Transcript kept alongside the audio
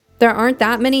there aren't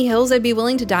that many hills I'd be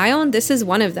willing to die on. This is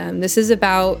one of them. This is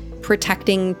about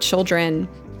protecting children.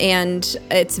 And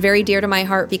it's very dear to my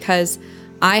heart because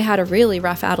I had a really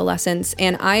rough adolescence,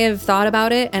 and I have thought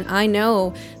about it, and I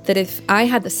know that if I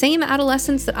had the same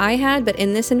adolescence that I had, but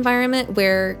in this environment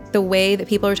where the way that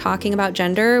people are talking about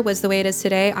gender was the way it is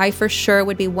today, I for sure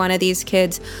would be one of these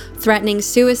kids threatening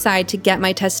suicide to get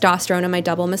my testosterone and my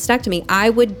double mastectomy. I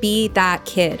would be that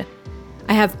kid.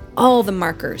 I have all the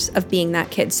markers of being that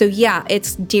kid. So yeah,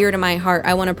 it's dear to my heart.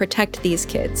 I want to protect these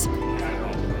kids.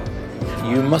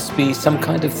 You must be some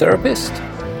kind of therapist.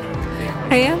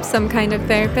 I am some kind of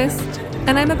therapist,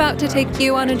 and I'm about to take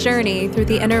you on a journey through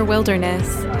the inner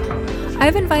wilderness.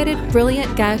 I've invited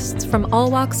brilliant guests from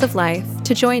all walks of life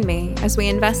to join me as we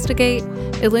investigate,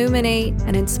 illuminate,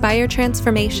 and inspire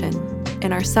transformation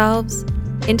in ourselves,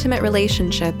 intimate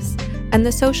relationships, and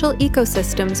the social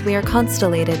ecosystems we are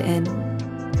constellated in.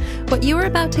 What you are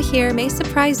about to hear may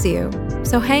surprise you,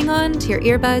 so hang on to your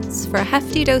earbuds for a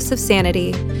hefty dose of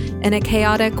sanity in a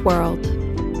chaotic world.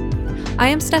 I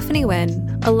am Stephanie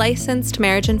Wynn, a licensed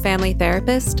marriage and family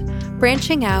therapist,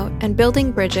 branching out and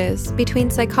building bridges between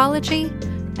psychology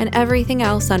and everything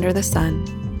else under the sun.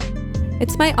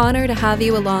 It's my honor to have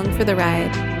you along for the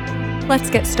ride.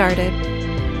 Let's get started.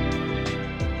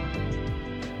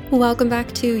 Welcome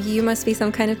back to You Must Be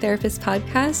Some Kind of Therapist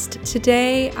podcast.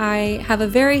 Today, I have a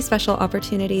very special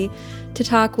opportunity to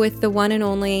talk with the one and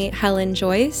only Helen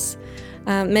Joyce.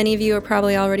 Many of you are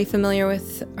probably already familiar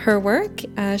with her work.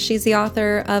 She's the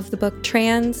author of the book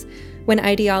Trans, When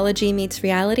Ideology Meets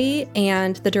Reality,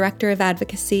 and the director of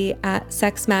advocacy at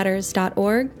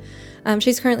sexmatters.org.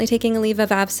 She's currently taking a leave of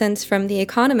absence from The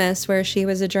Economist, where she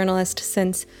was a journalist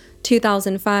since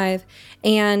 2005.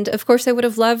 And of course, I would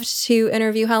have loved to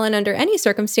interview Helen under any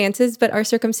circumstances, but our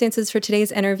circumstances for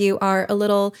today's interview are a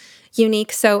little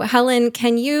unique. So Helen,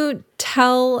 can you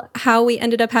tell how we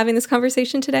ended up having this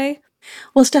conversation today?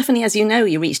 Well, Stephanie, as you know,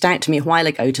 you reached out to me a while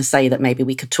ago to say that maybe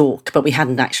we could talk, but we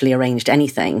hadn't actually arranged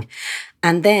anything.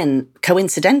 And then,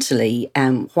 coincidentally,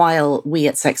 while we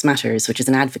at Sex Matters, which is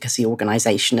an advocacy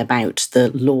organisation about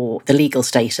the law, the legal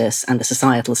status and the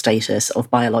societal status of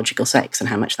biological sex and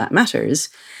how much that matters,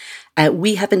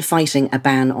 we have been fighting a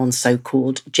ban on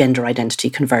so-called gender identity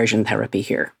conversion therapy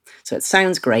here. So it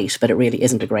sounds great, but it really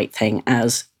isn't a great thing,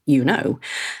 as you know.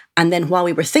 And then while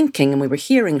we were thinking and we were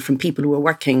hearing from people who were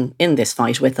working in this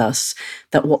fight with us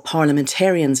that what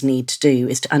parliamentarians need to do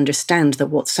is to understand that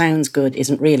what sounds good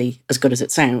isn't really as good as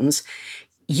it sounds,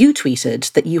 you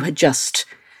tweeted that you had just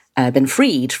been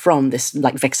freed from this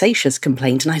vexatious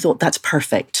complaint. And I thought, that's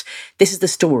perfect. This is the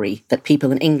story that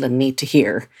people in England need to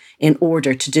hear in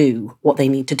order to do what they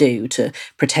need to do to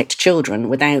protect children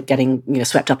without getting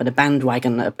swept up in a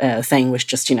bandwagon thing, which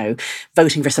just,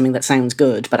 voting for something that sounds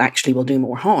good, but actually will do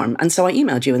more harm. And so I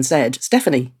emailed you and said,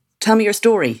 Stephanie, tell me your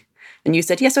story. And you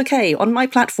said, yes, okay, on my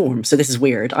platform. So this is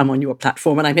weird. I'm on your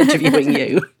platform and I'm interviewing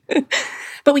you.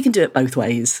 But we can do it both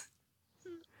ways.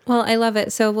 Well, I love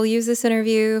it. So we'll use this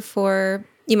interview for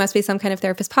You Must Be Some Kind of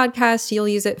Therapist podcast. You'll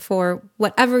use it for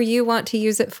whatever you want to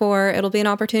use it for. It'll be an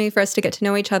opportunity for us to get to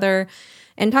know each other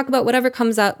and talk about whatever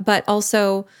comes up, but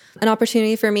also an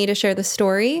opportunity for me to share the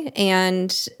story.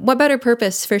 And what better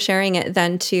purpose for sharing it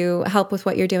than to help with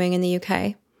what you're doing in the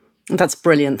UK? That's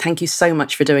brilliant. Thank you so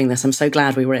much for doing this. I'm so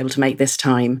glad we were able to make this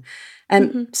time.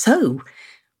 So,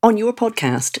 on your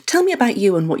podcast, tell me about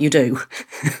you and what you do.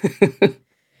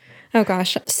 Oh,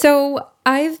 gosh. So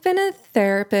I've been a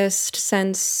therapist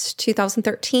since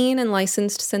 2013 and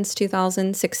licensed since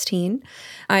 2016.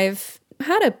 I've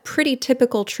had a pretty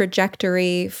typical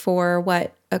trajectory for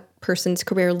what a person's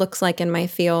career looks like in my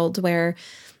field, where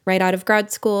right out of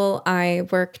grad school, I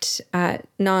worked at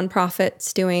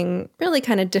nonprofits doing really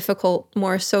kind of difficult,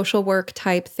 more social work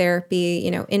type therapy,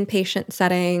 inpatient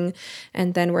setting,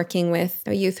 and then working with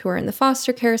youth who are in the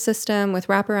foster care system with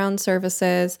wraparound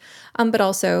services, but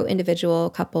also individual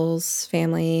couples,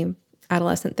 family,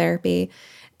 adolescent therapy.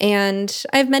 And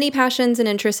I have many passions and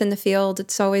interests in the field.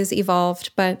 It's always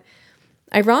evolved, but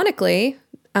ironically,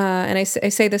 and I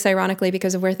say this ironically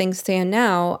because of where things stand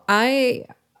now, I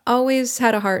always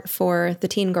had a heart for the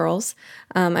teen girls.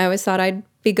 I always thought I'd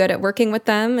be good at working with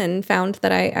them and found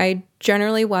that I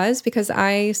generally was, because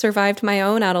I survived my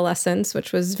own adolescence,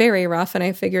 which was very rough. And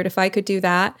I figured if I could do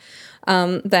that,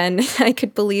 then I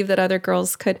could believe that other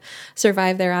girls could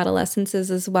survive their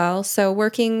adolescences as well. So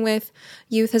working with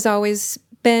youth has always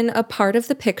been a part of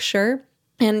the picture,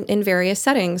 and in various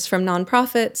settings, from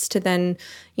nonprofits to then,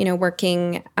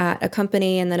 working at a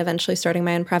company and then eventually starting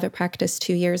my own private practice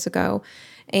 2 years ago.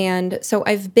 And so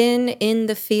I've been in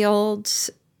the field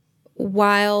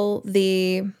while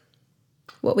the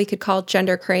what we could call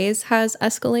gender craze has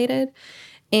escalated.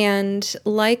 And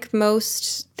like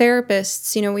most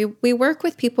therapists, we work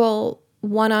with people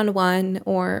one-on-one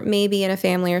or maybe in a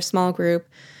family or small group.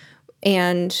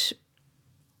 And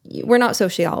we're not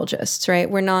sociologists, right?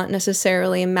 We're not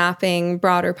necessarily mapping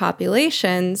broader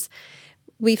populations.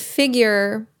 We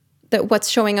figure that what's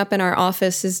showing up in our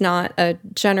office is not a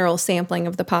general sampling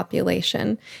of the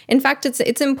population. In fact,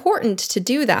 it's important to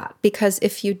do that, because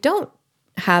if you don't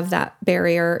have that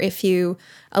barrier, if you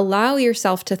allow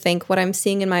yourself to think what I'm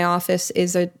seeing in my office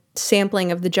is a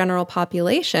sampling of the general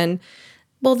population,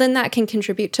 well, then that can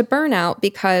contribute to burnout,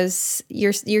 because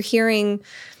you're hearing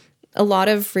a lot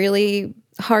of really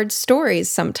hard stories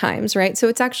sometimes, right? So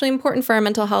it's actually important for our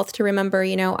mental health to remember,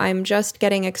 I'm just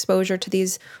getting exposure to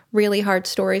these really hard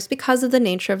stories because of the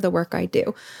nature of the work I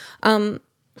do.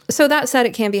 So that said,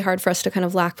 it can be hard for us to kind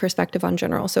of lack perspective on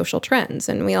general social trends.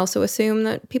 And we also assume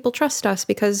that people trust us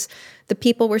because the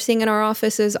people we're seeing in our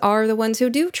offices are the ones who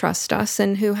do trust us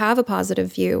and who have a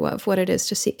positive view of what it is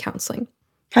to seek counseling.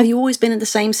 Have you always been in the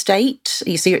same state?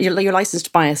 You're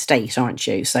licensed by a state, aren't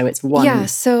you? So it's one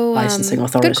licensing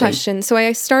authority. Good question. So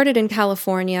I started in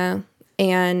California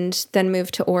and then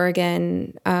moved to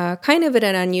Oregon, kind of at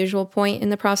an unusual point in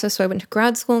the process. So I went to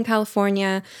grad school in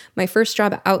California. My first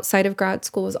job outside of grad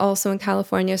school was also in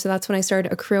California. So that's when I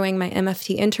started accruing my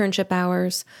MFT internship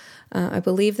hours. I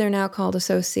believe they're now called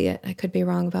associate. I could be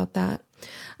wrong about that.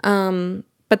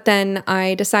 But then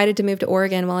I decided to move to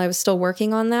Oregon while I was still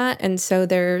working on that. And so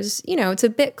there's, it's a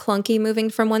bit clunky moving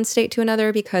from one state to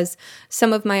another because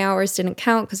some of my hours didn't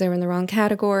count because they were in the wrong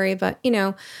category. But,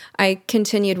 I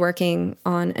continued working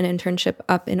on an internship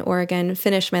up in Oregon,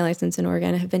 finished my license in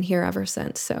Oregon, and have been here ever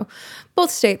since. So both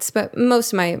states, but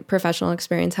most of my professional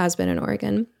experience has been in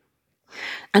Oregon.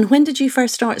 And when did you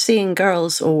first start seeing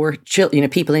girls or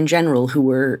people in general who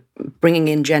were bringing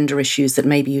in gender issues that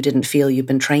maybe you didn't feel you'd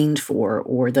been trained for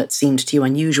or that seemed to you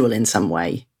unusual in some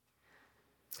way?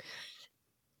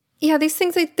 Yeah, these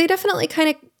things, they definitely kind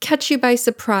of catch you by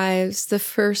surprise the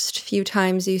first few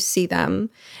times you see them.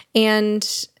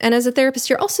 And as a therapist,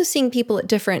 you're also seeing people at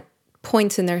different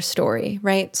points in their story,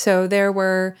 right? So there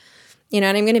were, and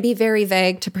I'm going to be very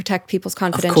vague to protect people's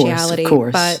confidentiality. Of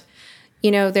course. But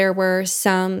there were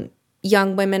some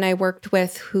young women I worked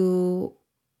with who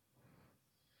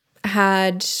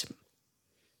had,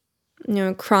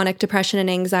 chronic depression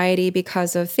and anxiety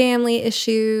because of family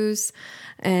issues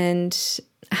and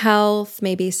health,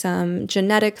 maybe some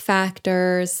genetic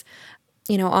factors,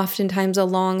 oftentimes a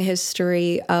long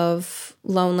history of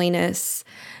loneliness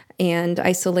and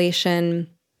isolation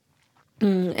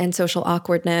and social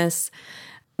awkwardness.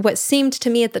 What seemed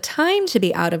to me at the time to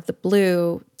be out of the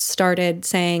blue started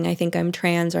saying, I think I'm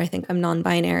trans or I think I'm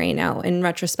non-binary. Now, in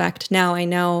retrospect, now I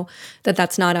know that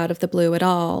that's not out of the blue at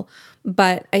all.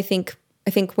 But I think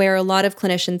where a lot of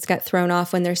clinicians get thrown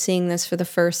off when they're seeing this for the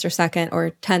first or second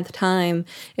or 10th time,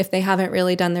 if they haven't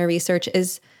really done their research,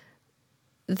 is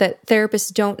that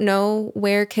therapists don't know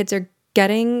where kids are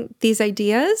getting these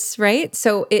ideas, right?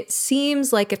 So it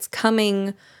seems like it's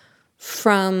coming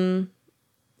from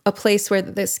a place where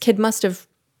this kid must have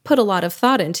put a lot of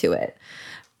thought into it.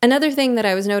 Another thing that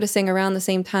I was noticing around the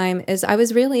same time is I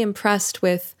was really impressed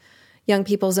with young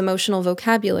people's emotional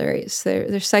vocabularies,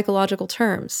 their psychological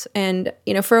terms. And,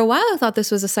 for a while I thought this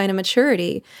was a sign of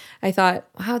maturity. I thought,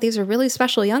 wow, these are really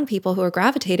special young people who are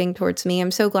gravitating towards me.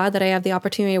 I'm so glad that I have the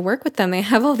opportunity to work with them. They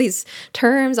have all these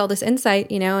terms, all this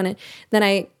insight, and then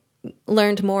I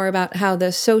learned more about how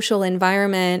the social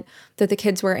environment that the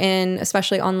kids were in,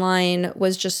 especially online,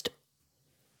 was just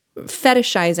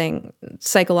fetishizing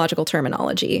psychological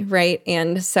terminology, right?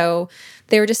 And so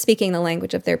they were just speaking the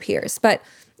language of their peers. But,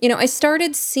 I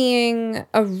started seeing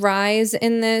a rise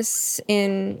in this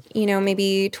in,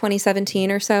 maybe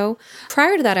 2017 or so.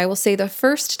 Prior to that, I will say the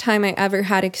first time I ever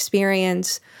had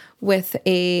experience with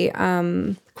a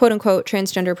quote unquote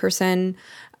transgender person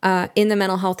in the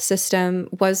mental health system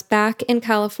was back in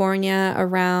California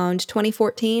around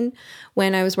 2014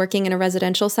 when I was working in a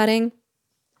residential setting.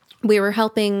 We were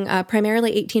helping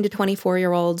primarily 18 to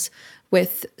 24-year-olds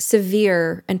with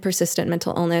severe and persistent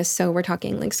mental illness. So we're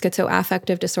talking like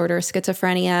schizoaffective disorder,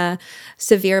 schizophrenia,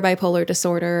 severe bipolar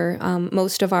disorder.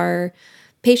 Most of our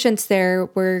patients there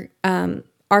were,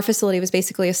 our facility was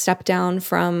basically a step down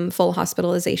from full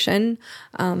hospitalization.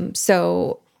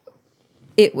 So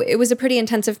it was a pretty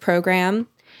intensive program.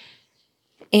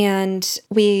 And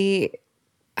we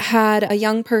had a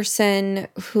young person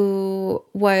who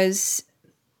was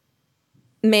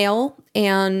male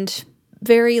and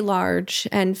very large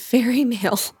and very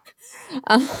male.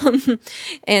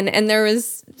 And there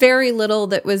was very little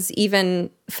that was even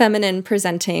feminine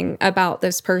presenting about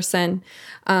this person,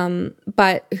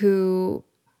 but who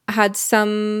had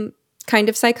some kind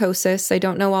of psychosis. I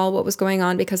don't know all what was going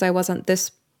on because I wasn't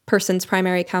this person's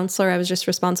primary counselor. I was just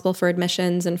responsible for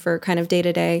admissions and for kind of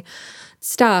day-to-day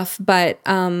stuff. But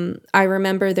I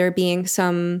remember there being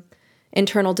some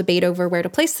internal debate over where to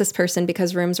place this person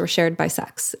because rooms were shared by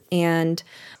sex. And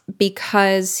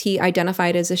because he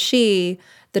identified as a she,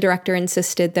 the director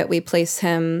insisted that we place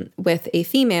him with a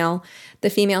female. The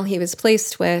female he was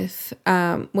placed with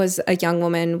was a young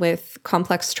woman with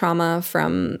complex trauma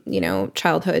from,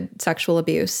 childhood sexual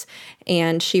abuse,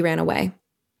 and she ran away.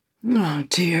 Oh,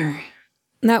 dear.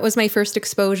 That was my first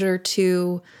exposure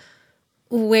to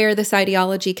where this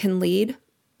ideology can lead.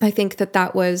 I think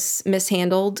that was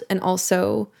mishandled and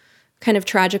also kind of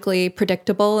tragically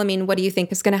predictable. I mean, what do you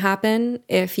think is going to happen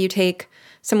if you take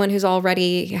someone who's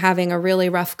already having a really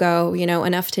rough go,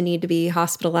 enough to need to be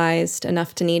hospitalized,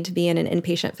 enough to need to be in an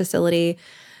inpatient facility,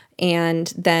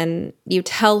 and then you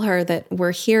tell her that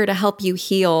we're here to help you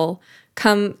heal.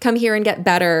 Come here and get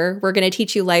better. We're going to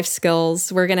teach you life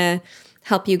skills. We're going to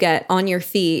help you get on your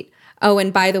feet. Oh,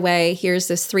 and by the way, here's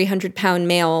this 300-pound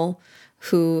male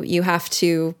who you have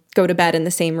to go to bed in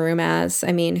the same room as.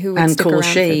 I mean, who would stick around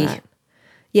for that?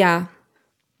 Yeah.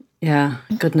 Yeah.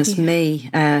 Goodness me.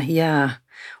 Yeah.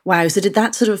 Wow. So did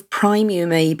that sort of prime you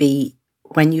maybe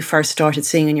when you first started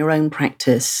seeing in your own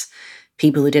practice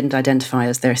people who didn't identify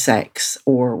as their sex,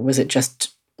 or was it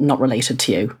just not related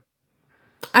to you?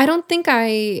 I don't think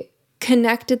I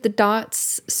connected the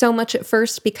dots so much at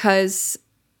first because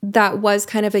that was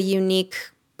kind of a unique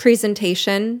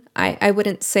presentation. I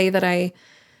wouldn't say that I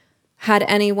had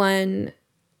anyone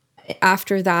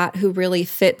after that who really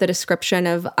fit the description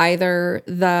of either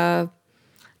the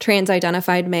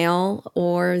trans-identified male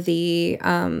or the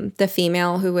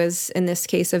female who was, in this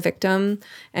case, a victim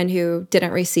and who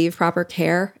didn't receive proper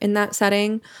care in that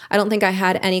setting. I don't think I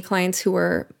had any clients who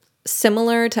were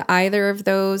similar to either of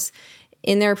those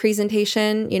in their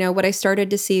presentation. What I started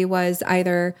to see was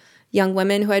either young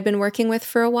women who I'd been working with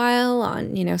for a while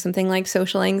on, something like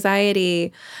social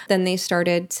anxiety. Then they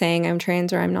started saying I'm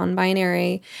trans or I'm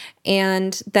non-binary.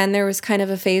 And then there was kind of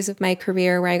a phase of my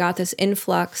career where I got this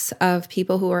influx of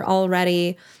people who were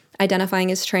already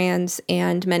identifying as trans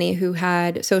and many who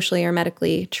had socially or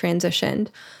medically transitioned.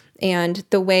 And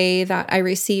the way that I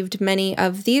received many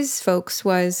of these folks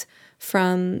was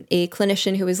from a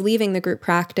clinician who was leaving the group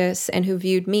practice and who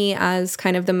viewed me as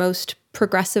kind of the most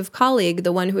progressive colleague,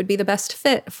 the one who would be the best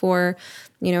fit for,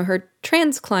 her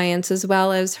trans clients as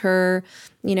well as her,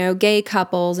 gay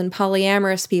couples and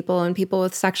polyamorous people and people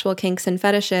with sexual kinks and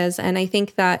fetishes. And I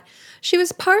think that she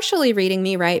was partially reading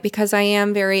me right because I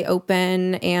am very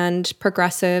open and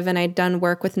progressive, and I'd done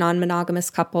work with non-monogamous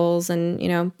couples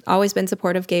and, always been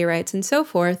supportive of gay rights and so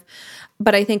forth.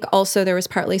 But I think also there was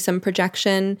partly some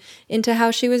projection into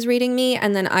how she was reading me.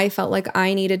 And then I felt like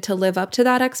I needed to live up to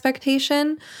that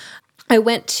expectation. I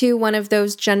went to one of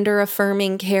those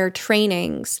gender-affirming care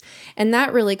trainings, and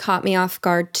that really caught me off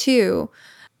guard too,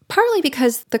 partly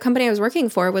because the company I was working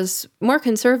for was more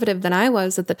conservative than I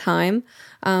was at the time.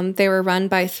 They were run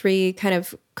by 3 kind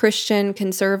of Christian,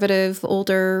 conservative,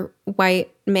 older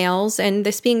white males, and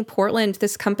this being Portland,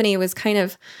 this company was kind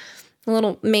of a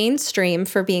little mainstream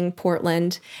for being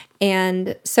Portland.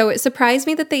 And so it surprised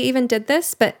me that they even did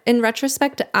this, but in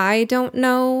retrospect, I don't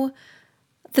know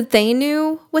that they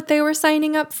knew what they were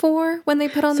signing up for when they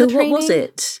put on the training. So what was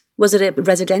it? Was it a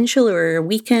residential or a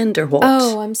weekend or what?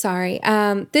 Oh, I'm sorry.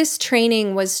 This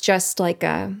training was just like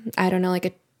a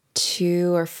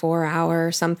 2 or 4 hour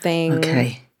or something.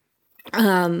 Okay.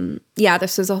 Yeah,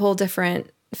 this was a whole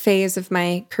different phase of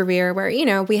my career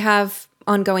where, we have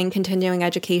ongoing continuing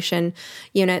education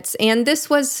units. And this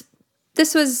was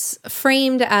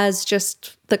framed as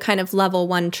just the kind of level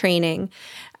 1 training,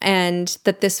 and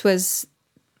that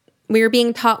we were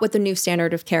being taught what the new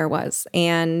standard of care was.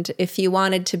 And if you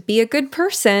wanted to be a good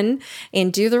person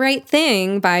and do the right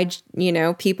thing by,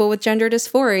 people with gender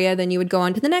dysphoria, then you would go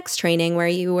on to the next training where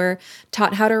you were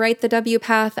taught how to write the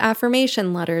WPATH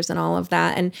affirmation letters and all of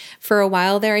that. And for a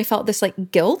while there, I felt this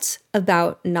guilt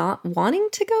about not wanting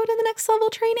to go to the next level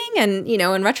training. And,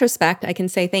 in retrospect, I can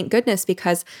say thank goodness,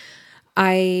 because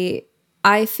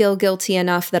I feel guilty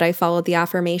enough that I followed the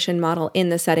affirmation model in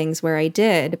the settings where I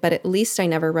did, but at least I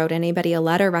never wrote anybody a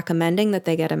letter recommending that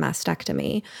they get a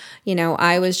mastectomy.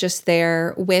 I was just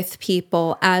there with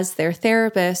people as their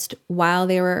therapist while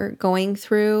they were going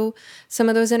through some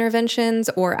of those interventions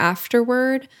or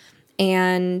afterward.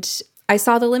 And I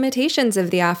saw the limitations of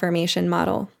the affirmation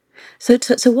model. So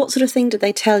what sort of thing did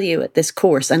they tell you at this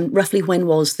course? And roughly when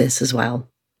was this as well?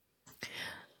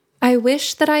 I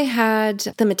wish that I had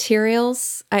the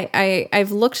materials.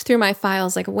 I've looked through my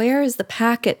files, like, where is the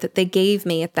packet that they gave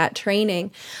me at that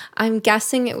training? I'm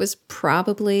guessing it was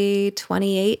probably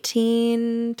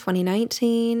 2018,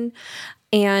 2019.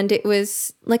 And it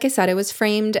was, like I said, it was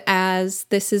framed as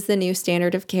this is the new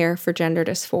standard of care for gender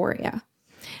dysphoria.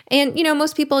 And,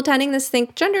 most people attending this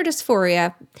think gender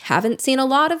dysphoria, haven't seen a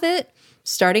lot of it,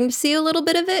 starting to see a little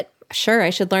bit of it. Sure, I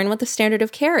should learn what the standard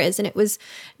of care is. And it was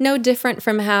no different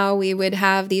from how we would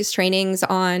have these trainings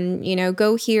on,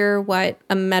 go hear what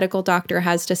a medical doctor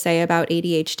has to say about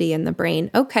ADHD in the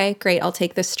brain. Okay, great. I'll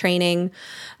take this training.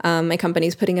 My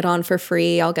company's putting it on for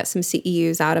free. I'll get some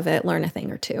CEUs out of it, learn a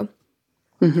thing or two.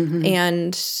 Mm-hmm.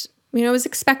 And, it was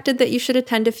expected that you should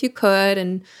attend if you could.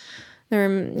 And there are,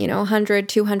 100,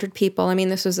 200 people. I mean,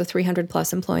 this was a 300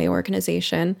 plus employee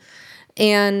organization.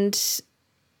 And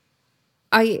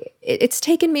it's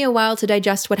taken me a while to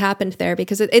digest what happened there,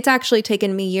 because it's actually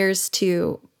taken me years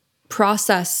to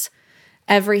process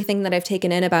everything that I've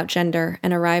taken in about gender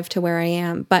and arrive to where I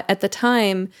am. But at the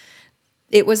time,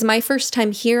 it was my first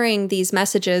time hearing these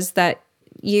messages that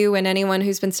you and anyone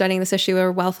who's been studying this issue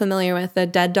are well familiar with, the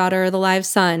dead daughter or the live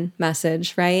son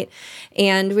message, right?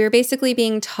 And we were basically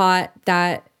being taught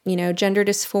that, gender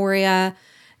dysphoria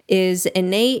is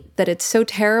innate, that it's so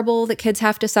terrible that kids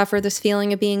have to suffer this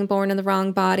feeling of being born in the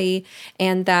wrong body,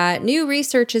 and that new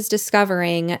research is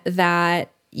discovering that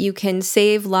you can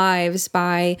save lives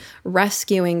by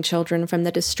rescuing children from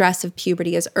the distress of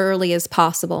puberty as early as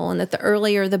possible, and that the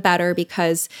earlier the better,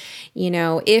 because,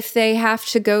 if they have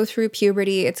to go through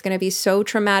puberty, it's going to be so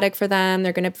traumatic for them.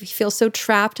 They're going to feel so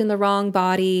trapped in the wrong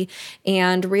body.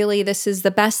 And really, this is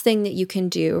the best thing that you can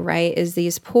do, right? Is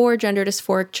these poor gender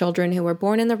dysphoric children who were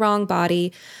born in the wrong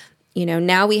body.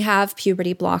 Now we have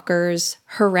puberty blockers.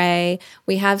 Hooray.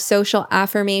 We have social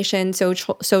affirmation,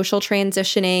 social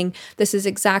transitioning. This is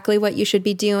exactly what you should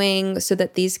be doing so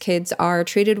that these kids are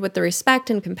treated with the respect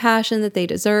and compassion that they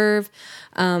deserve.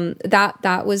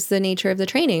 That was the nature of the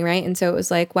training, right? And so it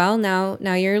was like, well, now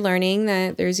you're learning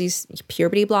that there's these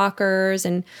puberty blockers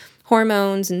and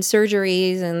hormones and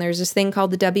surgeries, and there's this thing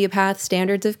called the WPATH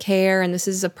standards of care, and this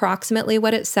is approximately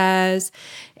what it says.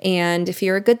 And if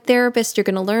you're a good therapist, you're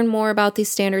going to learn more about these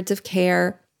standards of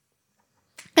care.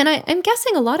 And I'm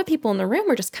guessing a lot of people in the room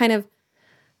were just kind of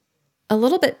a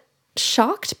little bit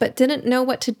shocked, but didn't know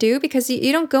what to do, because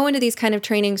you don't go into these kind of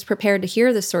trainings prepared to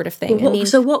hear this sort of thing.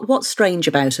 What's strange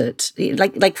about it?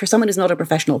 Like for someone who's not a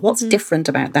professional, what's different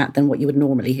about that than what you would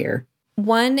normally hear?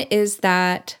 One is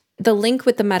that the link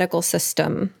with the medical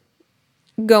system,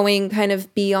 going kind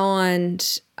of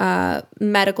beyond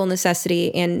medical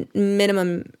necessity and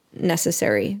minimum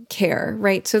necessary care,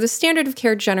 right? So the standard of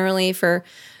care generally for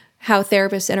how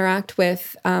therapists interact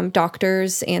with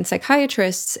doctors and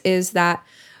psychiatrists is that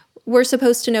we're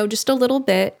supposed to know just a little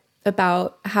bit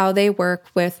about how they work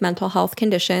with mental health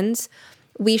conditions.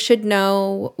 We should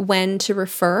know when to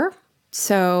refer.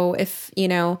 So if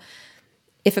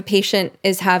a patient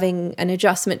is having an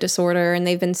adjustment disorder and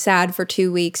they've been sad for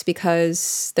 2 weeks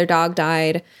because their dog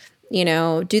died,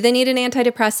 do they need an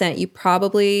antidepressant? You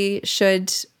probably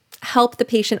should help the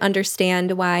patient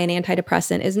understand why an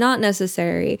antidepressant is not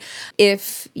necessary.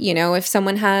 If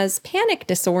someone has panic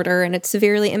disorder and it's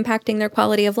severely impacting their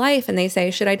quality of life and they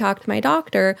say, should I talk to my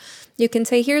doctor? You can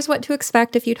say, here's what to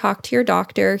expect if you talk to your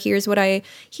doctor. Here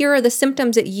are the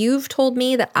symptoms that you've told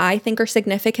me that I think are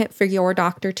significant for your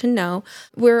doctor to know.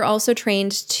 We're also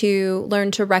trained to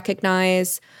learn to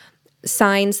recognize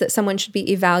signs that someone should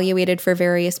be evaluated for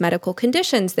various medical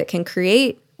conditions that can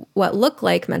create what look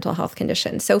like mental health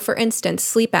conditions. So for instance,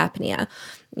 sleep apnea.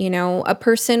 A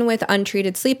person with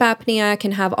untreated sleep apnea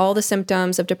can have all the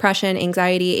symptoms of depression,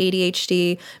 anxiety,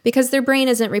 ADHD, because their brain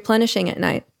isn't replenishing at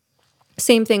night.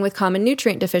 Same thing with common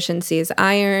nutrient deficiencies,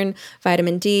 iron,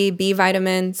 vitamin D, B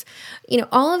vitamins,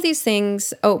 all of these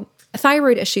things. Oh,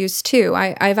 thyroid issues too.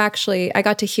 I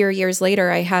got to hear years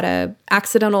later, I had a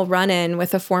accidental run-in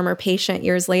with a former patient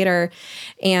years later,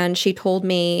 and she told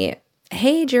me,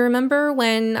 hey, do you remember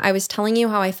when I was telling you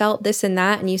how I felt this and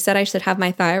that, and you said I should have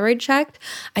my thyroid checked?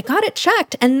 I got it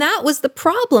checked, and that was the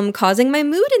problem causing my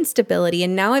mood instability.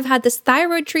 And now I've had this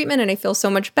thyroid treatment and I feel so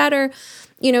much better.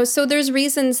 So there's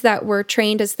reasons that we're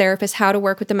trained as therapists how to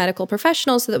work with the medical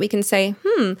professionals so that we can say,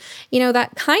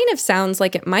 that kind of sounds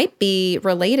like it might be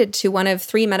related to one of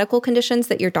 3 medical conditions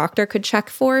that your doctor could check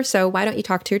for. So why don't you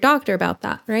talk to your doctor about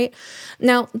that, right?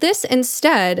 Now, this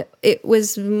instead, it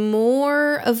was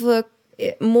more of a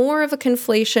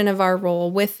conflation of our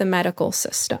role with the medical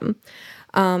system.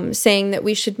 saying that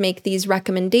we should make these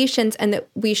recommendations and that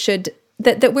we should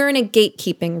that we're in a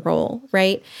gatekeeping role,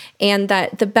 right? And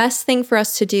that the best thing for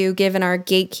us to do, given our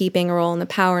gatekeeping role and the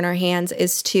power in our hands,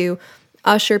 is to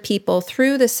usher people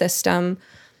through the system.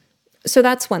 So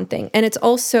that's one thing. And it's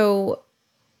also,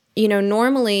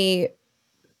 normally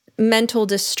mental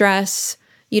distress,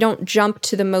 you don't jump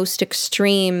to the most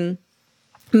extreme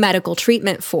medical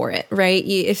treatment for it, right?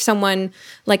 If someone,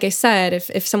 like I said,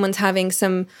 if someone's having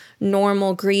some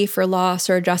normal grief or loss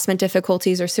or adjustment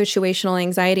difficulties or situational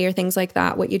anxiety or things like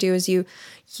that, what you do is you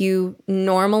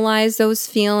normalize those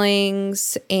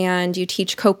feelings and you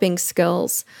teach coping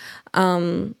skills.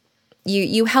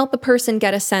 You help a person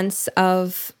get a sense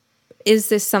of, is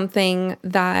this something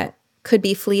that could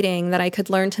be fleeting, that I could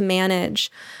learn to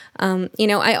manage?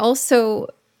 I also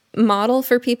model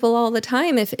for people all the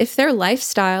time, if their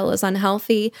lifestyle is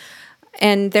unhealthy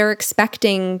and they're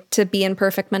expecting to be in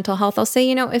perfect mental health, I'll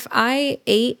say, if I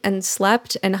ate and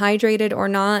slept and hydrated or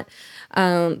not,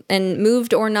 and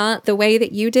moved or not the way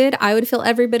that you did, I would feel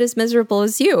every bit as miserable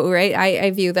as you, right? I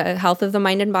view the health of the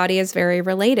mind and body as very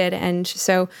related. And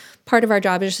so part of our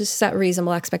job is to set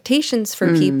reasonable expectations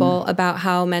for people about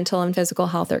how mental and physical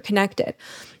health are connected.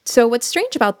 So what's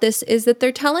strange about this is that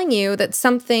they're telling you that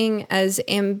something as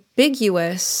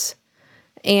ambiguous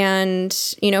and,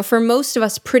 for most of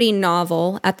us, pretty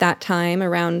novel at that time,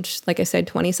 around, like I said,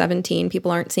 2017, people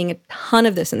aren't seeing a ton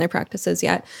of this in their practices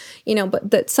yet,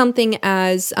 but that something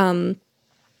as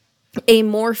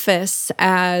amorphous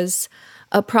as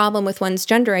a problem with one's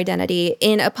gender identity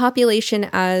in a population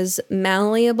as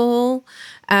malleable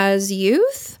as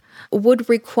youth would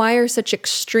require such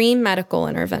extreme medical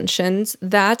interventions.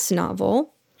 That's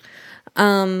novel.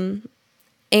 And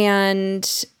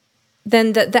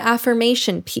then the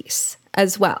affirmation piece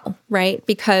as well, right?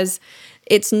 Because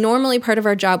it's normally part of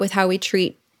our job with how we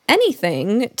treat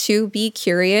anything to be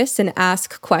curious and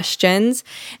ask questions.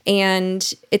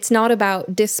 And it's not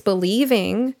about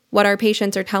disbelieving what our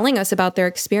patients are telling us about their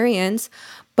experience,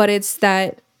 but it's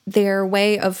that their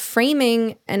way of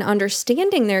framing and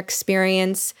understanding their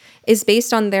experience is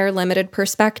based on their limited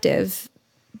perspective.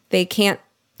 They can't,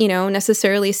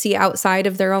 necessarily see outside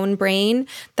of their own brain.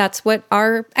 That's what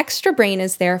our extra brain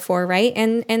is there for, right?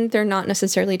 And they're not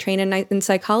necessarily trained in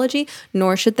psychology,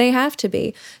 nor should they have to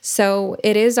be. So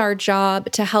it is our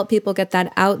job to help people get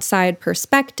that outside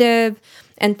perspective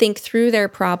and think through their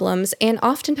problems. And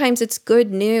oftentimes it's good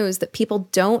news that people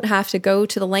don't have to go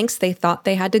to the lengths they thought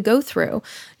they had to go through.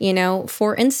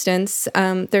 For instance,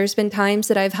 there's been times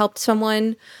that I've helped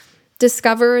someone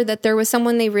discover that there was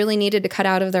someone they really needed to cut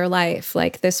out of their life.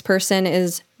 Like, this person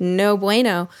is no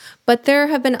bueno. But there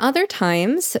have been other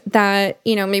times that,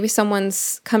 maybe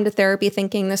someone's come to therapy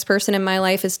thinking this person in my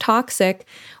life is toxic.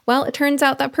 Well, it turns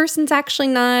out that person's actually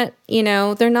not,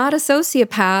 they're not a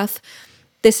sociopath.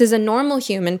 This is a normal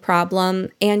human problem,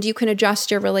 and you can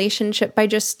adjust your relationship by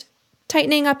just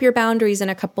tightening up your boundaries in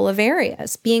a couple of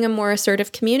areas. Being a more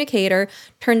assertive communicator,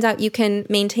 turns out you can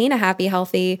maintain a happy,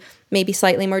 healthy, maybe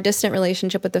slightly more distant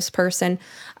relationship with this person.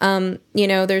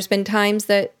 There's been times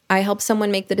that I help someone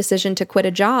make the decision to quit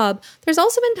a job. There's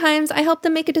also been times I help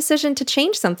them make a decision to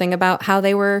change something about how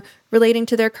they were relating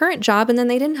to their current job, and then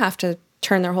they didn't have to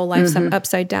turn their whole life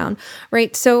upside down,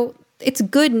 right? So it's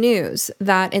good news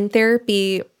that in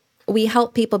therapy, we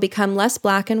help people become less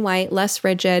black and white, less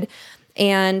rigid,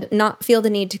 and not feel the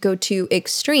need to go to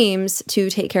extremes to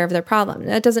take care of their problem.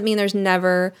 That doesn't mean there's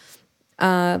never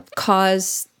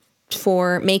cause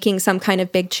for making some kind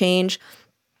of big change,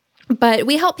 but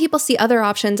we help people see other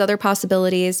options, other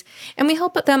possibilities, and we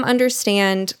help them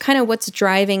understand kind of what's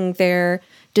driving their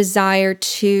desire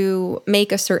to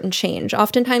make a certain change.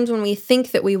 Oftentimes when we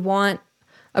think that we want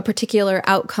a particular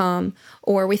outcome,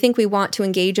 or we think we want to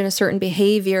engage in a certain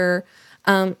behavior,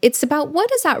 it's about, what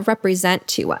does that represent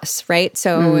to us, right?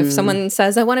 So if someone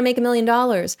says, I want to make $1 million,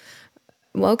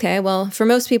 well, okay, well, for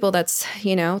most people, that's,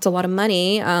 it's a lot of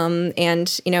money,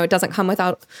 and, it doesn't come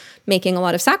without making a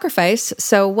lot of sacrifice.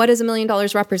 So what does $1 million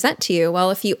represent to you?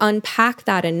 Well, if you unpack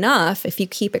that enough, if you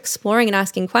keep exploring and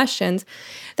asking questions,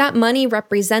 that money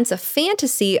represents a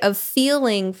fantasy of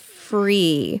feeling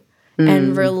free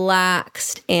and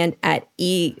relaxed and at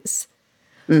ease.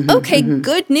 Okay,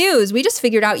 good news. We just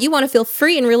figured out you want to feel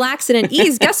free and relaxed and at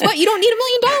ease. Guess what? You don't need $1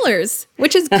 million,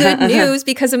 which is good news,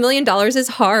 because $1 million is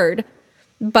hard.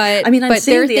 But I'm but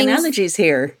seeing the analogies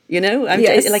here,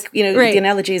 Yes, right. The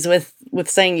analogies with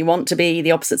saying you want to be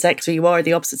the opposite sex or you are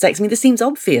the opposite sex. I mean, this seems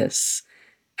obvious.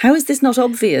 How is this not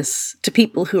obvious to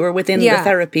people who are within the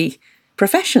therapy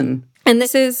profession? And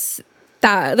this is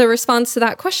the response to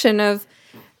that question of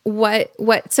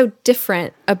what's so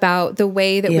different about the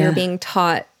way that we're being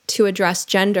taught to address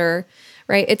gender,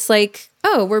 right? It's like,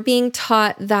 oh, we're being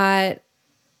taught that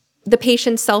the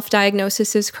patient's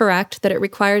self-diagnosis is correct, that it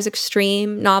requires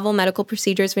extreme, novel medical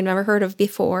procedures we've never heard of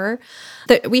before,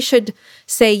 that we should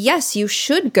say, yes, you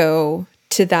should go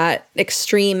to that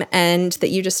extreme end that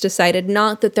you just decided,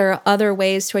 not that there are other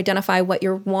ways to identify what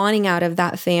you're wanting out of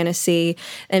that fantasy.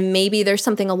 And maybe there's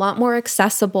something a lot more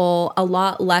accessible, a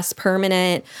lot less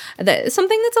permanent,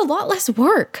 something that's a lot less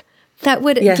work that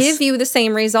would give you the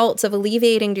same results of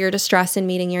alleviating your distress and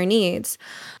meeting your needs.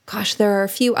 Gosh, there are a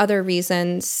few other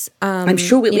reasons. I'm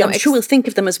sure we'll think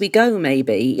of them as we go,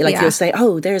 maybe. Like you'll say,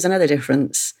 oh, there's another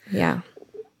difference. Yeah.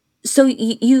 So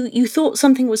you thought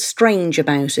something was strange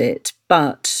about it,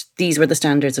 but these were the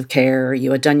standards of care.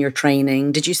 You had done your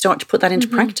training. Did you start to put that into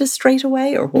practice straight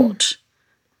away, or what?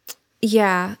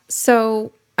 Yeah.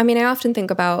 So, I mean, I often think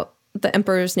about the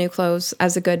emperor's new clothes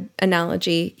as a good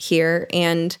analogy here.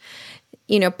 And,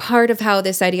 part of how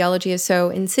this ideology is so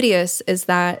insidious is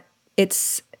that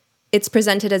it's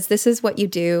presented as this is what you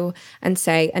do and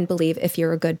say and believe if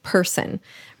you're a good person,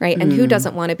 right? And who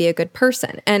doesn't want to be a good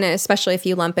person? And especially if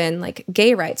you lump in like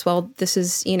gay rights. Well, this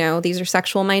is, these are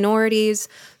sexual minorities.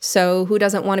 So who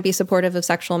doesn't want to be supportive of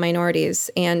sexual minorities?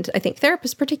 And I think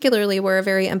therapists particularly were a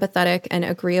very empathetic and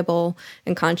agreeable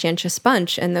and conscientious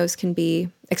bunch, and those can be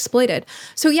exploited.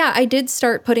 So yeah, I did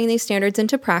start putting these standards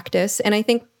into practice. And I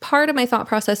think part of my thought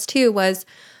process too was,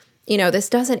 this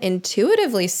doesn't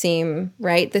intuitively seem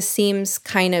right. This seems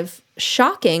kind of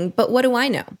shocking, but what do I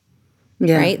know?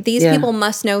 Yeah, right? These people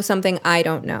must know something I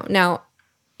don't know. Now,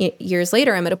 years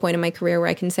later, I'm at a point in my career where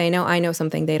I can say, no, I know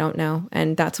something they don't know.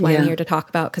 And that's why I'm here to talk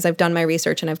about, because I've done my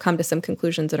research and I've come to some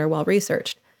conclusions that are well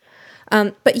researched.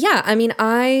 But yeah, I mean,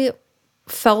 I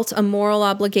felt a moral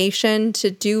obligation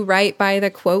to do right by the,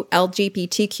 quote,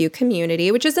 LGBTQ community,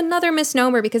 which is another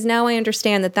misnomer because now I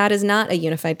understand that that is not a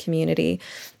unified community.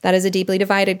 That is a deeply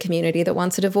divided community that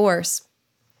wants a divorce.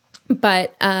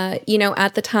 But,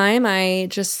 at the time, I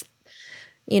just,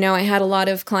 I had a lot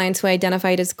of clients who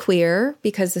identified as queer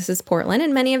because this is Portland,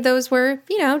 and many of those were,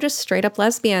 just straight up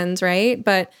lesbians, right?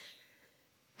 But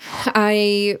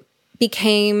I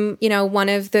became, one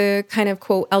of the kind of,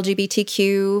 quote,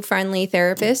 LGBTQ friendly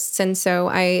therapists. And so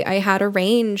I had a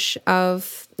range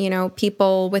of,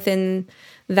 people within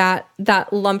that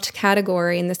lumped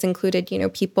category. And this included,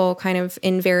 people kind of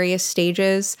in various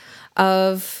stages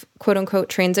of, quote unquote,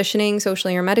 transitioning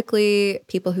socially or medically,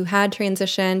 people who had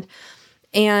transitioned.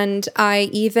 And I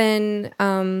even,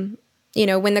 when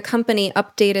the company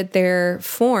updated their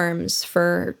forms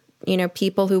for,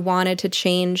 people who wanted to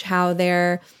change how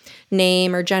their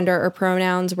name or gender or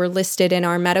pronouns were listed in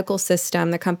our medical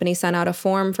system, the company sent out a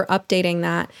form for updating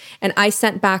that. And I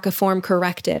sent back a form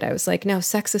corrected. I was like, no,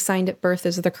 sex assigned at birth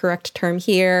is the correct term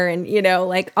here. And,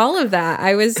 like all of that.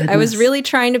 I was really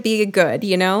trying to be good,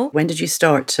 When did you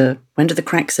when did the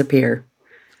cracks appear?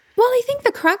 Well, I think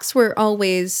the cracks were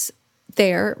always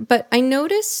there, but I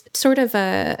noticed sort of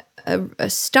a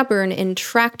stubborn,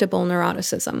 intractable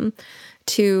neuroticism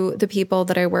to the people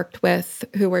that I worked with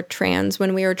who were trans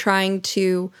when we were trying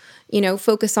to,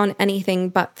 focus on anything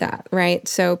but that, right?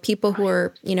 So people who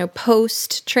are,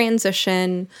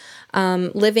 post-transition,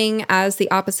 living as the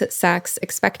opposite sex,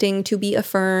 expecting to be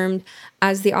affirmed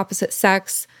as the opposite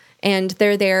sex, and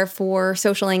they're there for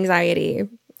social anxiety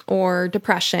or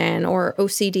depression or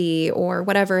OCD or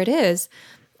whatever it is.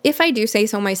 If I do say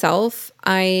so myself,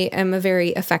 I am a very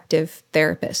effective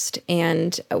therapist.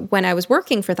 And when I was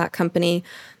working for that company,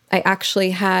 I actually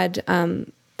had,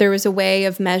 there was a way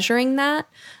of measuring that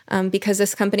because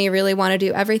this company really wanted to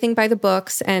do everything by the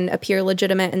books and appear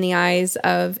legitimate in the eyes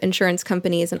of insurance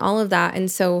companies and all of that. And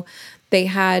so they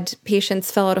had patients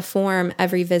fill out a form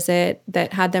every visit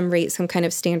that had them rate some kind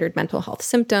of standard mental health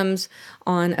symptoms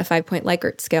on a 5-point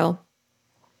Likert scale.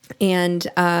 And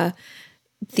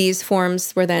these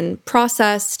forms were then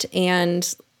processed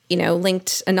and,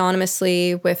 linked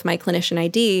anonymously with my clinician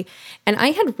ID. And I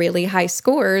had really high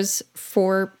scores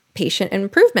for patient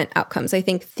improvement outcomes. I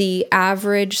think the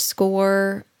average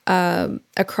score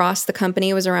across the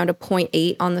company was around a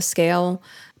 0.8 on the scale.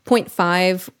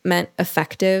 0.5 meant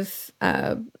effective.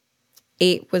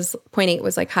 0.8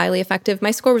 was like highly effective. My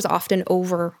score was often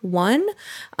over 1.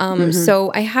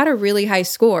 So I had a really high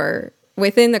score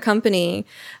within the company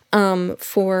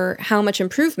for how much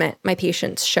improvement my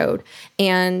patients showed.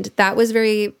 And that was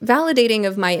very validating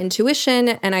of my intuition,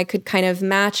 and I could kind of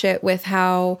match it with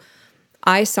how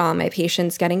I saw my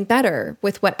patients getting better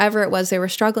with whatever it was they were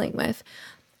struggling with.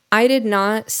 I did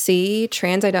not see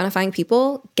trans-identifying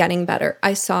people getting better.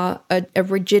 I saw a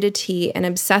rigidity and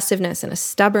obsessiveness and a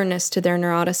stubbornness to their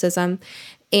neuroticism.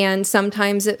 And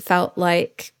sometimes it felt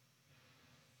like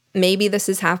Maybe this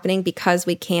is happening because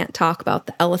we can't talk about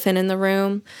the elephant in the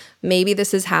room. Maybe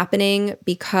this is happening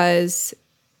because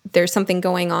there's something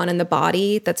going on in the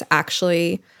body that's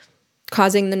actually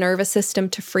causing the nervous system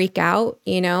to freak out,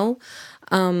 you know?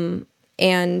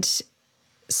 And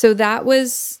so that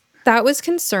was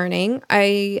concerning.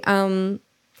 I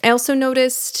also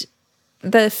noticed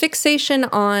the fixation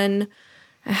on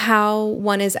how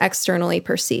one is externally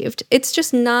perceived.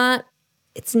 It's not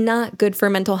good for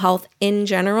mental health in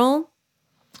general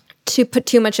to put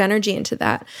too much energy into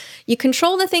that. You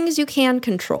control the things you can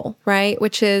control, right?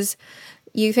 Which is,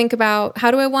 you think about,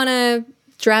 how do I want to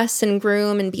dress and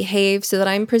groom and behave so that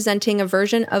I'm presenting a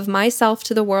version of myself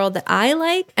to the world that I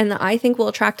like and that I think will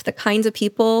attract the kinds of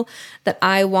people that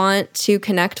I want to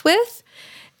connect with.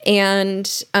 And,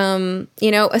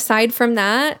 aside from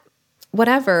that,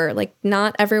 whatever, like,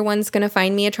 not everyone's going to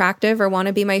find me attractive or want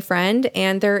to be my friend.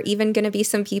 And there are even going to be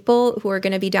some people who are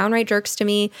going to be downright jerks to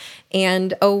me.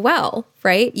 And oh, well,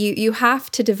 right? You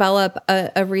have to develop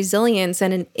a resilience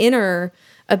and an inner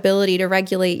ability to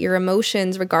regulate your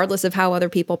emotions regardless of how other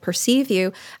people perceive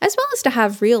you, as well as to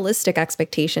have realistic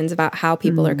expectations about how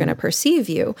people are going to perceive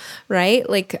you, right?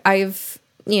 Like,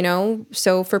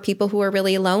 so for people who are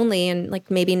really lonely and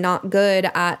like maybe not good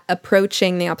at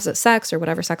approaching the opposite sex or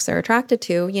whatever sex they're attracted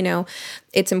to,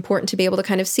 it's important to be able to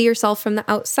kind of see yourself from the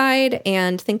outside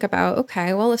and think about,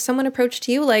 okay, well, if someone approached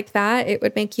you like that, it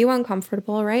would make you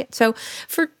uncomfortable, right? So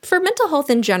for mental health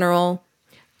in general,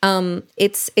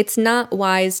 it's not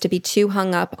wise to be too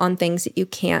hung up on things that you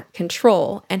can't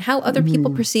control. And how other people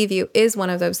perceive you is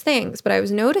one of those things. But I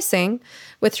was noticing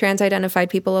with trans-identified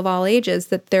people of all ages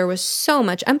that there was so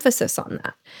much emphasis on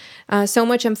that. So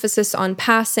much emphasis on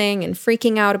passing and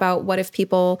freaking out about what if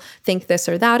people think this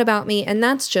or that about me. And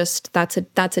that's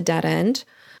a dead end.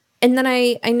 And then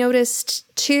I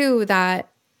noticed too that,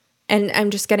 and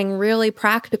I'm just getting really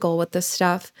practical with this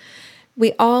stuff,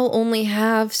 we all only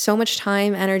have so much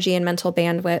time, energy, and mental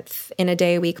bandwidth in a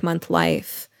day, week, month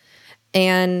life.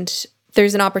 And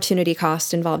there's an opportunity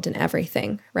cost involved in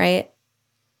everything, right?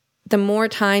 The more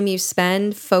time you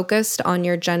spend focused on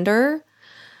your gender,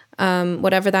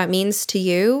 whatever that means to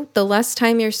you, the less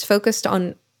time you're focused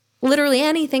on literally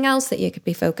anything else that you could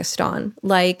be focused on,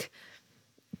 like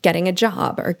getting a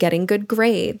job or getting good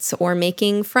grades or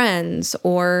making friends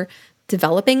or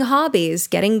developing hobbies,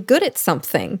 getting good at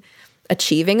something,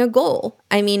 achieving a goal.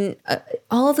 I mean,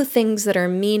 all the things that are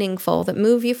meaningful, that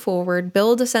move you forward,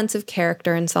 build a sense of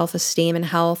character and self-esteem and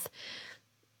health.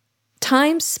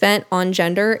 Time spent on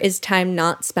gender is time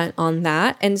not spent on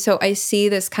that. And so I see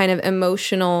this kind of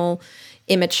emotional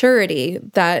immaturity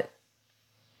that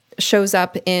shows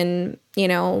up in,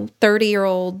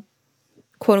 30-year-old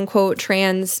quote unquote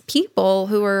trans people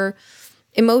who are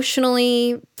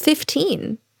emotionally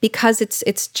 15. Because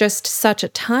it's just such a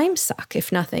time suck,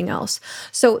 if nothing else.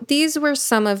 So these were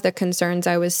some of the concerns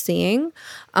I was seeing.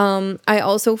 I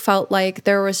also felt like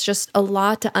there was just a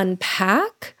lot to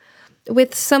unpack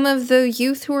with some of the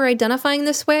youth who were identifying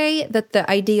this way, that the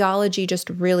ideology just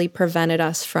really prevented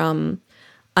us from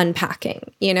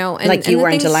unpacking, And, like you and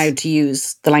weren't allowed to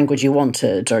use the language you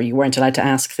wanted, or you weren't allowed to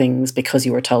ask things because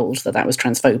you were told that was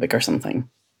transphobic or something.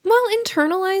 Well,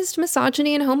 internalized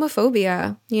misogyny and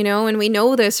homophobia, and we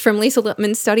know this from Lisa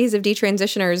Lippman's studies of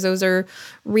detransitioners. Those are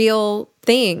real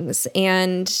things.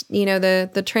 And,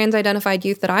 the trans-identified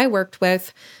youth that I worked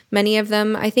with, many of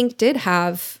them, I think, did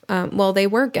have, they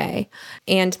were gay,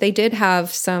 and they did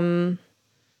have some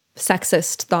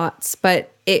sexist thoughts,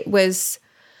 but it was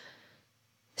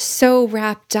so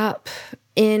wrapped up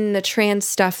in the trans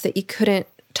stuff that you couldn't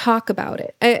talk about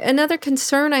it. Another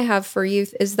concern I have for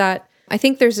youth is that I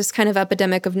think there's this kind of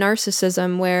epidemic of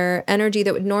narcissism where energy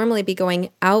that would normally be going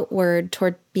outward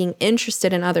toward being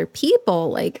interested in other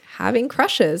people, like having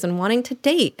crushes and wanting to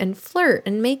date and flirt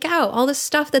and make out, all this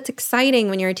stuff that's exciting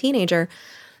when you're a teenager,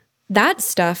 that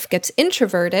stuff gets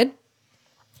introverted,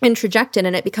 introjected,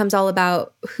 and it becomes all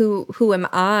about who am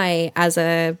I as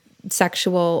a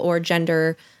sexual or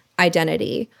gender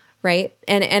identity, right?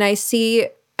 And I see,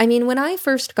 when I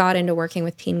first got into working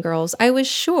with teen girls, I was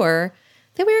sure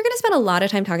that we were going to spend a lot of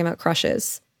time talking about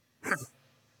crushes.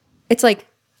 It's like,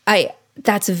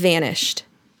 that's vanished.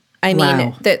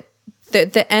 Wow. That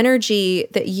the energy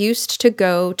that used to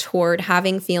go toward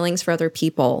having feelings for other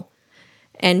people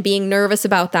and being nervous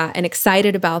about that and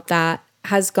excited about that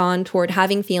has gone toward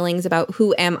having feelings about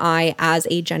who am I as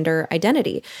a gender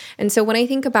identity. And so when I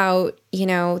think about,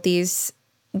 these,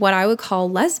 what I would call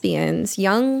lesbians,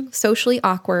 young, socially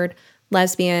awkward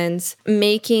lesbians,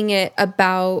 making it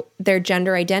about their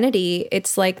gender identity,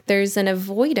 it's like there's an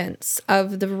avoidance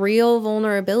of the real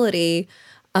vulnerability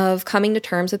of coming to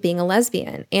terms with being a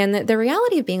lesbian. And the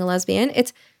reality of being a lesbian,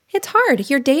 it's hard.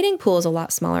 Your dating pool is a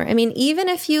lot smaller. I mean, even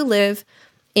if you live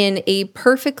in a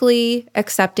perfectly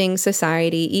accepting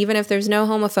society, even if there's no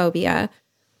homophobia,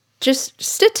 just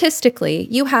statistically,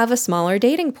 you have a smaller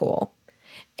dating pool.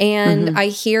 And I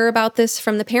hear about this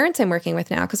from the parents I'm working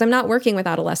with now, because I'm not working with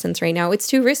adolescents right now. It's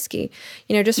too risky.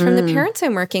 Just from the parents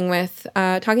I'm working with,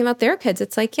 talking about their kids,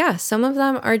 it's like, yeah, some of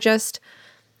them are just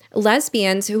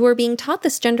lesbians who are being taught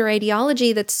this gender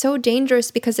ideology that's so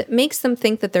dangerous because it makes them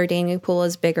think that their dating pool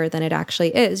is bigger than it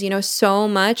actually is. So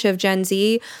much of Gen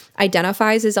Z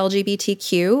identifies as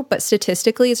LGBTQ, but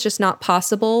statistically it's just not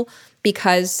possible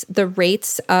because the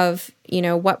rates of,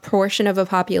 what portion of a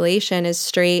population is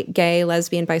straight, gay,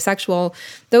 lesbian, bisexual,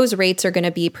 those rates are going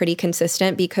to be pretty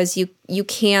consistent because you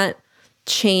can't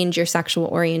change your sexual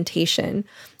orientation.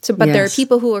 But there are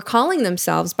people who are calling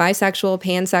themselves bisexual,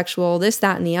 pansexual, this,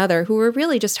 that, and the other, who are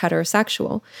really just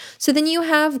heterosexual. So then you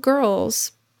have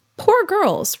girls, poor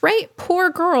girls, right? Poor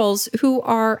girls who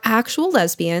are actual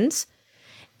lesbians,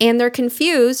 and they're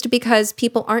confused because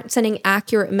people aren't sending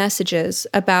accurate messages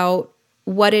about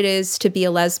what it is to be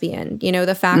a lesbian.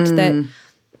 The fact that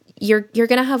you're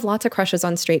going to have lots of crushes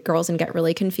on straight girls and get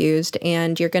really confused,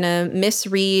 and you're going to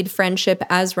misread friendship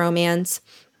as romance,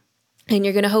 and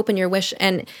you're going to hope and your wish.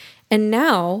 And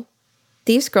now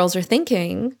these girls are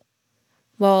thinking,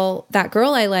 well, that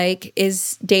girl I like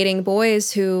is dating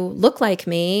boys who look like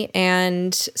me,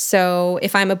 and so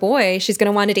if I'm a boy, she's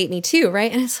going to want to date me too,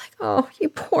 right? And it's like, oh, you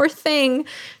poor thing.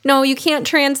 No, you can't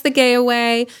trans the gay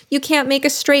away. You can't make a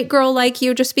straight girl like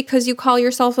you just because you call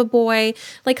yourself a boy.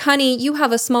 Like, honey, you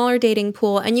have a smaller dating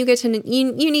pool, and you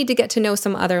need to get to know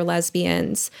some other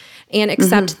lesbians and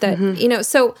accept that,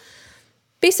 so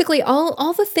basically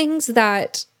all the things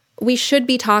that we should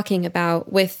be talking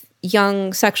about with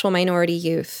young sexual minority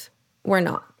youth, we're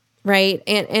not, right?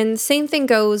 And same thing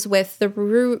goes with the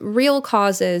real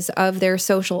causes of their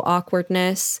social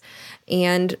awkwardness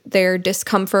and their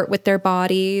discomfort with their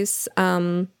bodies.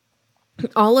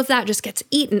 All of that just gets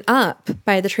eaten up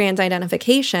by the trans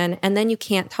identification, and then you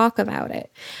can't talk about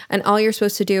it. And all you're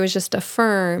supposed to do is just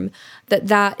affirm that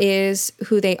that is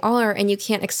who they are, and you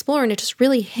can't explore, and it just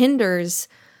really hinders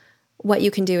what you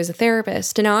can do as a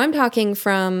therapist. And now I'm talking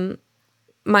from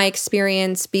my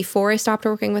experience before I stopped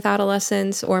working with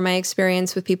adolescents, or my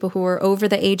experience with people who were over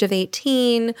the age of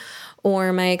 18,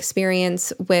 or my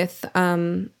experience with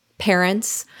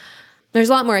parents. There's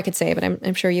a lot more I could say, but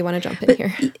I'm sure you want to jump in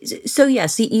here. So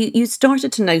yes, you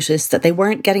started to notice that they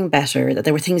weren't getting better, that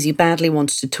there were things you badly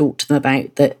wanted to talk to them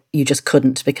about that you just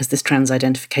couldn't because this trans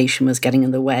identification was getting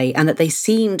in the way, and that they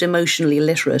seemed emotionally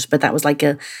literate, but that was like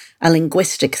a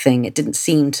linguistic thing. It didn't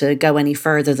seem to go any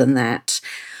further than that.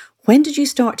 When did you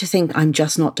start to think, I'm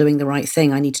just not doing the right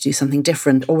thing, I need to do something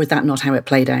different, or was that not how it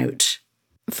played out?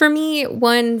 For me,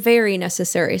 one very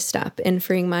necessary step in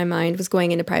freeing my mind was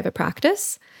going into private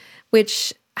practice,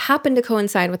 which happened to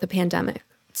coincide with the pandemic.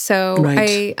 So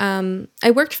right.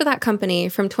 I worked for that company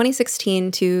from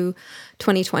 2016 to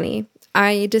 2020.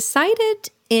 I decided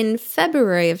in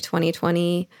February of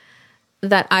 2020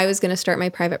 that I was going to start my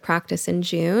private practice in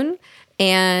June.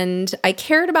 And I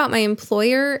cared about my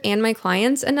employer and my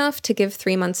clients enough to give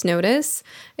 3 months notice.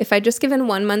 If I'd just given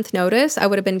 1 month notice, I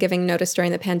would have been giving notice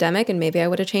during the pandemic, and maybe I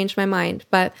would have changed my mind.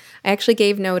 But I actually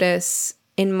gave notice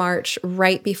in March,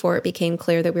 right before it became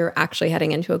clear that we were actually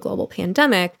heading into a global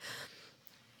pandemic.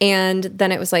 And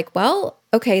then it was like, well,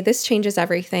 okay, this changes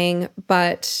everything,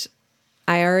 but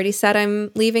I already said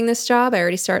I'm leaving this job. I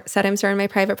already said I'm starting my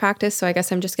private practice, so I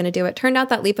guess I'm just going to do it. Turned out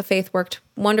that leap of faith worked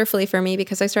wonderfully for me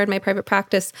because I started my private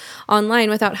practice online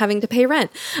without having to pay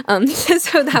rent.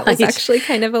 So that was actually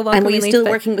kind of a welcome. And were you still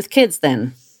working with kids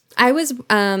then? I was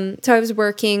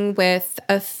working with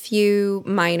a few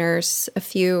minors, but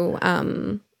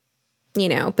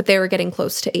they were getting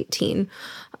close to 18.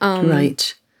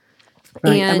 Right.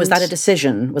 And was that a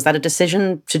decision? Was that a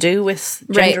decision to do with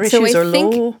gender issues or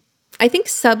law? I think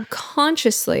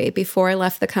subconsciously, before I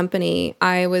left the company,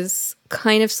 I was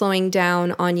kind of slowing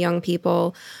down on young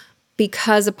people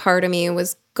because a part of me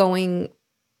was going,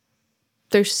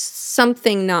 there's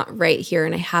something not right here,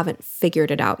 and I haven't figured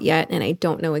it out yet, and I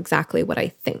don't know exactly what I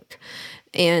think.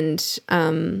 And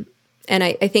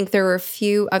I think there were a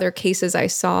few other cases I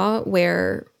saw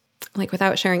where, like,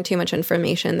 without sharing too much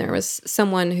information, there was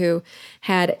someone who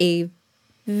had a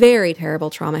very terrible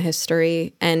trauma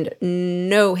history and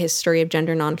no history of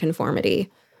gender nonconformity,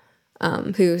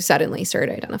 who suddenly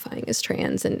started identifying as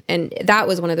trans. And that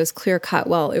was one of those clear-cut,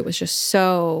 well, it was just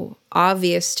so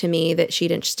obvious to me that she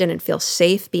just didn't feel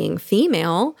safe being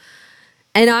female.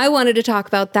 And I wanted to talk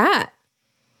about that.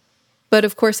 But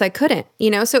of course I couldn't,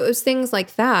 so it was things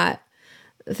like that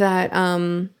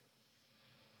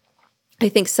I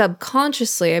think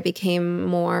subconsciously I became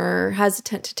more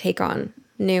hesitant to take on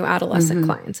new adolescent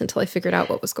clients until I figured out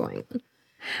what was going on.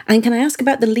 And can I ask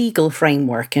about the legal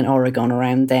framework in Oregon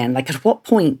around then? Like, at what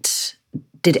point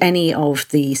did any of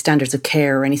the standards of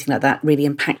care or anything like that really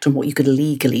impact on what you could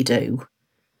legally do?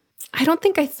 I don't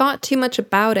think I thought too much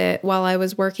about it while I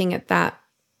was working at that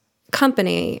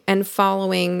company and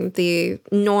following the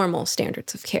normal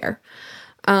standards of care.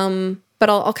 But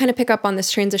I'll kind of pick up on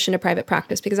this transition to private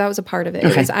practice because that was a part of it. Okay.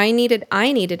 Because I needed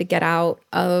to get out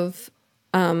of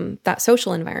that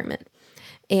social environment.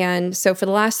 And so for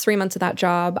the last 3 months of that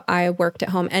job, I worked at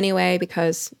home anyway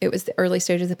because it was the early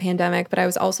stages of the pandemic, but I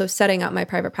was also setting up my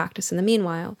private practice in the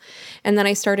meanwhile. And then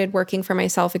I started working for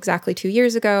myself exactly 2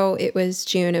 years ago. It was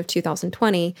June of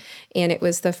 2020, and it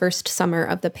was the first summer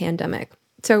of the pandemic.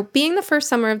 So being the first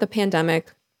summer of the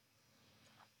pandemic,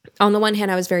 on the one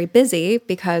hand, I was very busy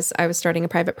because I was starting a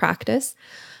private practice.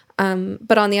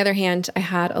 But on the other hand, I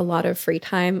had a lot of free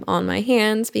time on my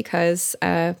hands because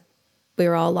we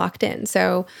were all locked in.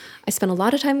 So I spent a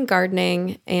lot of time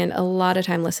gardening and a lot of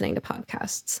time listening to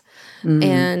podcasts.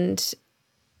 And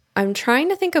I'm trying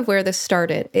to think of where this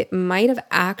started. It might have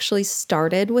actually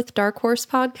started with Dark Horse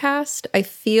podcast. I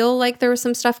feel like there was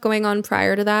some stuff going on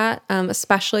prior to that,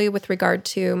 especially with regard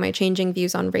to my changing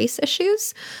views on race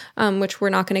issues, which we're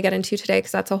not going to get into today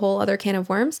because that's a whole other can of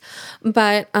worms.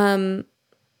 But I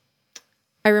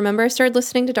remember I started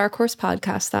listening to Dark Horse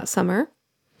podcast that summer.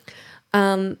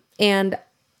 And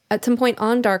at some point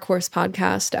on Dark Horse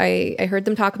podcast, I heard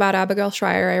them talk about Abigail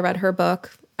Shrier. I read her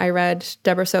book. I read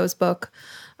Deborah So's book.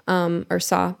 Or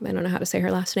Saw, I don't know how to say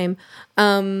her last name.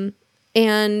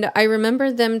 And I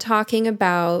remember them talking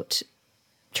about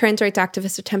trans rights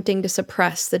activists attempting to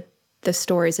suppress the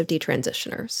stories of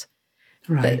detransitioners.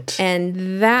 Right.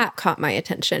 And that caught my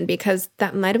attention because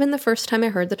that might have been the first time I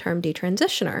heard the term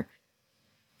detransitioner.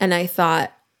 And I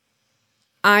thought,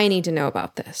 I need to know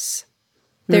about this.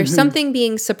 There's something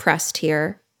being suppressed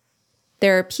here.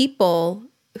 There are people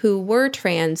who were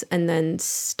trans and then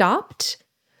stopped.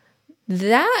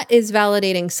 That is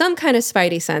validating some kind of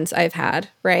spidey sense I've had,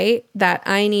 right? That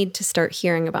I need to start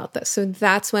hearing about this. So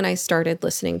that's when I started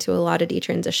listening to a lot of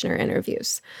detransitioner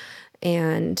interviews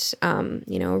and,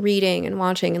 reading and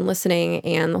watching and listening.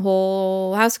 And the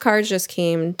whole house of cards just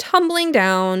came tumbling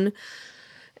down.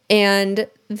 And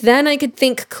then I could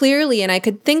think clearly and I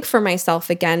could think for myself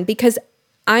again because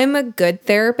I'm a good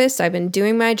therapist. I've been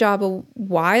doing my job a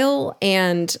while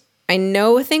and I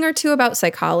know a thing or two about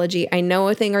psychology. I know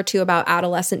a thing or two about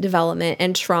adolescent development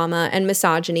and trauma and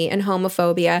misogyny and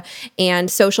homophobia and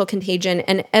social contagion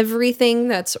and everything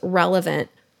that's relevant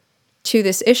to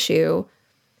this issue.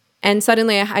 And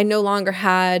suddenly I no longer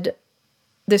had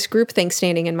this groupthink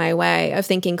standing in my way of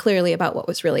thinking clearly about what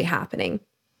was really happening.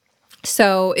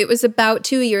 So it was about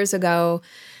 2 years ago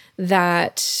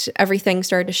that everything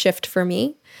started to shift for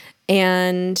me.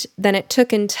 And then it took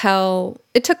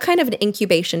kind of an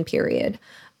incubation period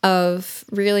of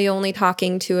really only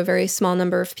talking to a very small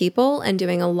number of people and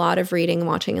doing a lot of reading,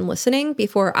 watching, and listening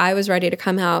before I was ready to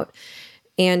come out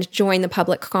and join the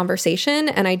public conversation.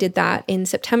 And I did that in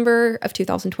September of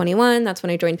 2021. That's when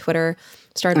I joined Twitter,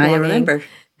 started blogging. I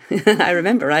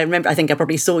remember. I remember. I think I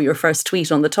probably saw your first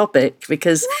tweet on the topic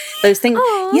because those things.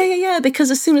 Aww. Yeah.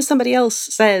 Because as soon as somebody else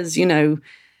says,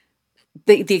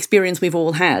 the experience we've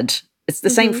all had, it's the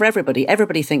same for everybody.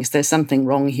 Everybody thinks there's something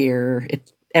wrong here.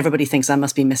 Everybody thinks I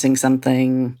must be missing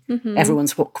something.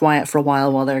 Everyone's quiet for a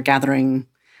while they're gathering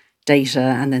data,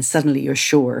 and then suddenly you're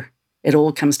sure. It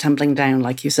all comes tumbling down,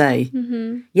 like you say.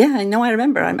 Yeah, I know. I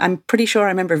remember. I'm pretty sure I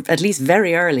remember at least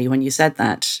very early when you said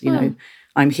that.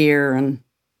 I'm here and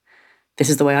this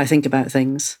is the way I think about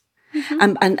things.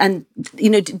 And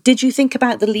did you think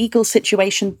about the legal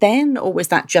situation then, or was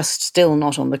that just still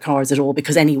not on the cards at all?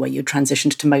 Because anyway, you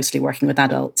transitioned to mostly working with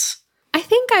adults. I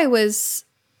think I was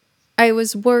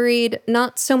worried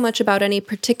not so much about any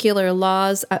particular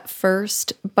laws at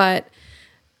first, but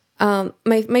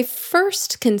my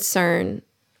first concern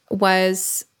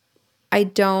was I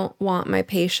don't want my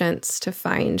patients to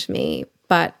find me,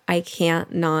 but I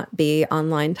can't not be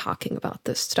online talking about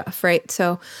this stuff, right?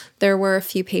 So there were a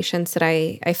few patients that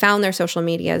I found their social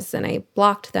medias and I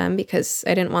blocked them because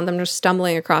I didn't want them just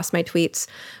stumbling across my tweets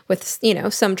with,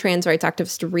 some trans rights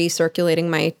activist recirculating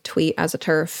my tweet as a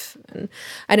TERF. And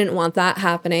I didn't want that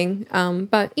happening.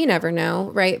 But you never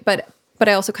know, right? But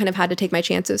I also kind of had to take my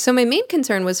chances. So my main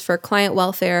concern was for client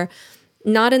welfare,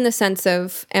 not in the sense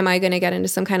of, am I going to get into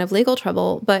some kind of legal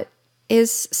trouble, but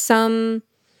is some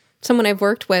someone I've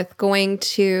worked with going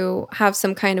to have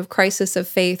some kind of crisis of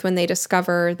faith when they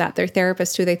discover that their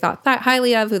therapist, who they thought that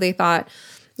highly of, who they thought,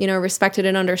 respected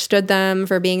and understood them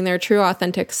for being their true,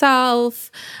 authentic self,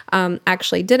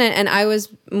 actually didn't. And I was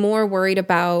more worried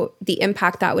about the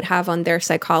impact that would have on their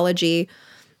psychology,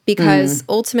 because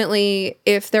ultimately,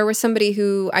 if there was somebody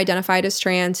who identified as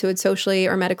trans, who had socially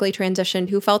or medically transitioned,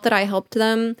 who felt that I helped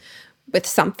them with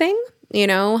something,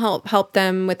 help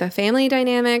them with a family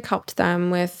dynamic, helped them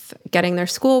with getting their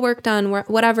schoolwork done,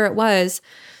 whatever it was,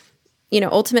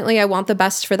 ultimately I want the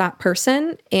best for that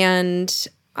person. And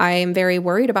I am very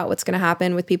worried about what's going to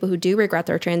happen with people who do regret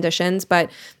their transitions. But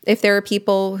if there are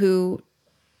people who,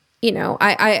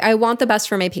 I want the best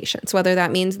for my patients, whether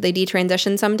that means they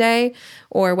detransition someday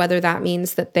or whether that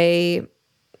means that they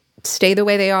stay the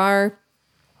way they are.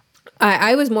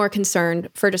 I was more concerned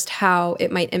for just how it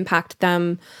might impact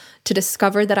them to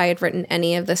discover that I had written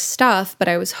any of this stuff, but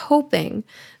I was hoping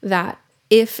that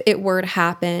if it were to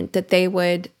happen, that they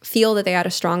would feel that they had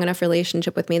a strong enough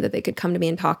relationship with me that they could come to me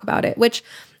and talk about it, which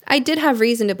I did have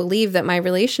reason to believe that my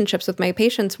relationships with my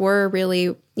patients were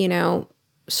really,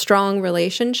 strong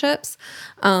relationships,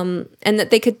 and that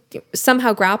they could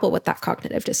somehow grapple with that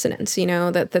cognitive dissonance,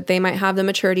 that they might have the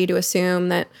maturity to assume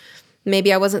that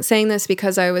maybe I wasn't saying this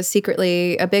because I was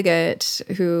secretly a bigot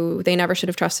who they never should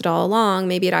have trusted all along.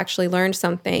 Maybe it actually learned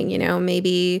something,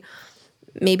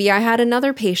 maybe I had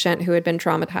another patient who had been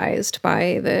traumatized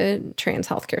by the trans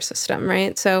healthcare system,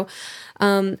 right? So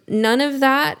none of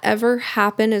that ever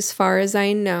happened as far as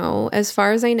I know. As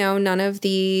far as I know, none of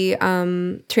the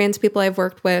trans people I've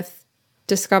worked with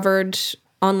discovered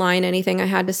online anything I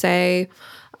had to say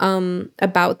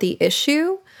about the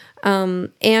issue.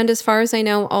 And as far as I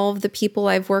know, all of the people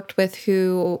I've worked with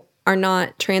who are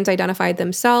not trans identified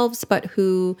themselves, but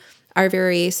who are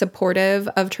very supportive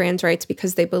of trans rights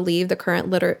because they believe the current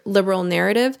liberal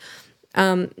narrative,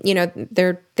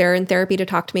 they're in therapy to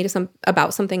talk to me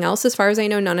about something else. As far as I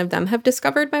know, none of them have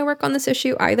discovered my work on this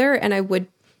issue either. And I would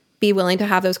be willing to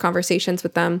have those conversations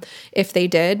with them if they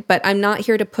did. But I'm not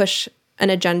here to push an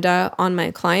agenda on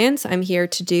my clients. I'm here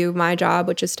to do my job,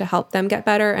 which is to help them get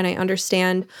better. And I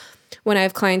understand when I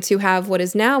have clients who have what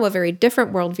is now a very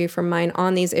different worldview from mine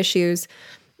on these issues,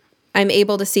 I'm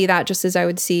able to see that just as I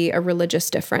would see a religious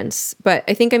difference. But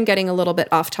I think I'm getting a little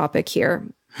bit off topic here.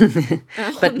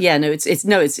 But yeah, no,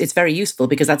 it's very useful,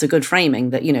 because that's a good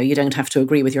framing that, you don't have to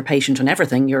agree with your patient on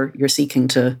everything. You're seeking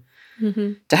to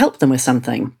help them with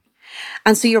something.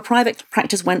 And so your private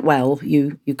practice went well.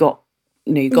 You got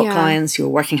clients, you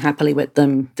were working happily with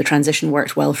them. The transition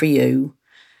worked well for you.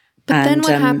 But then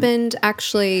what happened,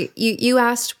 actually, you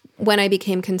asked when I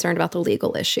became concerned about the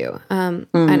legal issue. And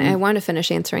I want to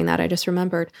finish answering that. I just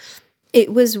remembered.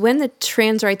 It was when the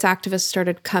trans rights activists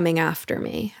started coming after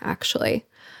me, actually.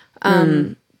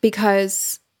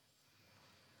 Because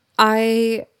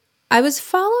I was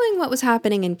following what was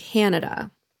happening in Canada.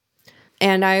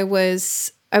 And I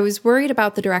was worried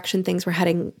about the direction things were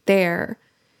heading there.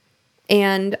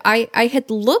 And I had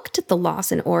looked at the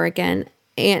laws in Oregon,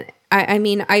 and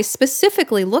I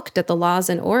specifically looked at the laws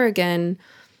in Oregon,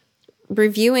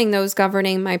 reviewing those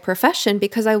governing my profession,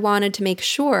 because I wanted to make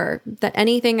sure that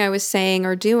anything I was saying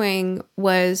or doing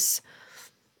was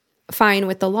fine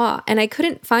with the law. And I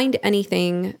couldn't find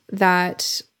anything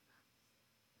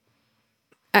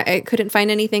I couldn't find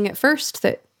anything at first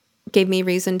that gave me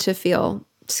reason to feel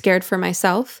scared for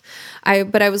myself.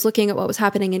 But I was looking at what was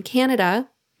happening in Canada.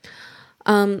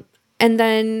 And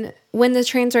then when the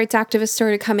trans rights activists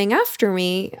started coming after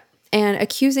me and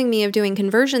accusing me of doing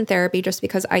conversion therapy just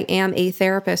because I am a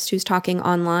therapist who's talking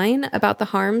online about the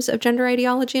harms of gender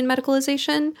ideology and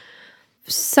medicalization,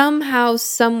 somehow,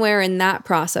 somewhere in that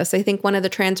process, I think one of the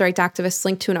trans rights activists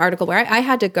linked to an article where I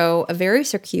had to go a very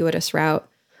circuitous route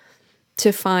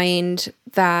to find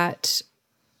that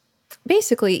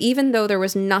basically, even though there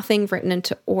was nothing written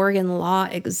into Oregon law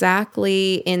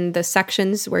exactly in the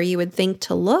sections where you would think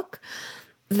to look,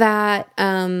 that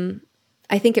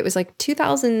I think it was like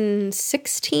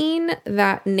 2016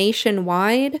 that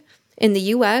nationwide in the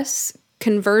US,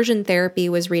 conversion therapy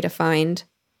was redefined.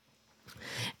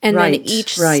 And then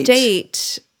each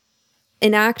state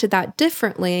enacted that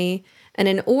differently. And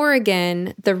in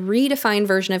Oregon, the redefined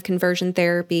version of conversion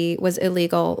therapy was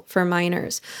illegal for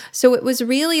minors. So it was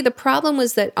really, the problem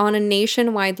was that on a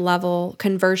nationwide level,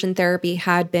 conversion therapy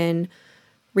had been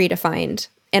redefined.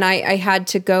 And I had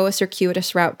to go a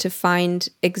circuitous route to find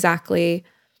exactly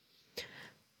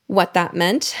what that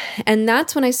meant. And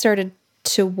that's when I started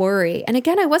to worry. And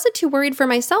again, I wasn't too worried for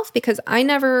myself because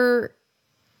the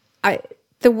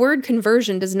word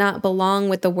conversion does not belong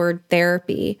with the word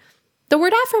therapy The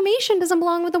word affirmation doesn't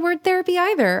belong with the word therapy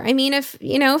either. I mean, if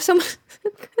someone,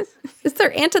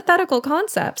 they're antithetical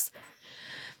concepts.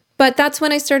 But that's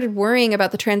when I started worrying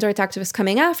about the trans rights activists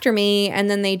coming after me, and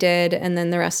then they did, and then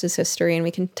the rest is history, and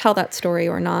we can tell that story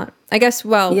or not. I guess,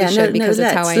 well, we should, because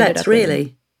it's how I ended up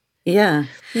really. Yeah.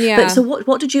 Yeah. But so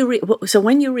what did you, so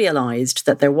when you realised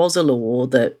that there was a law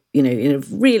that, in a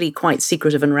really quite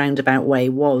secretive and roundabout way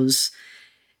was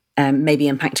maybe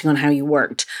impacting on how you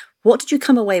worked, what did you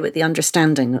come away with the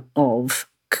understanding of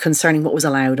concerning what was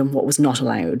allowed and what was not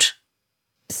allowed?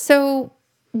 So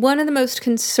one of the most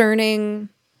concerning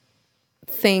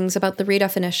things about the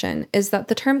redefinition is that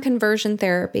the term conversion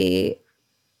therapy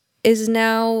is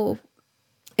now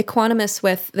equanimous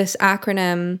with this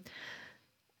acronym,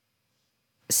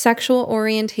 sexual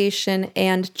orientation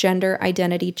and gender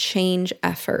identity change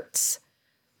efforts.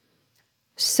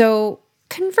 So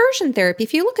conversion therapy,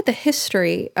 if you look at the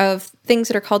history of things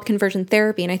that are called conversion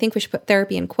therapy, and I think we should put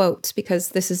therapy in quotes because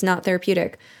this is not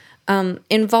therapeutic,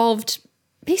 involved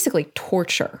basically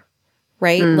torture,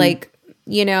 right? Like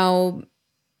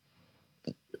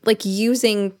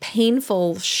using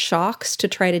painful shocks to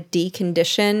try to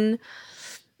decondition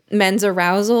men's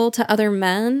arousal to other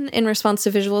men in response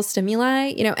to visual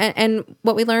stimuli, and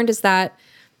what we learned is that,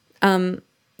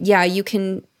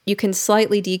 you can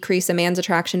slightly decrease a man's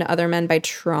attraction to other men by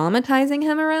traumatizing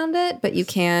him around it, but you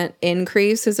can't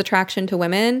increase his attraction to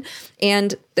women.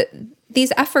 And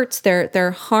these efforts,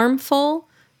 they're harmful.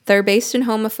 They're based in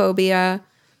homophobia.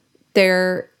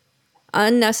 They're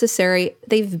unnecessary.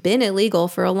 They've been illegal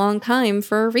for a long time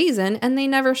for a reason, and they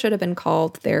never should have been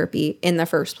called therapy in the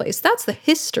first place. That's the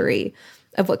history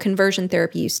of what conversion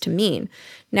therapy used to mean.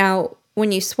 Now,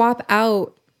 when you swap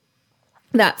out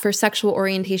that for sexual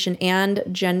orientation and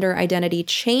gender identity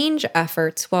change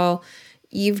efforts, well,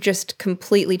 you've just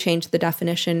completely changed the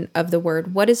definition of the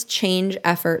word. What does change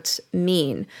efforts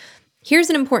mean? Here's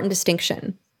an important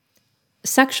distinction.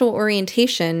 Sexual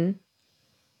orientation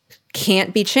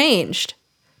can't be changed.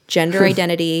 Gender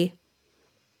identity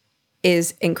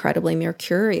is incredibly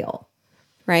mercurial,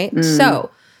 right?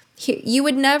 So you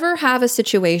would never have a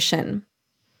situation.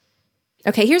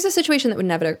 Okay, here's a situation that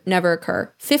would never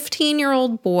occur.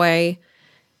 15-year-old boy,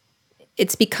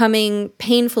 it's becoming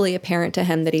painfully apparent to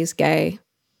him that he's gay,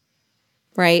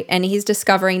 right? And he's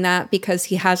discovering that because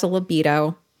he has a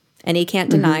libido and he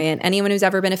can't deny it. Anyone who's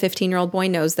ever been a 15-year-old boy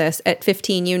knows this. At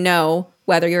 15, you know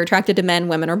whether you're attracted to men,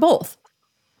 women, or both.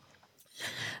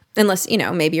 Unless,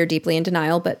 maybe you're deeply in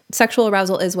denial, but sexual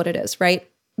arousal is what it is, right?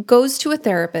 Goes to a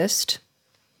therapist.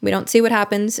 We don't see what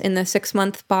happens in the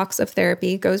 6-month box of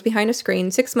therapy. Goes behind a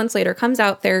screen. 6 months later, comes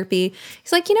out therapy.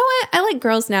 He's like, you know what? I like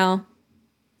girls now.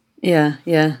 Yeah.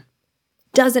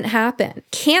 Doesn't happen.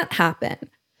 Can't happen.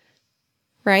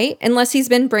 Right? Unless he's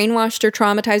been brainwashed or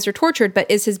traumatized or tortured. But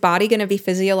is his body going to be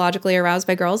physiologically aroused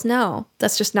by girls? No.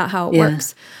 That's just not how it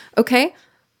works. Okay?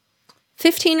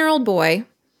 15-year-old boy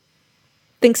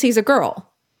thinks he's a girl.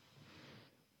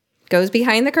 Goes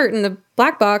behind the curtain, the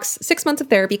black box, 6 months of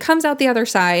therapy, comes out the other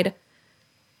side,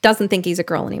 doesn't think he's a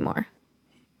girl anymore.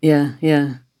 Yeah.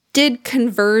 Did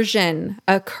conversion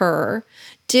occur?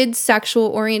 Did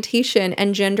sexual orientation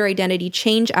and gender identity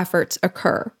change efforts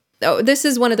occur? Oh, this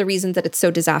is one of the reasons that it's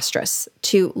so disastrous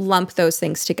to lump those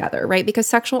things together, right? Because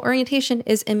sexual orientation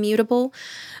is immutable.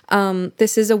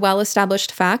 This is a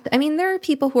well-established fact. I mean, there are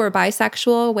people who are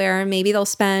bisexual where maybe they'll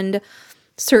spend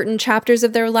certain chapters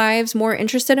of their lives more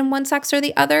interested in one sex or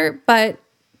the other. But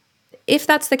if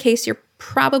that's the case, you're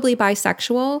probably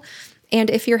bisexual. And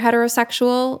if you're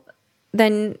heterosexual,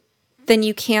 then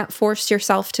you can't force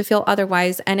yourself to feel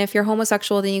otherwise. And if you're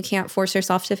homosexual, then you can't force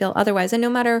yourself to feel otherwise. And no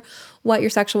matter what your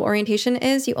sexual orientation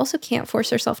is, you also can't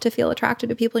force yourself to feel attracted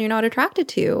to people you're not attracted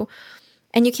to.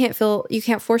 And you can't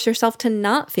force yourself to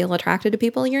not feel attracted to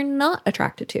people you're not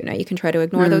attracted to. Now, you can try to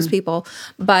ignore those people,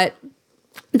 but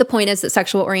the point is that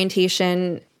sexual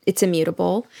orientation, it's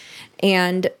immutable.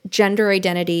 And gender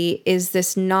identity is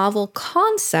this novel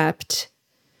concept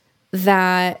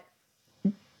that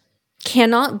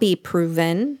cannot be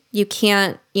proven. You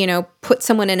can't, put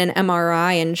someone in an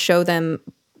MRI and show them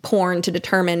porn to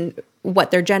determine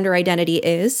what their gender identity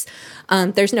is.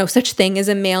 There's no such thing as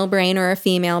a male brain or a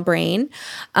female brain.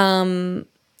 And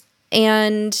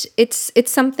it's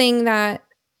something that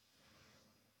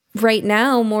right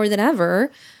now, more than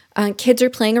ever, kids are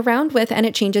playing around with, and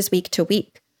it changes week to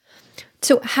week.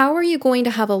 So how are you going to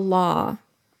have a law?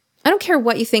 I don't care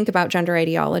what you think about gender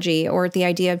ideology or the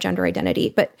idea of gender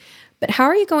identity, but how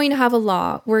are you going to have a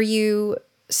law where you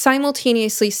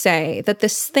simultaneously say that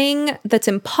this thing that's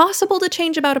impossible to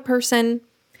change about a person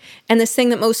and this thing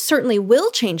that most certainly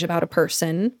will change about a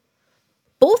person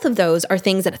both of those are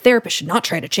things that a therapist should not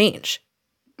try to change.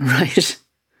 Right.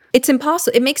 It's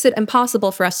impossible. It makes it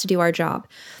impossible for us to do our job.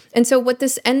 And so what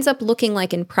this ends up looking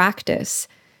like in practice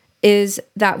is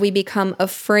that we become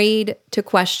afraid to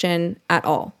question at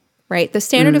all, right? The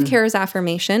standard of care is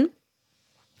affirmation.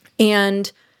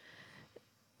 And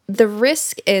the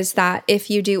risk is that if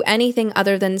you do anything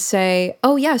other than say,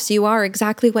 oh, yes, you are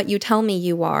exactly what you tell me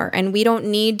you are, and we don't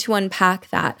need to unpack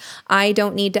that. I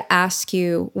don't need to ask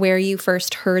you where you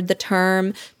first heard the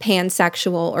term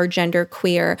pansexual or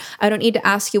genderqueer. I don't need to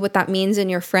ask you what that means in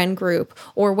your friend group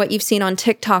or what you've seen on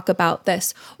TikTok about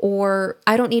this. Or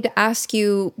I don't need to ask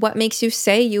you what makes you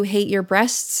say you hate your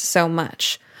breasts so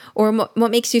much, or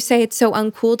what makes you say it's so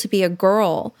uncool to be a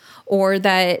girl, or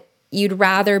that you'd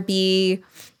rather be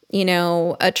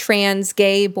a trans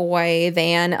gay boy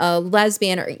than a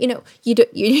lesbian, or,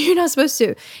 you're not supposed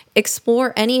to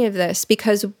explore any of this,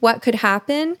 because what could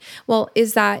happen,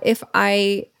 is that if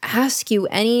I ask you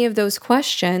any of those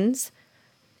questions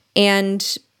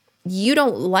and you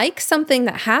don't like something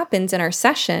that happens in our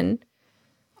session,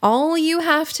 all you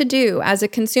have to do as a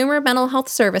consumer of mental health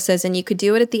services, and you could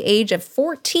do it at the age of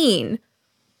 14,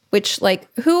 which,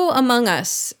 who among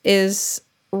us is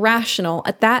rational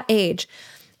at that age,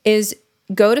 is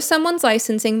go to someone's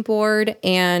licensing board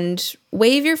and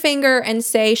wave your finger and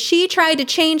say, she tried to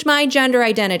change my gender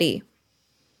identity.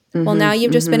 Well, now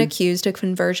you've just been accused of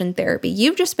conversion therapy.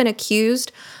 You've just been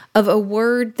accused of a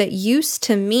word that used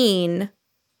to mean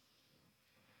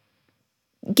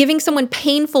giving someone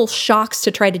painful shocks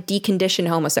to try to decondition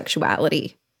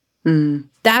homosexuality.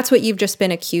 That's what you've just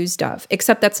been accused of,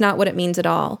 except that's not what it means at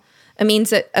all. It means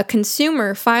that a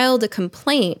consumer filed a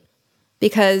complaint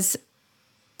because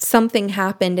something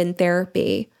happened in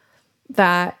therapy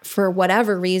that for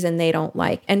whatever reason they don't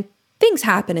like. And things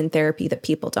happen in therapy that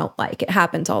people don't like. It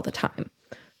happens all the time,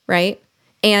 right?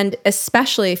 And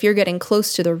especially if you're getting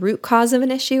close to the root cause of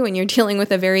an issue and you're dealing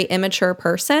with a very immature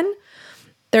person,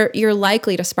 you're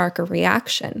likely to spark a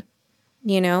reaction.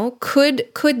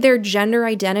 Could their gender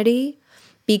identity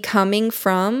be coming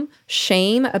from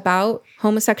shame about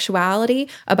homosexuality,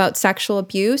 about sexual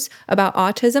abuse, about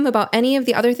autism, about any of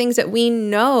the other things that we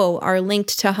know are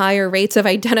linked to higher rates of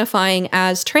identifying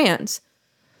as trans,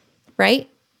 right?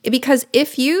 Because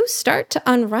if you start to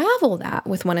unravel that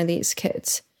with one of these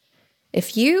kids,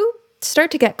 if you start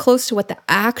to get close to what the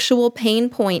actual pain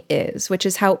point is, which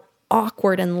is how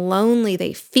awkward and lonely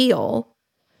they feel,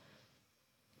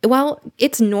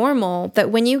 it's normal that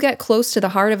when you get close to the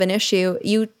heart of an issue,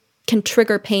 you can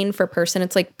trigger pain for a person.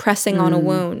 It's like pressing on a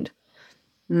wound.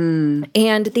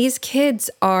 And these kids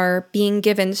are being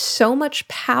given so much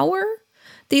power.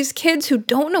 These kids who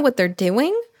don't know what they're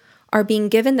doing are being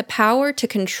given the power to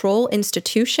control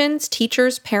institutions,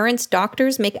 teachers, parents,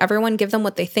 doctors, make everyone give them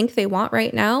what they think they want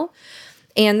right now.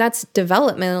 And that's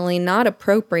developmentally not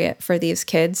appropriate for these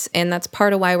kids. And that's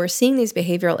part of why we're seeing these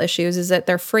behavioral issues, is that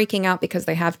they're freaking out because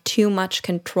they have too much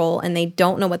control and they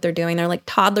don't know what they're doing. They're like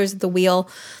toddlers at the wheel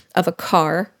of a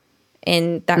car,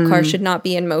 and that car should not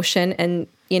be in motion. And,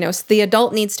 so the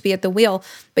adult needs to be at the wheel.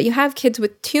 But you have kids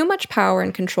with too much power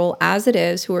and control as it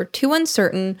is, who are too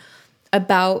uncertain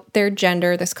about their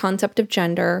gender, this concept of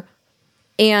gender.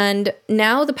 And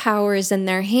now the power is in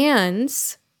their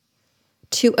hands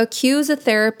to accuse a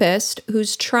therapist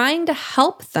who's trying to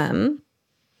help them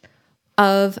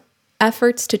of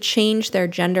efforts to change their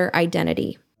gender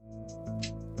identity.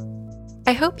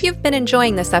 I hope you've been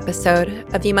enjoying this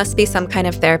episode of You Must Be Some Kind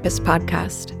of Therapist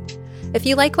podcast. If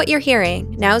you like what you're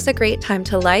hearing, now's a great time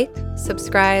to like,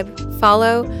 subscribe,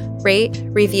 follow, rate,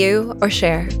 review, or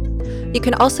share. You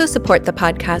can also support the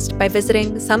podcast by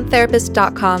visiting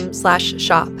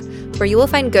sometherapist.com/shop, where you will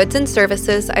find goods and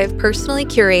services I have personally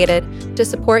curated to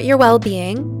support your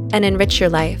well-being and enrich your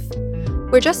life.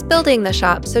 We're just building the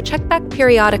shop, so check back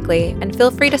periodically and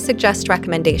feel free to suggest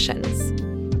recommendations.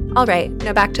 All right,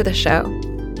 now back to the show.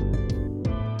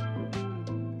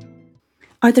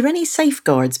 Are there any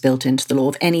safeguards built into the law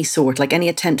of any sort, like any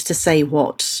attempt to say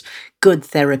what good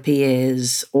therapy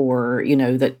is, or,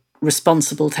 that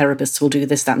responsible therapists will do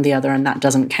this, that, and the other, and that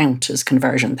doesn't count as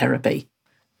conversion therapy?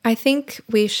 I think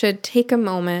we should take a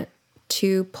moment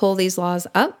to pull these laws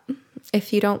up,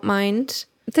 if you don't mind.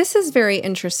 This is very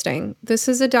interesting. This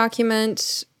is a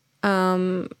document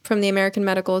from the American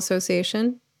Medical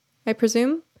Association, I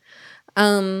presume.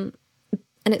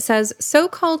 And it says,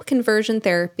 so-called conversion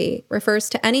therapy refers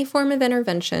to any form of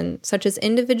intervention, such as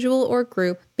individual or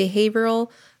group, behavioral,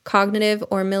 cognitive,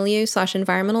 or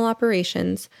milieu/environmental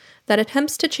operations, that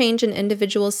attempts to change an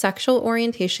individual's sexual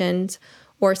orientations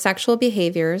or sexual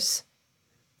behaviors,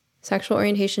 sexual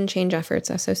orientation change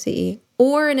efforts, SOCE,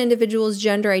 or an individual's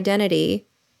gender identity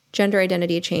gender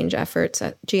identity change efforts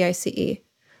at GICE.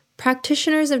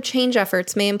 Practitioners of change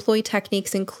efforts may employ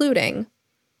techniques including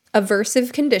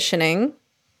aversive conditioning,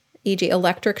 e.g.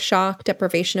 electric shock,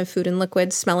 deprivation of food and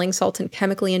liquids, smelling salts, and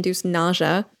chemically induced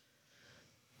nausea,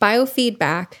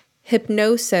 biofeedback,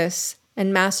 hypnosis,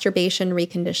 and masturbation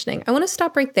reconditioning. I want to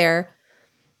stop right there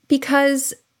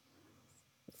because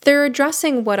they're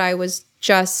addressing what I was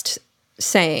just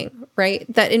saying, right?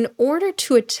 That in order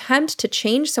to attempt to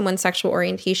change someone's sexual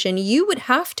orientation, you would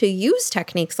have to use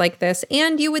techniques like this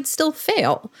and you would still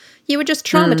fail. You would just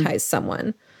traumatize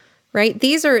someone, right?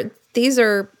 These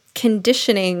are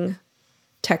conditioning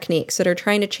techniques that are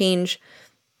trying to change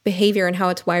behavior and how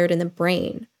it's wired in the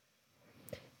brain.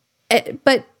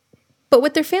 But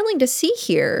what they're failing to see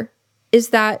here is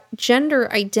that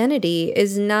gender identity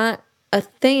is not a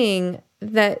thing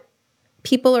that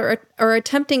people are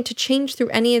attempting to change through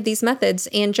any of these methods,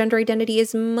 and gender identity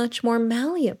is much more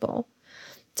malleable.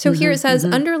 So here it says,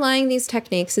 underlying these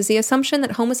techniques is the assumption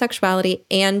that homosexuality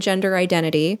and gender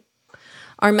identity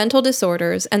are mental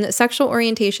disorders and that sexual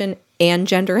orientation and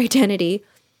gender identity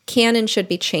can and should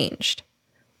be changed.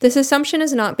 This assumption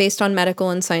is not based on medical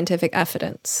and scientific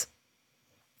evidence.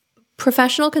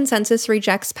 Professional consensus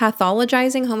rejects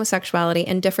pathologizing homosexuality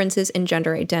and differences in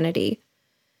gender identity.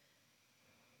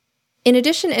 In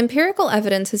addition, empirical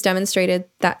evidence has demonstrated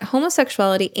that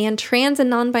homosexuality and trans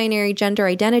and non-binary gender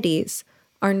identities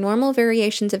are normal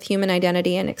variations of human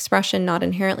identity and expression not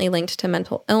inherently linked to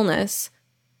mental illness.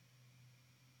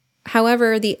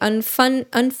 However, the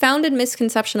unfounded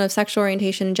misconception of sexual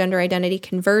orientation and gender identity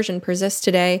conversion persists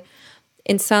today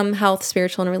in some health,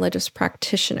 spiritual, and religious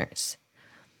practitioners.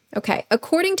 Okay,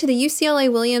 according to the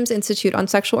UCLA Williams Institute on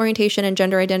Sexual Orientation and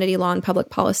Gender Identity Law and Public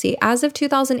Policy, as of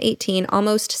 2018,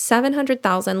 almost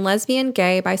 700,000 lesbian,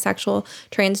 gay, bisexual,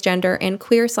 transgender, and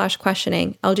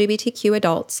queer/questioning LGBTQ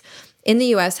adults in the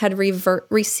U.S. had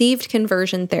received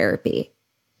conversion therapy.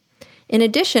 In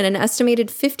addition, an estimated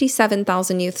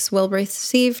 57,000 youths will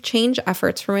receive change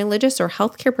efforts from religious or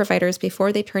healthcare providers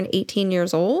before they turn 18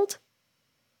 years old.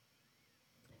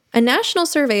 A national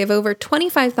survey of over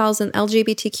 25,000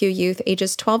 LGBTQ youth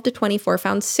ages 12 to 24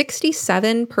 found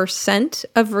 67%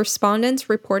 of respondents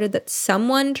reported that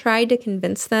someone tried to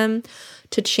convince them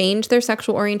to change their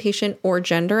sexual orientation or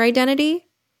gender identity.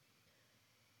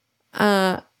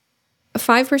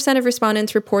 5% of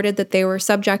respondents reported that they were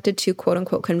subjected to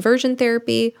quote-unquote conversion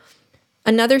therapy.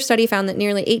 Another study found that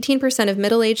nearly 18% of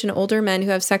middle-aged and older men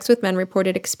who have sex with men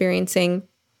reported experiencing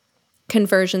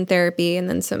conversion therapy, and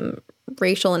then some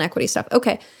racial inequity stuff.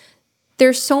 Okay,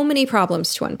 there's so many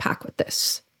problems to unpack with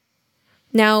this.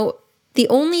 Now, the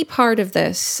only part of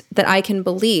this that I can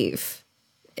believe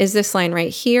is this line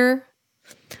right here.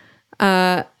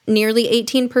 Nearly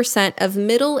 18% of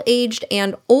middle-aged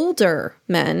and older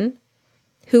men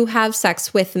who have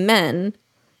sex with men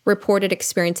reported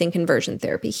experiencing conversion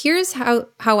therapy. Here's how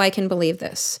I can believe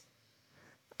this.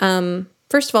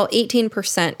 First of all,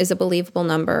 18% is a believable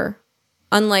number,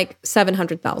 unlike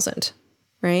 700,000,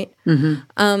 right?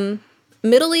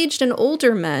 Middle-aged and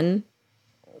older men,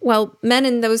 well, men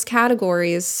in those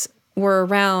categories were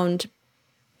around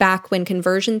back when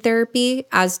conversion therapy,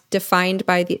 as defined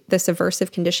by this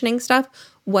aversive conditioning stuff,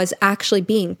 was actually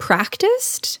being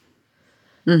practiced,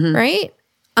 right?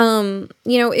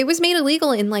 It was made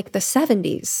illegal in like the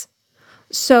 70s.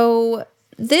 So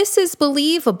this is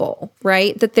believable,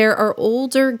 right? That there are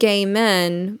older gay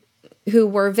men who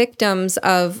were victims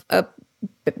of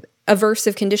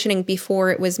aversive conditioning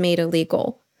before it was made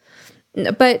illegal.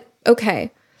 But,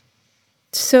 okay,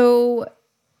 so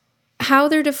how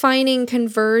they're defining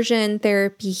conversion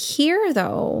therapy here,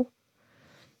 though,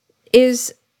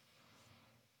 is,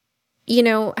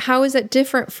 how is it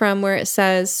different from where it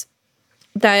says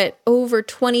that over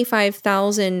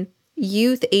 25,000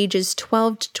 youth ages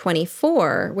 12 to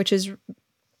 24, which is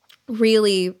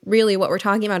really, really what we're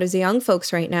talking about is the young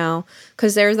folks right now,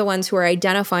 because they're the ones who are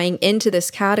identifying into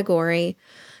this category,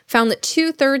 found that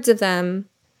 2/3 of them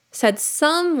said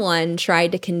someone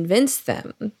tried to convince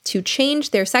them to change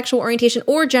their sexual orientation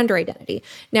or gender identity.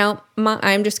 Now,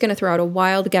 I'm just going to throw out a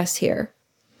wild guess here,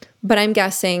 but I'm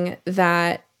guessing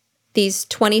that these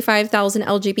 25,000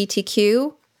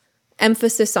 LGBTQ,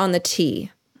 emphasis on the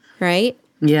T, right?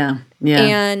 Yeah.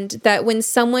 And that when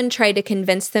someone tried to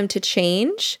convince them to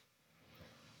change,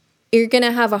 you're going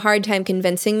to have a hard time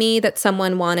convincing me that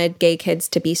someone wanted gay kids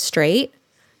to be straight.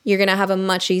 You're going to have a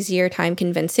much easier time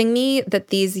convincing me that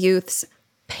these youths'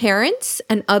 parents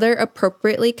and other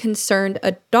appropriately concerned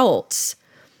adults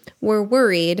were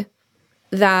worried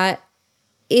that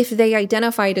if they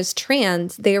identified as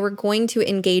trans, they were going to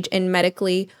engage in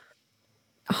medically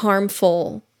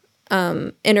harmful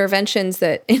interventions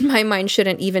that in my mind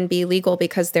shouldn't even be legal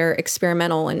because they're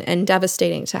experimental and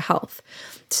devastating to health.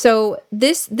 So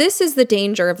this is the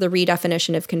danger of the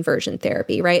redefinition of conversion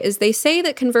therapy, right? Is they say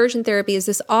that conversion therapy is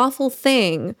this awful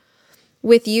thing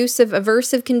with use of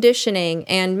aversive conditioning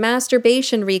and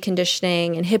masturbation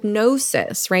reconditioning and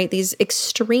hypnosis, right? These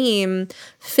extreme,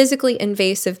 physically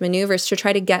invasive maneuvers to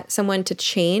try to get someone to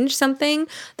change something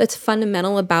that's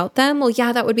fundamental about them. Well,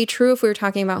 yeah, that would be true if we were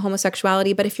talking about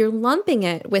homosexuality, but if you're lumping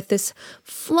it with this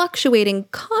fluctuating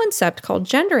concept called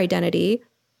gender identity,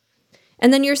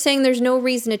 and then you're saying there's no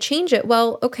reason to change it,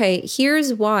 well, okay,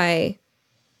 here's why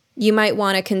you might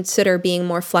want to consider being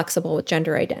more flexible with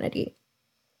gender identity.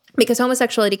 Because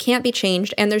homosexuality can't be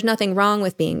changed, and there's nothing wrong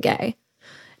with being gay.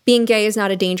 Being gay is not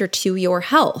a danger to your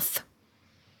health.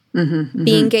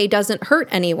 Being gay doesn't hurt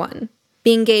anyone.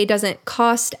 Being gay doesn't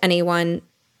cost anyone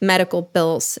medical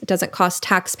bills, doesn't cost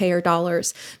taxpayer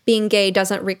dollars. Being gay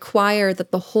doesn't require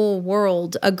that the whole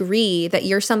world agree that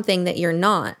you're something that you're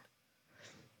not.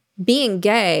 Being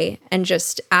gay and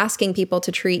just asking people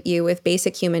to treat you with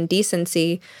basic human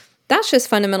decency, that's just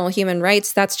fundamental human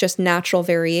rights. That's just natural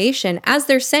variation, as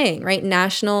they're saying, right?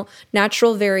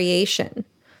 Natural variation,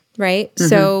 right?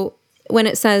 So when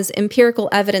it says empirical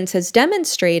evidence has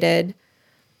demonstrated,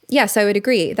 yes, I would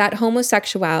agree that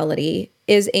homosexuality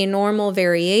is a normal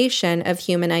variation of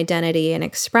human identity and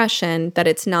expression, that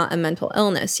it's not a mental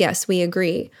illness. Yes, we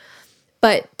agree.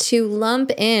 But to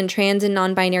lump in trans and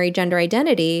non-binary gender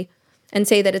identity and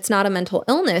say that it's not a mental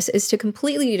illness is to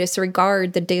completely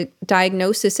disregard the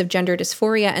diagnosis of gender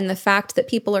dysphoria and the fact that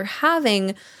people are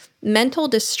having mental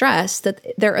distress that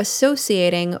they're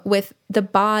associating with the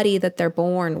body that they're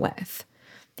born with,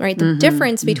 right? The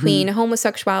difference between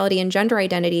homosexuality and gender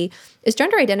identity is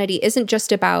gender identity isn't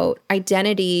just about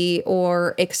identity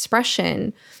or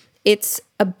expression. It's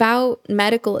about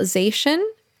medicalization,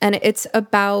 and it's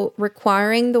about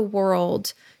requiring the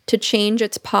world to change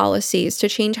its policies, to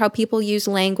change how people use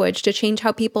language, to change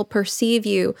how people perceive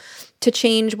you, to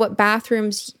change what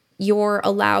bathrooms you're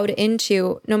allowed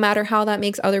into, no matter how that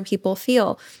makes other people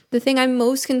feel. The thing I'm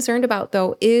most concerned about,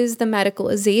 though, is the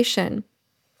medicalization.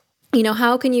 You know,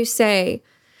 how can you say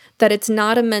that it's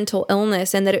not a mental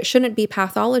illness and that it shouldn't be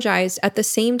pathologized at the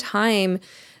same time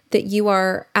that you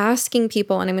are asking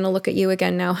people, and I'm going to look at you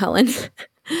again now, Helen,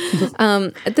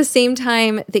 at the same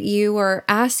time that you are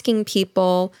asking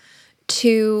people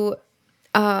to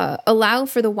allow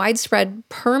for the widespread,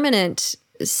 permanent,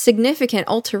 significant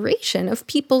alteration of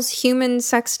people's human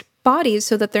sexed bodies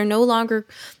so that they're no longer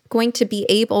going to be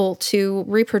able to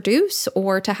reproduce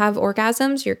or to have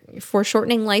orgasms. You're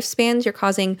foreshortening lifespans. You're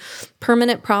causing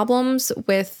permanent problems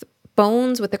with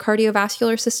bones, with the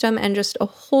cardiovascular system, and just a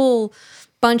whole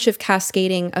bunch of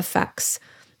cascading effects.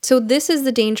 So this is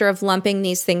the danger of lumping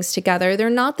these things together.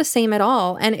 They're not the same at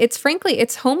all. And it's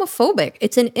homophobic.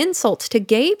 It's an insult to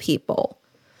gay people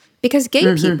because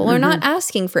gay people are not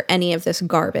asking for any of this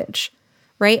garbage,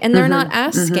 right? And they're not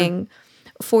asking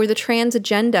for the trans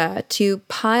agenda to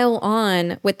pile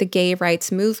on with the gay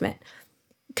rights movement.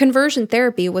 Conversion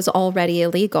therapy was already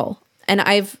illegal. And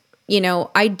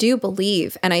I do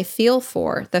believe and I feel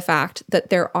for the fact that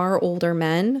there are older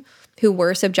men who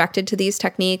were subjected to these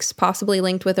techniques, possibly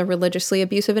linked with a religiously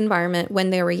abusive environment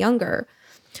when they were younger.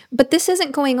 But this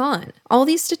isn't going on. All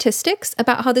these statistics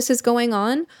about how this is going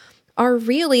on are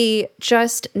really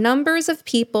just numbers of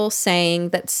people saying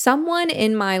that someone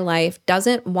in my life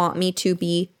doesn't want me to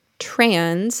be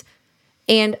trans,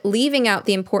 and leaving out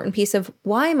the important piece of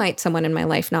why might someone in my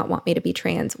life not want me to be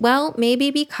trans? Well, maybe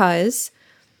because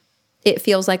it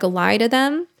feels like a lie to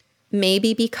them.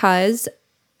 Maybe because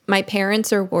my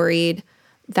parents are worried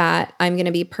that I'm going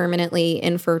to be permanently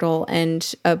infertile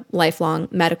and a lifelong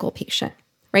medical patient,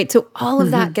 right? So all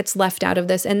of that gets left out of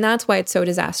this, and that's why it's so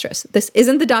disastrous. This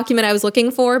isn't the document I was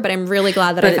looking for, but I'm really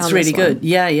glad that I found this one. But it's really good.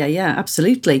 Yeah,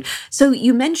 absolutely. So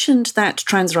you mentioned that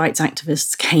trans rights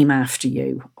activists came after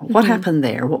you. What happened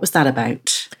there? What was that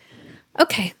about?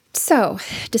 Okay. So,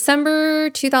 December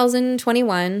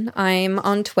 2021, I'm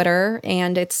on Twitter,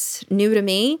 and it's new to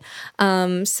me.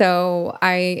 So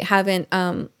I haven't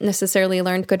necessarily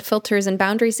learned good filters and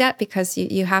boundaries yet, because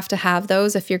you have to have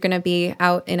those if you're going to be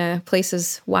out in a place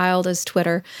as wild as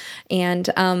Twitter. And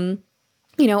I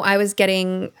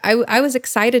was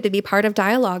excited to be part of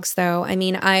dialogues, though. I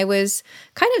mean, I was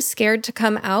kind of scared to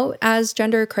come out as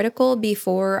gender critical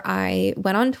before I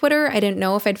went on Twitter. I didn't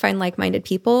know if I'd find like-minded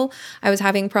people. I was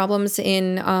having problems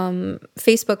in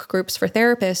Facebook groups for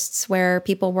therapists where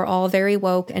people were all very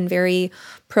woke and very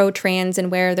pro-trans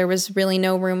and where there was really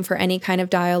no room for any kind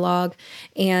of dialogue.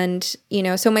 And,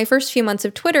 so my first few months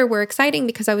of Twitter were exciting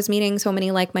because I was meeting so many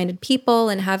like-minded people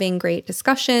and having great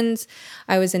discussions.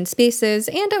 I was in spaces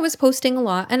and I was posting a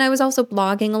lot, and I was also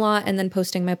blogging a lot and then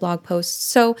posting my blog posts.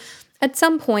 So at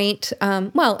some point,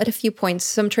 at a few points,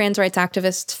 some trans rights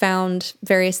activists found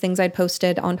various things I'd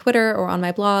posted on Twitter or on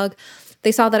my blog.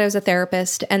 They saw that I was a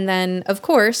therapist. And then, of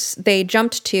course, they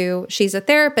jumped to, she's a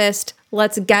therapist,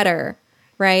 let's get her,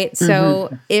 right?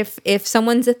 So if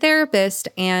someone's a therapist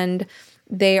and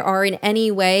they are in any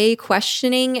way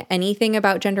questioning anything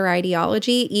about gender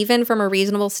ideology, even from a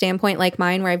reasonable standpoint like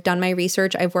mine, where I've done my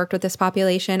research, I've worked with this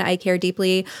population, I care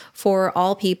deeply for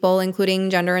all people,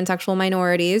 including gender and sexual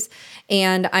minorities,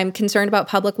 and I'm concerned about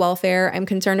public welfare, I'm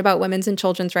concerned about women's and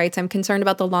children's rights, I'm concerned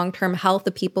about the long-term health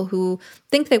of people who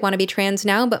think they want to be trans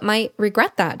now but might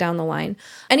regret that down the line.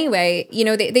 Anyway,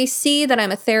 they see that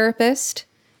I'm a therapist,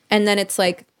 and then it's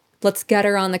like, let's get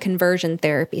her on the conversion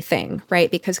therapy thing, right?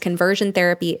 Because conversion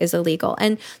therapy is illegal.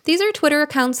 And these are Twitter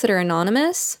accounts that are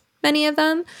anonymous, many of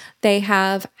them. They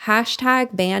have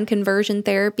hashtag ban conversion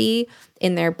therapy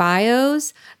in their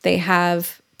bios. They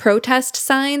have protest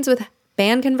signs with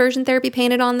ban conversion therapy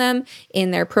painted on them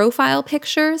in their profile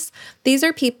pictures. These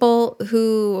are people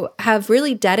who have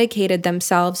really dedicated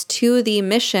themselves to the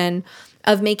mission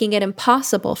of making it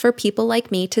impossible for people like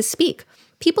me to speak.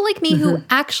 People like me who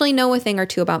actually know a thing or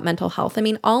two about mental health. I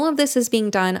mean, all of this is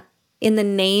being done in the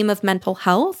name of mental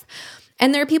health.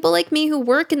 And there are people like me who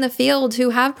work in the field who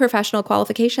have professional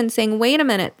qualifications saying, wait a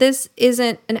minute, this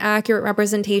isn't an accurate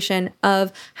representation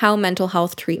of how mental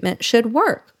health treatment should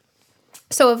work.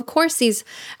 So, of course, these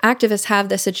activists have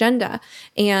this agenda,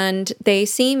 and they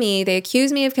see me, they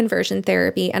accuse me of conversion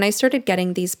therapy, and I started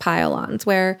getting these pile-ons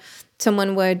where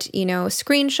someone would,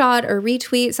 screenshot or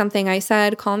retweet something I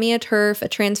said, call me a TERF, a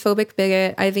transphobic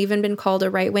bigot. I've even been called a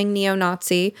right-wing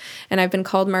neo-Nazi, and I've been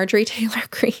called Marjorie Taylor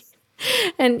Greene.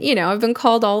 And, I've been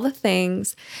called all the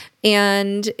things.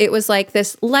 And it was like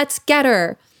this, let's get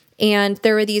her. And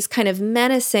there were these kind of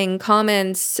menacing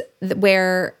comments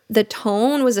where the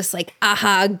tone was just like,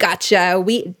 aha, gotcha.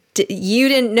 You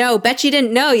didn't know. Bet you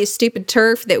didn't know, you stupid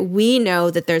TERF, that we know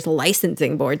that there's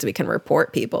licensing boards we can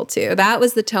report people to. That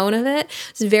was the tone of it.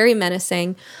 It's very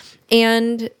menacing.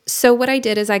 And so what I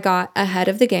did is I got ahead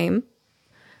of the game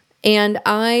and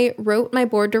I wrote my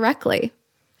board directly.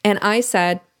 And I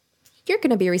said, you're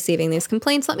going to be receiving these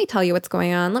complaints. Let me tell you what's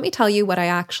going on. Let me tell you what I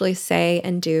actually say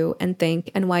and do and think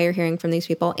and why you're hearing from these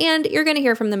people. And you're going to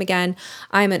hear from them again.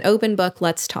 I'm an open book.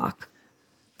 Let's talk.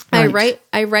 Right.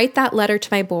 I write that letter to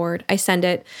my board. I send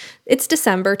it. It's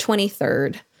December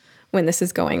 23rd when this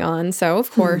is going on. So, of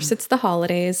course, it's the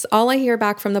holidays. All I hear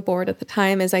back from the board at the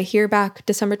time is I hear back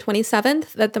December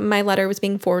 27th that my letter was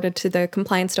being forwarded to the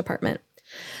compliance department.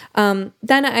 Then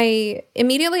I,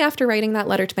 immediately after writing that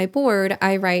letter to my board,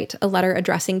 I write a letter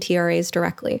addressing TRAs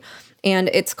directly. And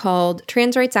it's called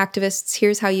Trans Rights Activists,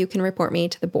 Here's How You Can Report Me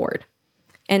to the Board.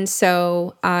 And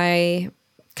so I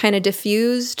kind of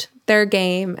diffused their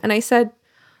game and I said,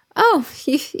 oh,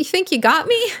 you think you got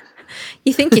me?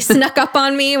 You think you snuck up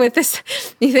on me with this?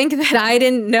 You think that I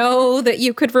didn't know that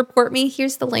you could report me?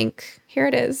 Here's the link. Here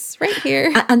it is, right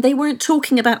here. And they weren't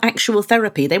talking about actual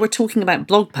therapy. They were talking about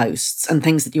blog posts and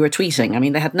things that you were tweeting. I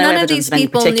mean, they had no evidence of any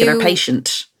particular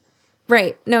patient.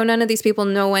 Right. No, none of these people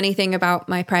know anything about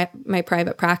my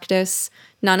private practice.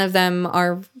 None of them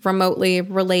are remotely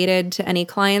related to any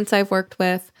clients I've worked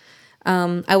with.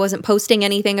 I wasn't posting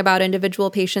anything about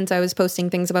individual patients. I was posting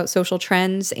things about social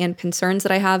trends and concerns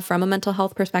that I have from a mental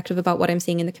health perspective about what I'm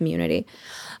seeing in the community.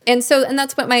 And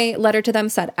that's what my letter to them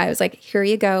said. I was like, here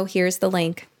you go. Here's the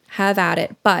link. Have at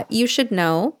it. But you should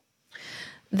know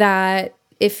that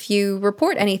if you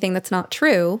report anything that's not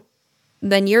true,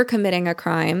 then you're committing a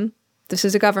crime. This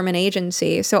is a government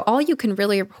agency. So all you can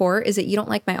really report is that you don't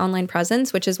like my online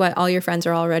presence, which is what all your friends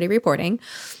are already reporting.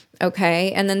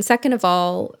 Okay. And then second of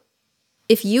all,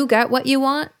 if you get what you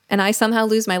want and I somehow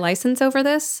lose my license over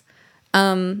this,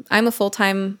 I'm a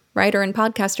full-time writer and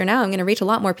podcaster now. I'm going to reach a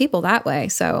lot more people that way.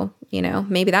 So,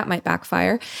 maybe that might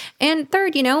backfire. And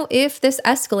third, if this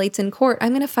escalates in court, I'm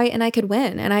going to fight and I could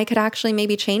win. And I could actually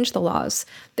maybe change the laws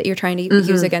that you're trying to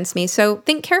use against me. So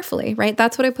think carefully, right?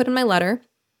 That's what I put in my letter.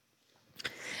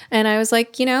 And I was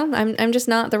like, I'm just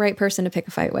not the right person to pick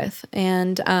a fight with.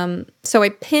 And so I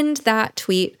pinned that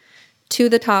tweet to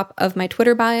the top of my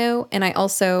Twitter bio, and I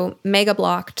also mega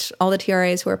blocked all the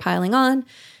TRAs who were piling on,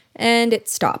 and it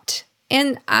stopped.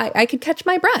 And I could catch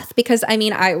my breath because,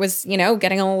 I was,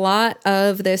 getting a lot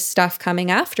of this stuff coming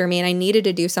after me, and I needed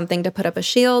to do something to put up a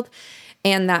shield,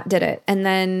 and that did it. And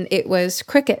then it was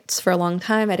crickets for a long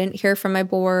time. I didn't hear from my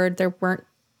board. There weren't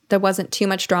there wasn't too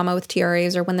much drama with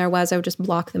TRAs, or when there was, I would just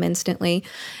block them instantly.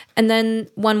 And then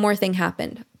one more thing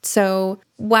happened. So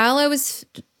while I was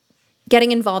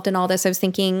getting involved in all this, I was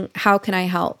thinking, how can I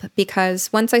help?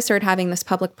 Because once I started having this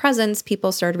public presence,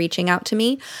 people started reaching out to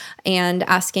me and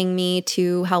asking me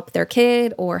to help their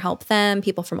kid or help them,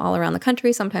 people from all around the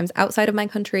country, sometimes outside of my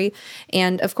country.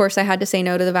 And of course, I had to say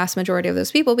no to the vast majority of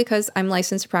those people because I'm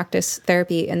licensed to practice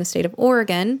therapy in the state of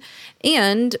Oregon.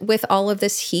 And with all of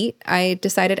this heat, I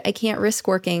decided I can't risk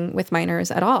working with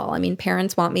minors at all. I mean,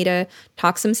 parents want me to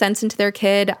talk some sense into their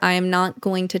kid. I am not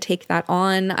going to take that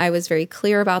on. I was very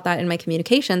clear about that in my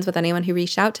communications with anyone who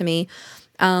reached out to me.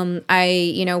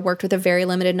 I worked with a very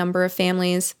limited number of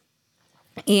families.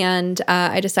 And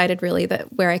I decided really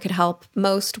that where I could help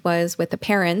most was with the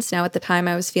parents. Now, at the time,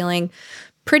 I was feeling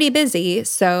pretty busy,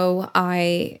 so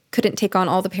I couldn't take on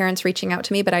all the parents reaching out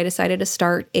to me, but I decided to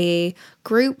start a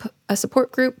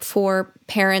support group for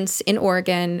parents in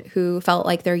Oregon who felt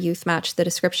like their youth matched the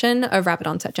description of rapid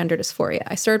onset gender dysphoria.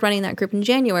 I started running that group in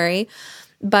January,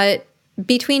 but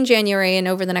between January and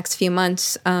over the next few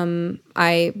months,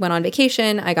 I went on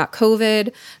vacation, I got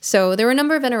COVID. So there were a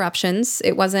number of interruptions.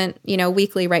 It wasn't,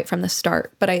 weekly right from the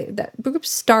start, but the group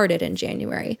started in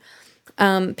January.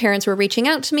 Parents were reaching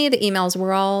out to me. The emails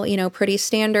were all, pretty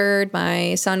standard.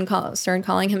 My son started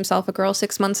calling himself a girl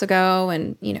 6 months ago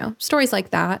and, stories like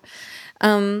that.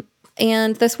 And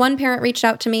this one parent reached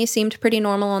out to me, seemed pretty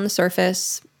normal on the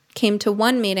surface, came to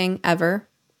one meeting ever,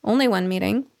 only one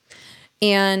meeting,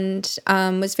 and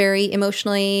was very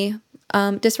emotionally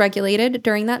dysregulated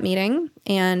during that meeting.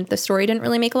 And the story didn't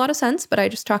really make a lot of sense, but I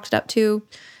just chalked it up to,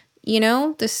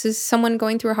 this is someone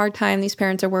going through a hard time. These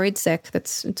parents are worried sick.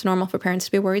 It's normal for parents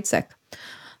to be worried sick.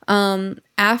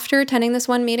 After attending this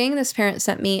one meeting, this parent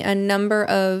sent me a number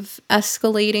of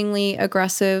escalatingly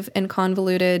aggressive and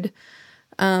convoluted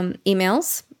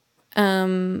emails,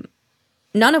 none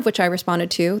of which I responded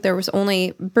to. There was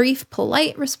only brief,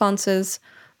 polite responses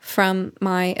from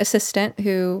my assistant,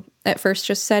 who at first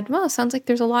just said, well, sounds like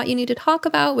there's a lot you need to talk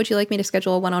about. Would you like me to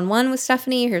schedule a one-on-one with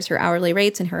Stephanie? Here's her hourly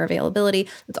rates and her availability.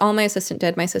 That's all my assistant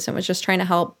did. My assistant was just trying to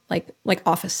help like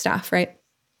office staff, right?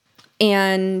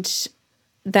 And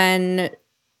then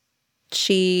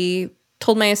she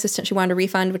told my assistant she wanted a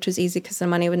refund, which was easy because the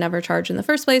money would never charge in the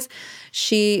first place.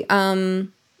 She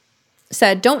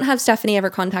said, don't have Stephanie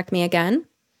ever contact me again,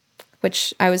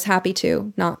 which I was happy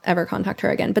to not ever contact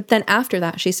her again. But then after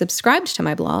that, she subscribed to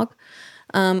my blog,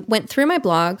 went through my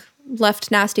blog, left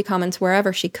nasty comments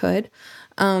wherever she could.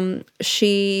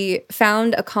 She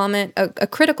found a comment, a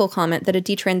critical comment that a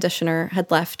detransitioner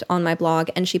had left on my blog,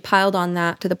 and she piled on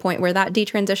that to the point where that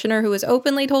detransitioner, who has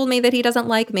openly told me that he doesn't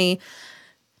like me,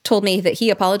 told me that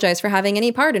he apologized for having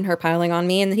any part in her piling on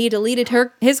me and that he deleted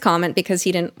his comment because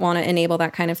he didn't want to enable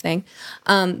that kind of thing.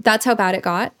 That's how bad it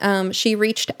got. She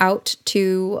reached out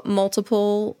to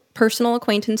multiple personal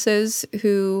acquaintances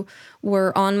who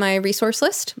were on my resource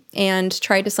list and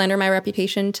tried to slander my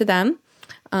reputation to them.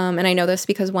 And I know this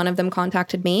because one of them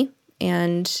contacted me,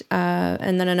 and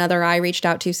then another I reached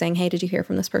out to saying, hey, did you hear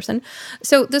from this person?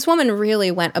 So this woman really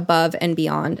went above and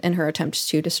beyond in her attempts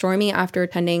to destroy me after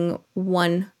attending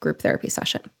one group therapy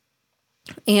session.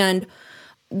 And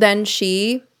then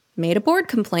she made a board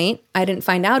complaint. I didn't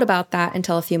find out about that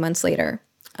until a few months later.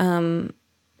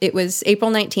 It was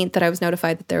April 19th that I was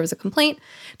notified that there was a complaint.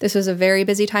 This was a very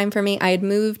busy time for me. I had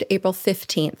moved April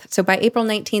 15th. So by April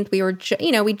 19th, we were,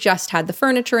 we just had the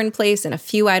furniture in place and a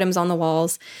few items on the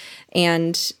walls.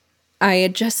 And I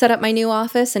had just set up my new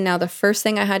office. And now the first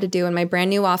thing I had to do in my brand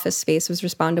new office space was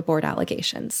respond to board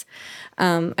allegations.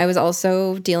 I was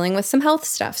also dealing with some health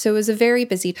stuff. So it was a very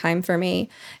busy time for me.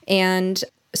 And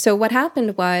so what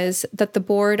happened was that the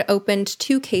board opened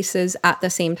two cases at the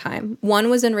same time. One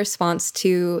was in response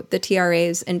to the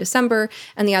TRAs in December,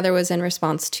 and the other was in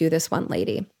response to this one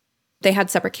lady. They had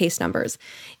separate case numbers.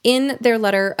 In their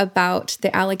letter about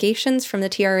the allegations from the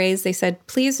TRAs, they said,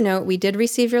 please note, we did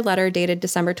receive your letter dated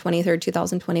December 23rd,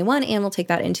 2021, and we'll take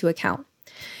that into account.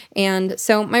 And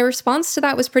so my response to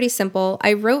that was pretty simple.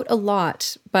 I wrote a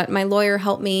lot, but my lawyer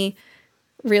helped me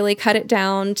really cut it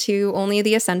down to only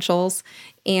the essentials.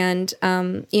 And,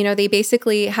 they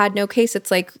basically had no case.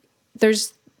 It's like,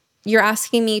 you're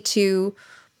asking me to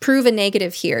prove a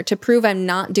negative here, to prove I'm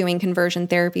not doing conversion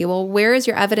therapy. Well, where is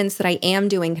your evidence that I am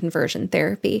doing conversion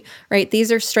therapy, right?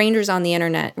 These are strangers on the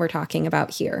internet we're talking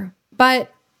about here.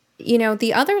 But,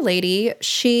 the other lady,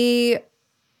 she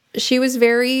was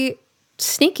very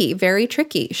sneaky, very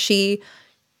tricky. She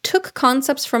took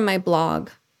concepts from my blog,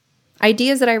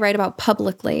 ideas that I write about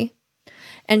publicly,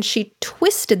 and she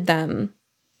twisted them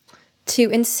to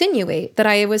insinuate that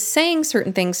I was saying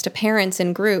certain things to parents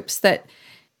in groups that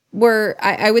were,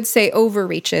 I would say,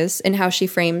 overreaches in how she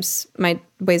frames my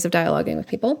ways of dialoguing with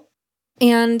people.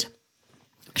 And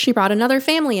she brought another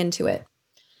family into it.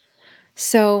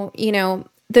 So,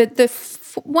 the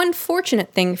one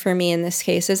fortunate thing for me in this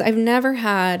case is I've never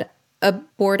had a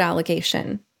board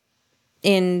allegation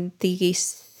in the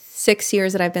 6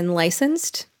 years that I've been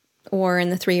licensed, or in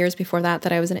the 3 years before that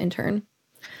I was an intern.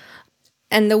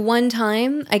 And the one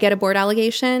time I get a board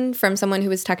allegation from someone who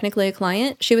was technically a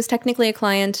client, she was technically a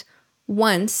client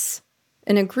once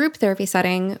in a group therapy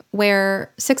setting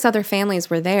where 6 other families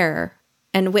were there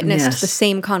and witnessed the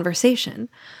same conversation.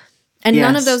 And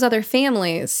none of those other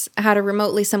families had a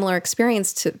remotely similar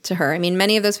experience to her. I mean,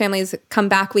 many of those families come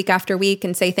back week after week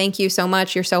and say, thank you so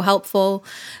much, you're so helpful.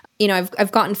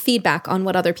 I've gotten feedback on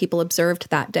what other people observed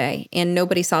that day, and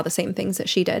nobody saw the same things that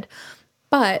she did.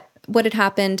 But what had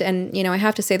happened, and, I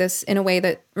have to say this in a way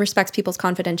that respects people's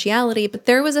confidentiality, but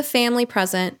there was a family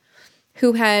present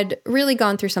who had really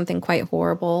gone through something quite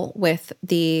horrible with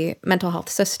the mental health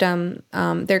system.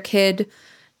 Their kid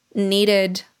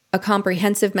needed a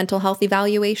comprehensive mental health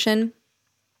evaluation,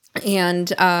 and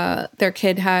their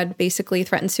kid had basically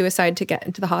threatened suicide to get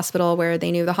into the hospital, where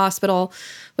they knew the hospital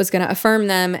was going to affirm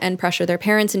them and pressure their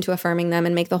parents into affirming them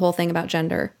and make the whole thing about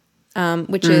gender.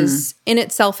 Which is in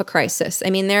itself a crisis. I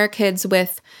mean, there are kids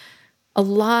with a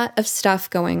lot of stuff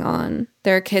going on.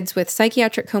 There are kids with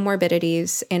psychiatric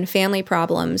comorbidities and family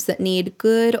problems that need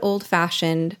good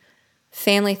old-fashioned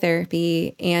family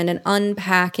therapy and an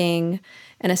unpacking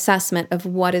and assessment of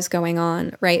what is going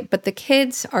on, right? But the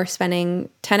kids are spending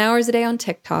 10 hours a day on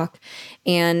TikTok,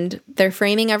 and they're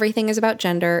framing everything as about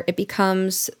gender. It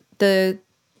becomes the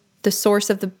source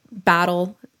of the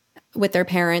battle with their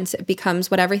parents. It becomes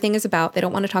what everything is about. They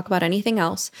don't want to talk about anything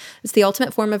else. It's the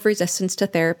ultimate form of resistance to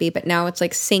therapy, but now it's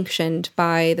like sanctioned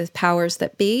by the powers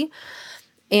that be.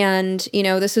 And,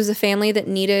 this was a family that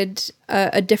needed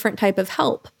a different type of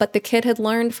help. But the kid had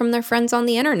learned from their friends on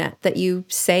the internet that you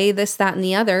say this, that, and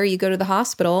the other. You go to the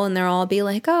hospital and they'll all be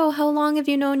like, oh, how long have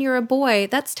you known you're a boy?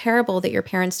 That's terrible that your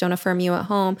parents don't affirm you at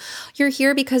home. You're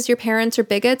here because your parents are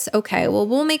bigots? Okay, well,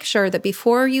 we'll make sure that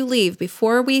before you leave,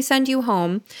 before we send you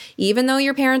home, even though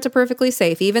your parents are perfectly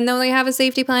safe, even though they have a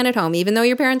safety plan at home, even though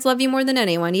your parents love you more than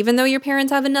anyone, even though your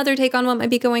parents have another take on what might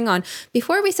be going on,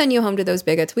 before we send you home to those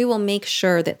bigots, we will make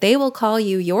sure that they will call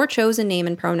you your chosen name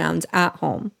and pronouns at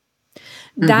home.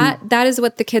 That is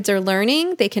what the kids are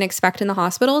learning they can expect in the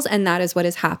hospitals, and that is what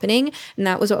is happening. And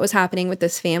that was what was happening with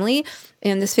this family.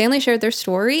 And this family shared their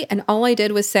story, and all I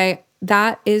did was say,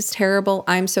 that is terrible.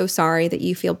 I'm so sorry that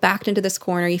you feel backed into this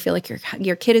corner. You feel like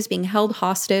your kid is being held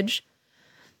hostage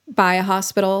by a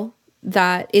hospital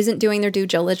that isn't doing their due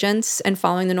diligence and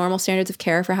following the normal standards of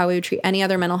care for how we would treat any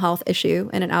other mental health issue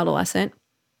in an adolescent.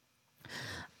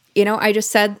 I just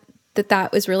said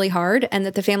that was really hard, and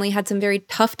that the family had some very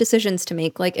tough decisions to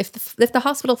make. Like if the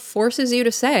hospital forces you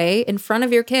to say in front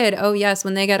of your kid, oh yes,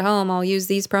 when they get home, I'll use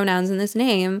these pronouns and this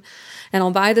name, and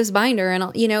I'll buy this binder,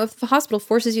 and if the hospital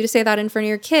forces you to say that in front of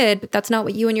your kid, but that's not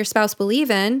what you and your spouse believe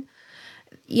in,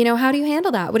 how do you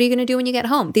handle that? What are you going to do when you get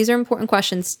home? These are important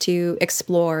questions to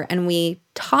explore, and we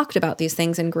talked about these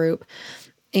things in group.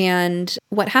 And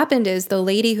what happened is the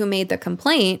lady who made the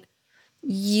complaint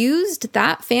used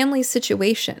that family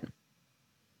situation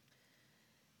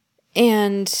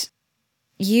and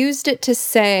used it to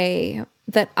say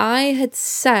that I had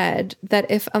said that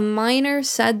if a minor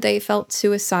said they felt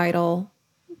suicidal,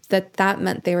 that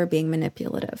meant they were being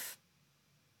manipulative.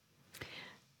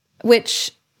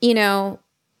 Which,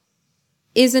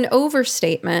 is an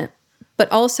overstatement,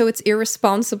 but also it's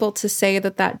irresponsible to say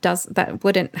that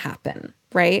wouldn't happen,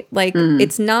 right? Like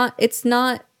it's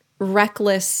not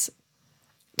reckless.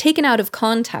 Taken out of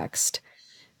context,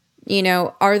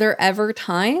 are there ever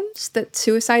times that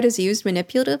suicide is used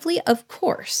manipulatively? Of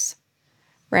course,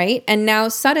 right? And now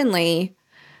suddenly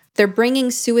they're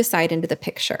bringing suicide into the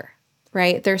picture,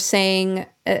 right? They're saying,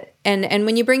 and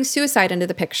when you bring suicide into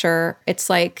the picture, it's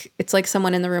like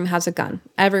someone in the room has a gun.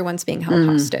 Everyone's being held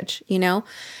hostage,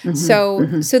 So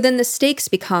then the stakes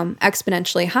become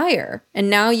exponentially higher, and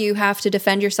now you have to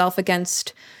defend yourself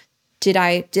against. Did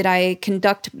I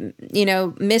conduct,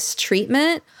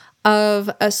 mistreatment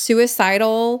of a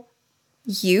suicidal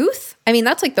youth? I mean,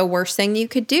 that's like the worst thing you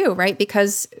could do, right?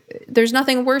 Because there's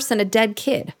nothing worse than a dead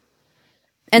kid.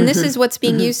 And this is what's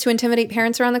being used to intimidate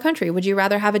parents around the country. Would you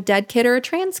rather have a dead kid or a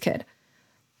trans kid?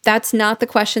 That's not the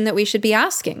question that we should be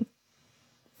asking.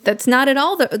 That's not at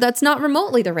all, that's not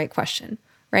remotely the right question,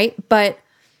 right? But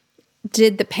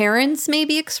did the parents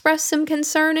maybe express some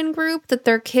concern in group that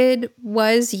their kid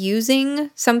was using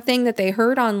something that they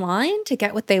heard online to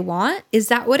get what they want? Is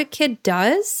that what a kid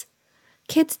does?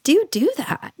 kids do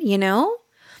that, you know?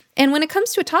 And when it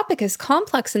comes to a topic as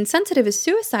complex and sensitive as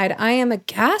suicide, I am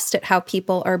aghast at how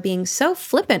people are being so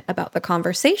flippant about the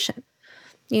conversation.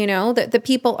 You know, that the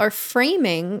people are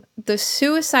framing the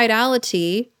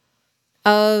suicidality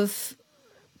of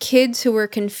kids who are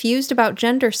confused about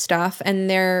gender stuff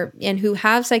and who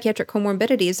have psychiatric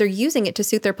comorbidities. They're using it to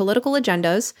suit their political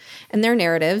agendas and their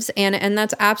narratives, and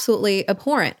that's absolutely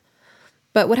abhorrent.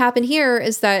 But what happened here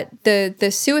is that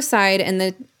the suicide and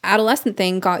the adolescent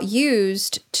thing got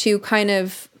used to kind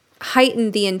of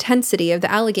heighten the intensity of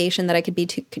the allegation that I could be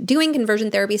doing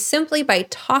conversion therapy simply by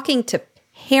talking to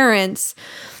parents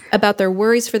about their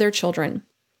worries for their children.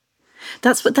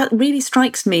 That's what that really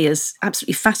strikes me as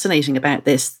absolutely fascinating about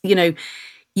this. You know,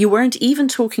 you weren't even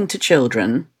talking to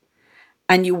children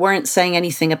and you weren't saying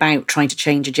anything about trying to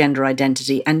change a gender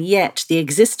identity. And yet the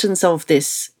existence of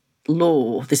this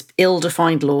law, this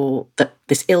ill-defined law,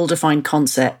 this ill-defined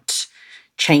concept,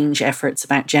 change efforts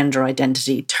about gender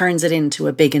identity, turns it into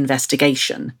a big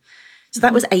investigation. So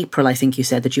that was April, I think you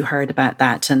said, that you heard about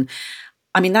that. And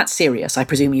I mean, that's serious. I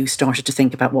presume you started to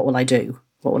think about, what will I do?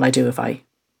 What will I do if I,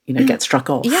 get struck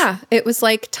off? Yeah, it was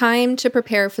like time to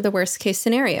prepare for the worst case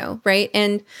scenario, right?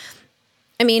 And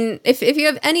I mean, if you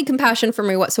have any compassion for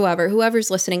me whatsoever, whoever's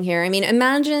listening here, I mean,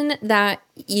 imagine that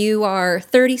you are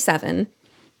 37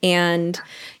 and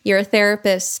you're a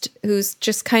therapist who's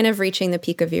just kind of reaching the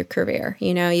peak of your career.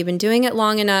 You know, you've been doing it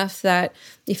long enough that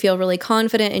you feel really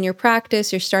confident in your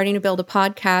practice. You're starting to build a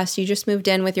podcast. You just moved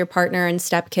in with your partner and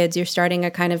stepkids. You're starting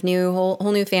a kind of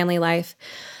whole new family life.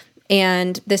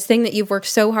 And this thing that you've worked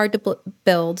so hard to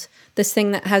build, this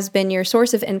thing that has been your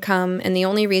source of income and the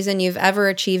only reason you've ever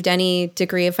achieved any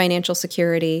degree of financial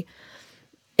security,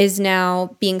 is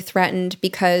now being threatened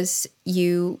because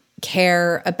you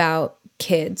care about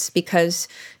kids, because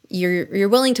you're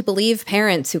willing to believe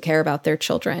parents who care about their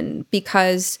children,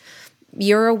 because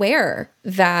you're aware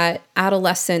that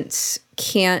adolescents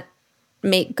can't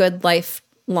make good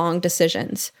lifelong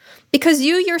decisions, because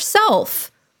you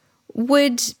yourself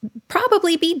would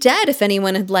probably be dead if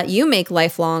anyone had let you make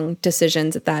lifelong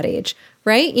decisions at that age,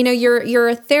 right? You know, you're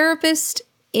a therapist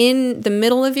in the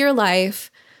middle of your life,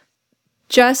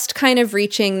 just kind of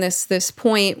reaching this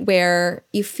point where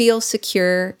you feel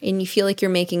secure and you feel like you're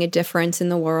making a difference in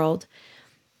the world.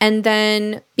 And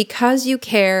then because you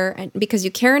care, and because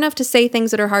you care enough to say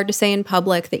things that are hard to say in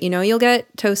public that you know you'll get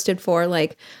toasted for,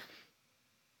 like,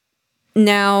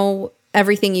 now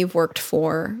everything you've worked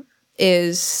for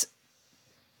is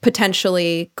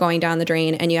potentially going down the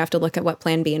drain and you have to look at what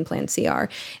plan B and plan C are.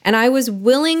 And I was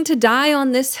willing to die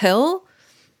on this hill.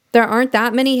 There aren't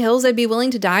that many hills I'd be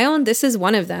willing to die on. This is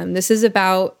one of them. This is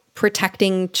about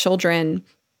protecting children.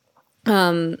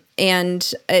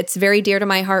 And it's very dear to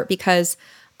my heart because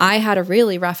I had a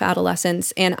really rough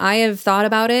adolescence and I have thought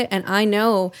about it. And I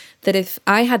know that if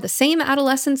I had the same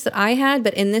adolescence that I had,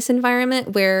 but in this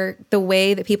environment where the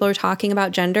way that people are talking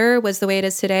about gender was the way it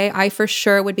is today, I for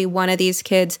sure would be one of these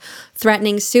kids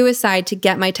threatening suicide to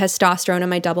get my testosterone and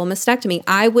my double mastectomy.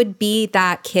 I would be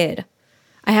that kid.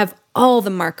 I have all the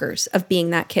markers of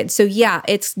being that kid. So yeah,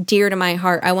 it's dear to my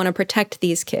heart. I want to protect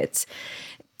these kids.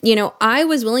 You know, I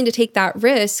was willing to take that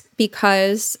risk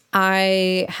because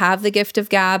I have the gift of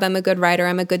gab. I'm a good writer.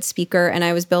 I'm a good speaker. And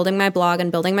I was building my blog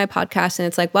and building my podcast. And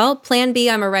it's like, well, plan B,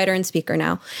 I'm a writer and speaker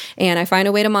now. And I find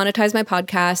a way to monetize my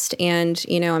podcast. And,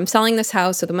 you know, I'm selling this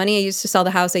house. So the money I used to sell the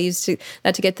house, I used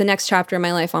that to get the next chapter of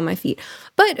my life on my feet.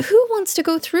 But who wants to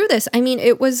go through this? I mean,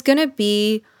 it was going to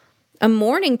be a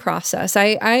mourning process.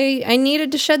 I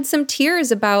needed to shed some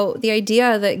tears about the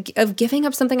idea of giving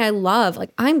up something I love.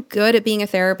 Like, I'm good at being a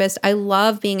therapist. I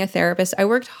love being a therapist. I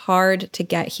worked hard to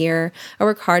get here. I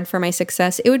work hard for my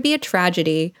success. It would be a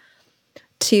tragedy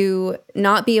to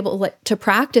not be able to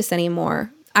practice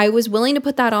anymore. I was willing to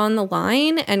put that on the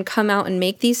line and come out and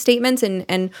make these statements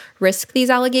and risk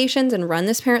these allegations and run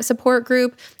this parent support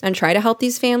group and try to help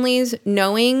these families,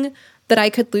 knowing that I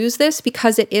could lose this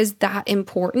because it is that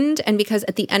important. And because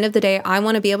at the end of the day, I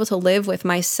want to be able to live with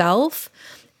myself.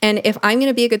 And if I'm going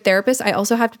to be a good therapist, I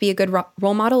also have to be a good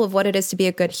role model of what it is to be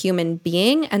a good human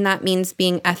being. And that means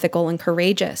being ethical and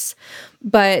courageous.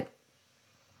 But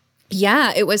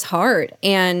yeah, it was hard.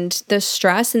 And the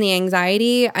stress and the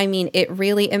anxiety, I mean, it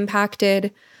really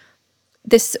impacted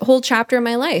this whole chapter of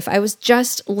my life. I was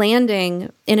just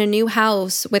landing in a new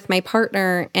house with my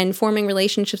partner and forming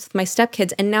relationships with my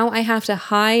stepkids. And now I have to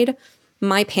hide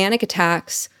my panic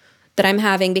attacks that I'm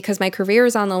having because my career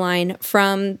is on the line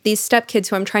from these stepkids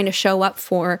who I'm trying to show up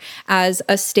for as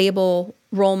a stable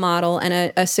role model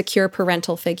and a secure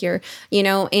parental figure,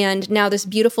 and now this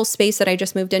beautiful space that I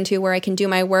just moved into where I can do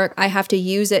my work, I have to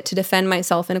use it to defend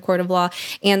myself in a court of law.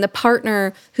 And the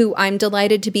partner who I'm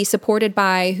delighted to be supported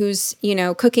by, who's,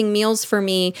 cooking meals for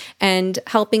me and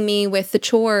helping me with the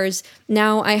chores,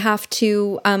 now I have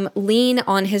to lean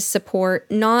on his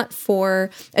support, not for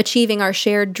achieving our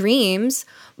shared dreams,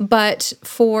 but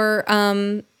for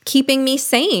keeping me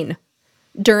sane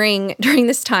during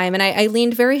this time. And I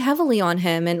leaned very heavily on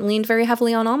him and leaned very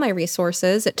heavily on all my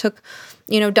resources. It took,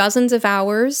 dozens of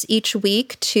hours each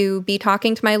week to be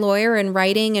talking to my lawyer and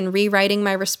writing and rewriting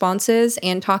my responses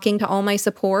and talking to all my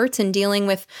supports and dealing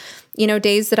with,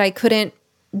 days that I couldn't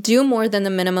do more than the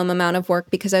minimum amount of work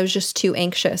because I was just too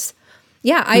anxious.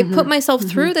 Yeah, I put myself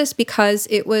through this because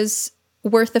it was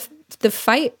worth the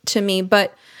fight to me.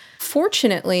 But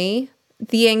fortunately,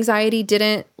 the anxiety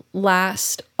didn't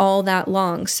last all that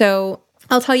long. So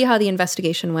I'll tell you how the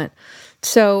investigation went.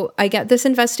 So I get this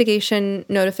investigation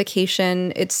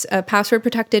notification. It's a password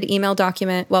protected email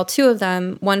document. Well, two of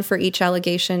them, one for each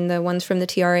allegation, the ones from the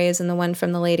TRAs and the one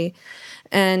from the lady.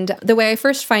 And the way I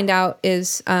first find out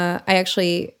is I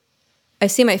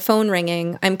see my phone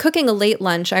ringing. I'm cooking a late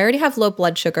lunch. I already have low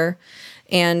blood sugar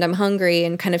and I'm hungry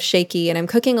and kind of shaky, and I'm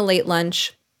cooking a late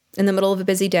lunch in the middle of a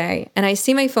busy day. And I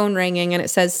see my phone ringing and it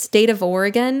says State of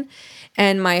Oregon,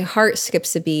 and my heart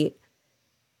skips a beat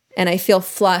and I feel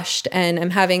flushed and I'm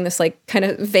having this like kind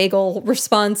of vagal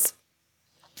response.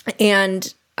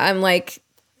 And I'm like,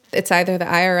 it's either the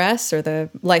IRS or the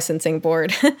licensing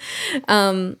board.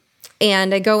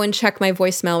 And I go and check my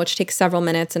voicemail, which takes several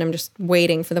minutes, and I'm just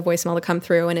waiting for the voicemail to come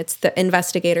through. And it's the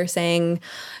investigator saying,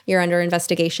 you're under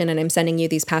investigation and I'm sending you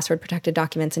these password protected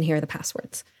documents and here are the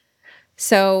passwords.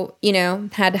 So,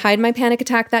 had to hide my panic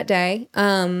attack that day,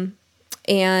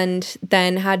 and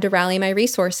then had to rally my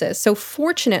resources. So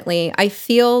fortunately, I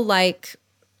feel like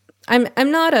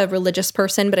I'm not a religious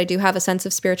person, but I do have a sense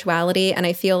of spirituality, and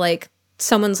I feel like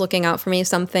someone's looking out for me.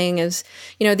 Something is,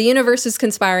 the universe is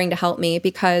conspiring to help me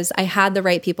because I had the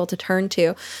right people to turn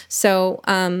to. So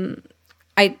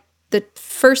the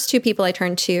first two people I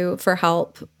turned to for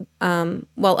help,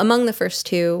 among the first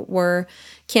two were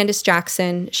Candace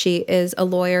Jackson. She is a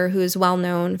lawyer who is well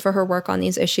known for her work on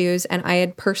these issues, and I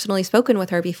had personally spoken with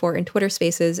her before in Twitter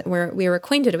Spaces where we were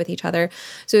acquainted with each other.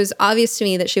 So it was obvious to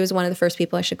me that she was one of the first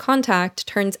people I should contact.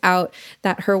 Turns out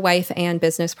that her wife and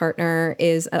business partner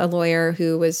is a lawyer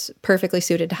who was perfectly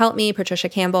suited to help me, Patricia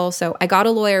Campbell. So I got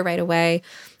a lawyer right away,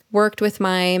 worked with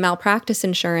my malpractice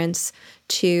insurance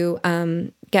to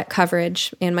get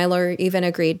coverage, and my lawyer even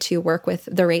agreed to work with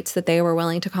the rates that they were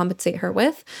willing to compensate her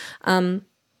with.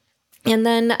 And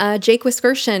then Jake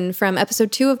Wiskershin from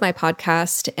episode 2 of my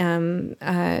podcast,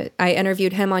 I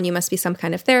interviewed him on You Must Be Some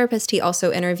Kind of Therapist. He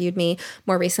also interviewed me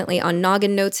more recently on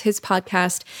Noggin Notes, his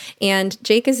podcast. And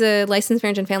Jake is a licensed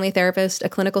marriage and family therapist, a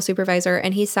clinical supervisor,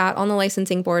 and he sat on the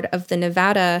licensing board of the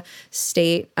Nevada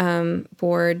State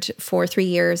Board for 3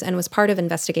 years and was part of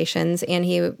investigations. And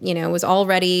he, was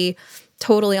already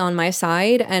totally on my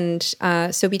side. And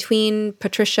so between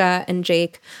Patricia and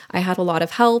Jake, I had a lot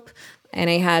of help. And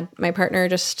I had my partner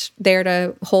just there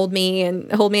to hold me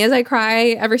as I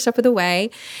cry every step of the way.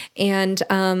 And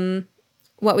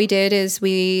what we did is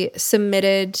we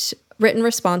submitted written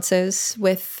responses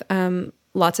with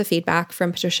lots of feedback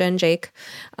from Patricia and Jake.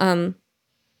 And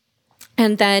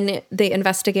then the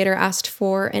investigator asked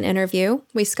for an interview.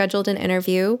 We scheduled an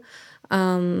interview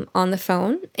on the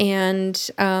phone.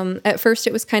 And at first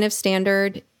it was kind of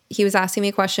standard. He was asking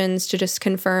me questions to just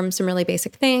confirm some really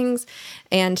basic things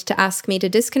and to ask me to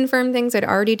disconfirm things I'd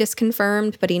already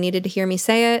disconfirmed, but he needed to hear me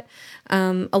say it.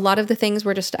 A lot of the things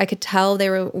were just, I could tell they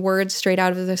were words straight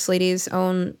out of this lady's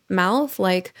own mouth.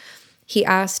 Like he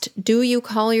asked, do you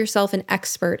call yourself an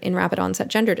expert in rapid onset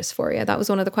gender dysphoria? That was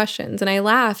one of the questions. And I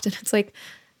laughed, and it's like,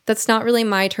 that's not really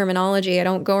my terminology. I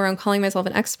don't go around calling myself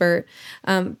an expert.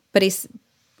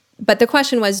 But the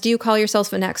question was, do you call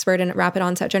yourself an expert in rapid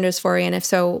onset gender dysphoria? And if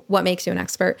so, what makes you an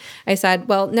expert? I said,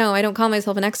 well, no, I don't call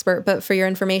myself an expert, but for your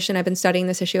information, I've been studying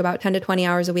this issue about 10 to 20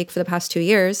 hours a week for the past 2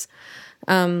 years.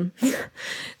 There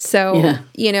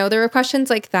were questions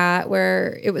like that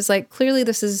where it was like, clearly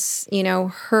this is,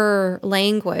 her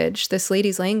language, this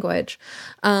lady's language.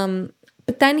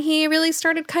 But then he really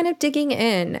started kind of digging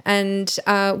in. And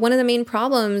one of the main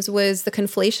problems was the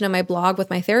conflation of my blog with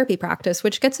my therapy practice,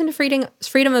 which gets into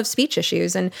freedom of speech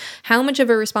issues and how much of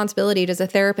a responsibility does a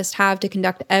therapist have to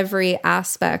conduct every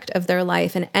aspect of their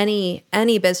life and any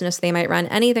business they might run,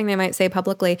 anything they might say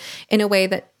publicly in a way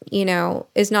that,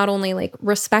 is not only like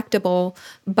respectable,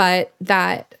 but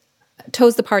that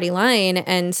toes the party line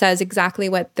and says exactly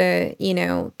what the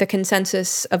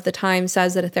consensus of the time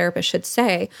says that a therapist should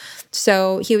say.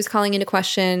 So he was calling into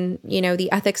question, the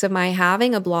ethics of my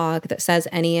having a blog that says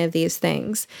any of these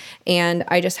things. And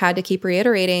I just had to keep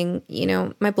reiterating,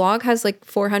 my blog has like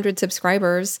 400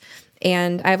 subscribers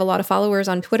and I have a lot of followers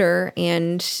on Twitter.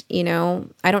 And,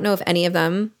 I don't know if any of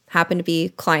them happen to be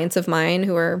clients of mine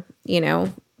who are,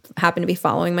 happen to be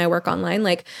following my work online.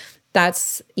 Like,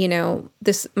 that's,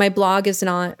 my blog is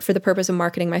not for the purpose of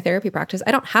marketing my therapy practice.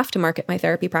 I don't have to market my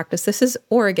therapy practice. This is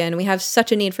Oregon. We have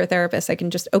such a need for therapists. I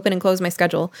can just open and close my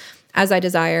schedule as I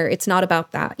desire. It's not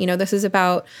about that. This is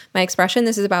about my expression.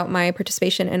 This is about my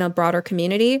participation in a broader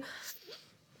community.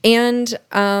 And,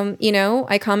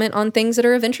 I comment on things that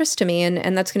are of interest to me,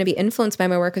 and that's going to be influenced by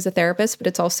my work as a therapist, but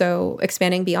it's also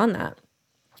expanding beyond that.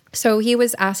 So he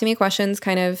was asking me questions,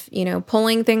 kind of,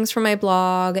 pulling things from my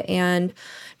blog and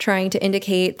trying to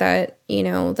indicate that,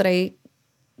 that I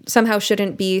somehow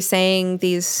shouldn't be saying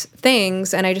these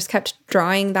things. And I just kept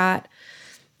drawing that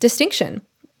distinction.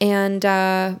 And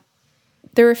there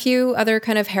were a few other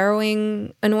kind of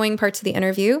harrowing, annoying parts of the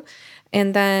interview.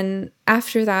 And then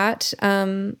after that,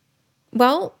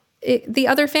 the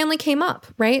other family came up,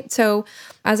 right? So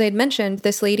as I had mentioned,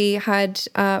 this lady had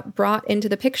brought into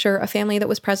the picture a family that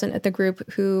was present at the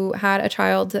group who had a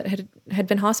child that had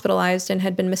been hospitalized and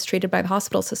had been mistreated by the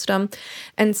hospital system.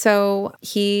 And so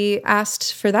he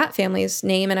asked for that family's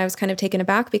name, and I was kind of taken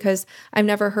aback because I've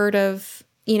never heard of,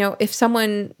 if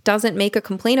someone doesn't make a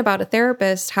complaint about a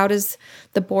therapist, how does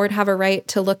the board have a right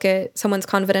to look at someone's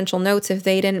confidential notes if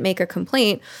they didn't make a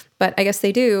complaint? But I guess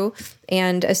they do.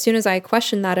 And as soon as I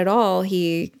questioned that at all,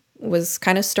 he was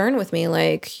kind of stern with me,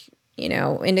 like,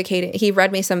 indicating, he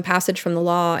read me some passage from the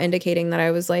law indicating that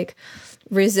I was like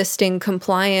resisting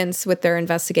compliance with their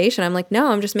investigation. I'm like, no,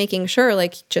 I'm just making sure,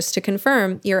 like, just to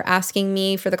confirm, you're asking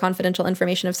me for the confidential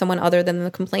information of someone other than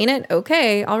the complainant.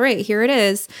 Okay, all right, here it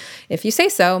is, if you say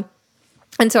so.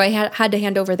 And so I had to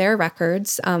hand over their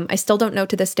records. I still don't know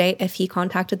to this day if he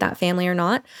contacted that family or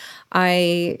not.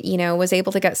 I, was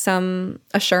able to get some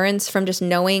assurance from just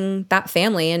knowing that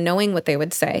family and knowing what they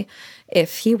would say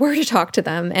if he were to talk to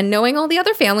them, and knowing all the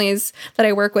other families that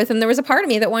I work with. And there was a part of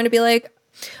me that wanted to be like,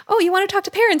 oh, you want to talk to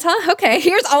parents, huh? Okay,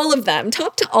 here's all of them.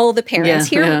 Talk to all the parents.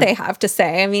 Hear what they have to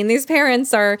say. I mean, these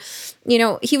parents are,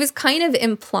 he was kind of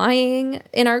implying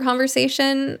in our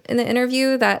conversation in the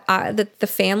interview that the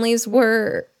families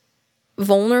were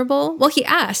vulnerable. Well,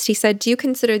 he said, do you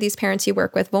consider these parents you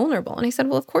work with vulnerable? And I said,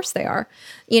 well, of course they are,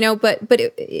 but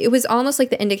it was almost like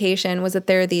the indication was that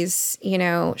they're these,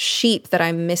 sheep that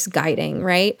I'm misguiding,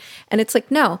 right? And it's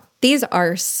like, no, these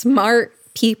are smart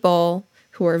people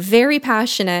who are very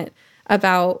passionate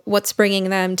about what's bringing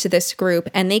them to this group,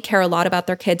 and they care a lot about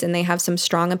their kids, and they have some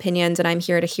strong opinions, and I'm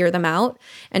here to hear them out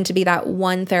and to be that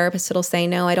one therapist that'll say,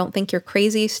 no, I don't think you're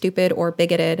crazy, stupid, or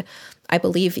bigoted. I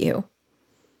believe you.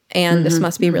 And this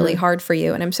must be really hard for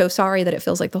you. And I'm so sorry that it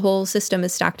feels like the whole system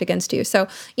is stacked against you. So,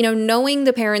 knowing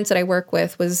the parents that I work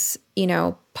with was,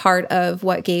 part of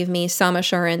what gave me some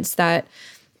assurance that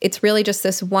it's really just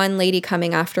this one lady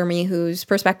coming after me whose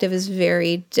perspective is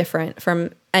very different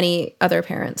from any other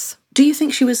parents. Do you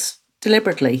think she was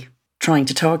deliberately trying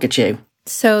to target you?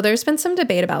 So there's been some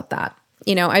debate about that.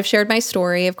 I've shared my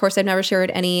story. Of course, I've never shared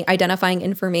any identifying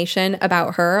information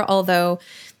about her, although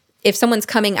if someone's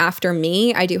coming after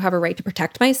me, I do have a right to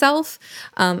protect myself.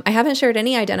 I haven't shared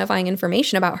any identifying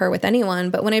information about her with anyone,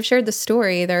 but when I've shared the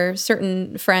story, there are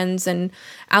certain friends and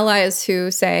allies who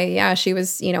say, yeah, she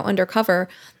was, undercover.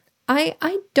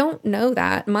 I don't know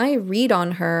that. My read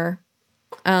on her,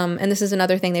 and this is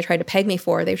another thing they tried to peg me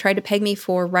for. They tried to peg me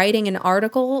for writing an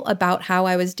article about how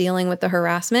I was dealing with the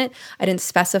harassment. I didn't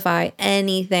specify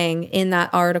anything in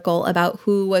that article about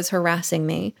who was harassing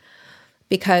me,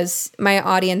 because my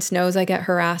audience knows I get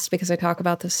harassed because I talk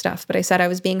about this stuff. But I said I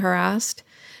was being harassed.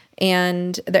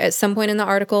 And at some point in the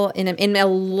article, in a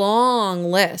long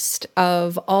list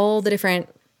of all the different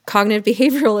cognitive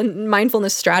behavioral and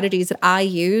mindfulness strategies that I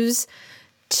use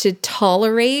to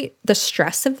tolerate the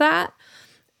stress of that,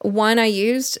 one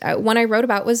I wrote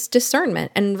about was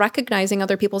discernment and recognizing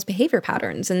other people's behavior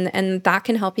patterns. And that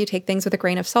can help you take things with a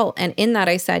grain of salt. And in that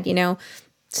I said,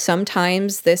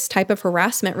 sometimes this type of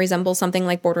harassment resembles something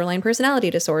like borderline personality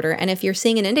disorder. And if you're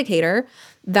seeing an indicator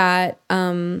that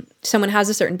someone has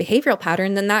a certain behavioral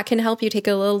pattern, then that can help you take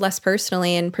it a little less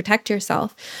personally and protect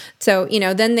yourself. So,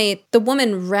 then the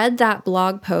woman read that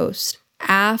blog post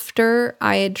after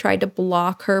I had tried to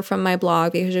block her from my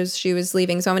blog because she was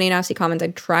leaving so many nasty comments. I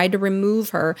tried to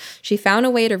remove her. She found a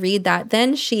way to read that.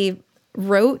 Then she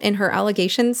wrote in her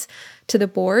allegations to the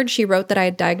board, she wrote that I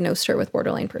had diagnosed her with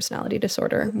borderline personality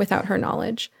disorder without her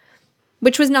knowledge,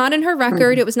 which was not in her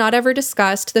record. It was not ever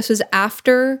discussed. This was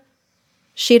after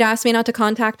she'd asked me not to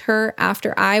contact her,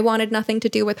 after I wanted nothing to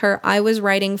do with her. I was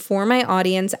writing for my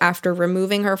audience after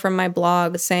removing her from my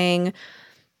blog saying,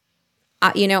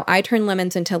 I turn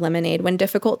lemons into lemonade. When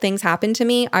difficult things happen to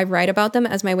me, I write about them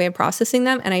as my way of processing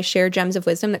them, and I share gems of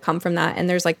wisdom that come from that. And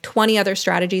there's like 20 other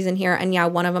strategies in here, and yeah,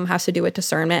 one of them has to do with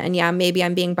discernment. And yeah, maybe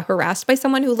I'm being harassed by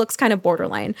someone who looks kind of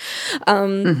borderline.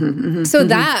 So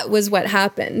that was what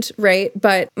happened, right?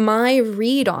 But my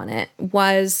read on it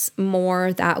was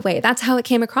more that way. That's how it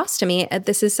came across to me.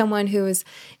 This is someone who is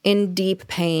in deep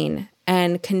pain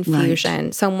and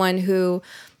confusion, someone who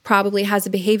probably has a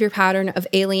behavior pattern of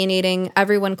alienating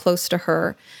everyone close to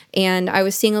her. And I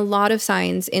was seeing a lot of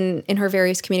signs in her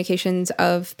various communications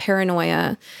of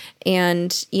paranoia. And,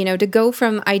 to go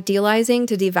from idealizing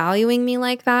to devaluing me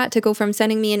like that, to go from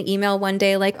sending me an email one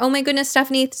day like, oh my goodness,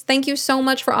 Stephanie, thank you so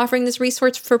much for offering this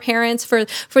resource for parents for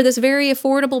this very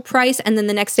affordable price. And then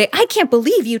the next day, I can't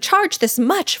believe you charge this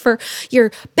much for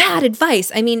your bad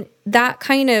advice. I mean, that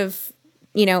kind of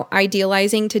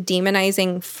idealizing to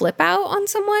demonizing flip out on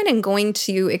someone and going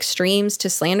to extremes to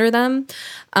slander them,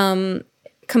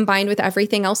 combined with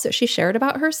everything else that she shared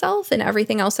about herself and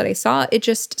everything else that I saw, it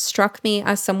just struck me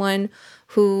as someone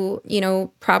who,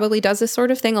 probably does this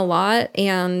sort of thing a lot.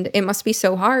 And it must be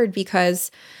so hard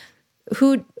because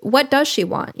what does she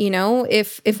want?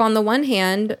 If on the one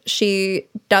hand, she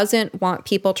doesn't want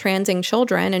people transing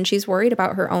children and she's worried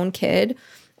about her own kid,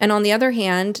 and on the other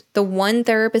hand, the one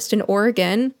therapist in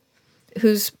Oregon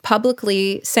who's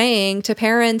publicly saying to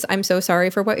parents, I'm so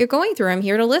sorry for what you're going through. I'm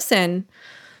here to listen.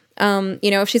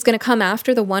 If she's going to come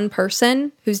after the one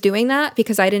person who's doing that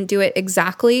because I didn't do it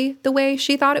exactly the way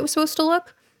she thought it was supposed to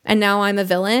look, and now I'm a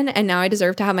villain and now I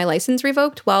deserve to have my license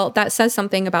revoked, well, that says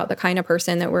something about the kind of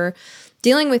person that we're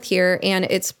dealing with here. And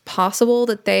it's possible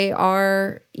that they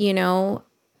are,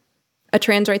 a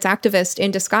trans rights activist in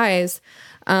disguise.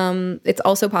 It's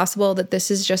also possible that this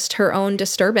is just her own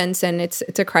disturbance and it's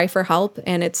a cry for help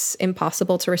and it's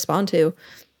impossible to respond to.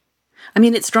 I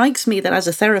mean, it strikes me that as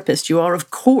a therapist, you are,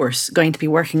 of course, going to be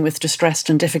working with distressed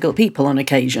and difficult people on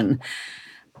occasion.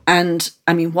 And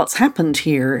I mean, what's happened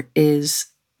here is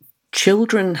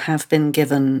children have been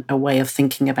given a way of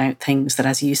thinking about things that,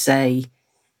 as you say,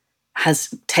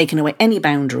 has taken away any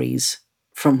boundaries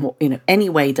from, any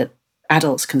way that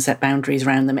adults can set boundaries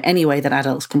around them, any way that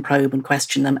adults can probe and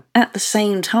question them, at the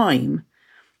same time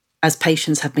as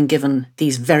patients have been given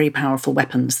these very powerful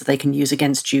weapons that they can use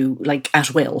against you, like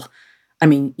at will. I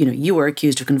mean, you were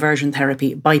accused of conversion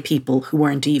therapy by people who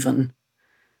weren't even,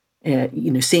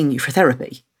 seeing you for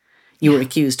therapy. You were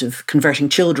accused of converting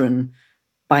children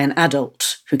by an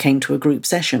adult who came to a group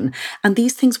session. And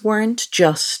these things weren't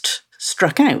just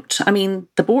struck out. I mean,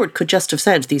 the board could just have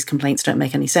said these complaints don't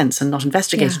make any sense and not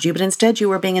investigated you, but instead you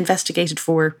were being investigated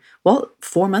for,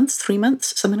 4 months, 3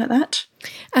 months, something like that?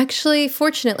 Actually,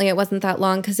 fortunately, it wasn't that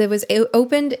long because it was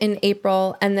opened in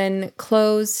April and then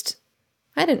closed.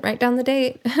 I didn't write down the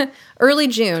date. Early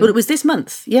June. Well, it was this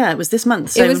month. Yeah, it was this month.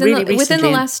 So it was really within the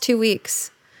last 2 weeks.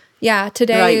 Yeah,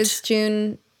 today is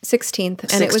June 16th.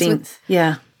 And 16th, it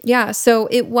was Yeah, so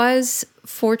it was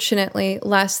fortunately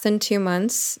less than 2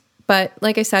 months. But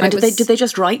like I said, did they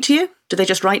just write to you? Did they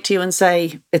just write to you and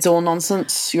say, it's all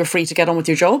nonsense, you're free to get on with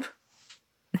your job?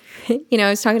 I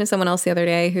was talking to someone else the other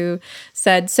day who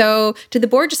said, so did the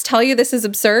board just tell you this is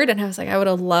absurd? And I was like, I would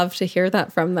have loved to hear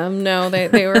that from them. No,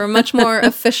 they were much more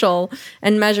official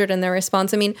and measured in their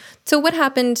response. I mean, so what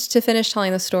happened, to finish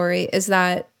telling the story, is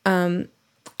that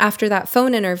after that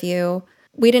phone interview,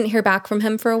 we didn't hear back from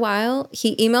him for a while.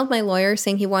 He emailed my lawyer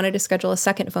saying he wanted to schedule a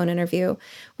second phone interview,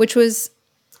 which was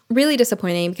really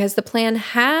disappointing because the plan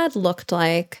had looked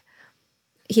like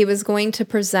he was going to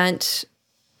present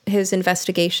his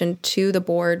investigation to the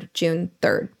board June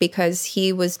 3rd because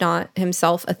he was not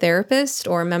himself a therapist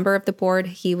or a member of the board.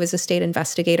 He was a state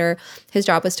investigator. His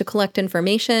job was to collect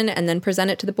information and then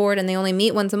present it to the board, and they only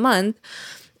meet once a month.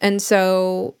 And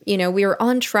so, we were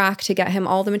on track to get him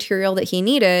all the material that he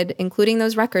needed, including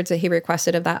those records that he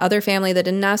requested of that other family that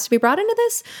didn't ask to be brought into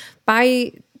this,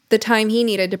 by the time he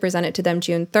needed to present it to them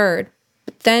June 3rd.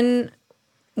 But then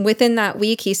within that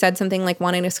week, he said something like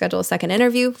wanting to schedule a second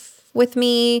interview with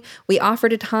me. We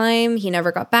offered a time. He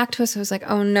never got back to us. I was like,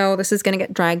 oh no, this is going to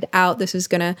get dragged out. This is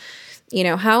going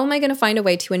to, how am I going to find a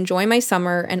way to enjoy my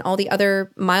summer and all the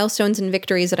other milestones and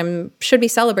victories that I should be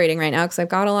celebrating right now because I've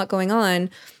got a lot going on,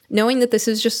 knowing that this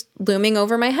is just looming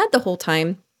over my head the whole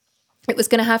time. It was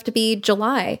going to have to be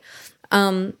July.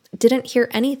 Didn't hear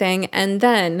anything. And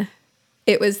then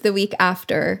It was the week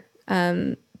after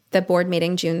the board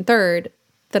meeting, June 3rd,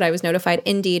 that I was notified.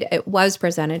 Indeed, it was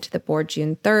presented to the board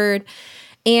June 3rd,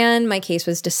 and my case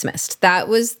was dismissed. That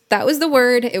was the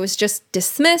word. It was just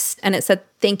dismissed, and it said,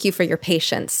 "Thank you for your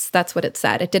patience." That's what it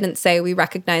said. It didn't say, "We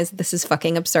recognize this is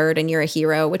fucking absurd and you're a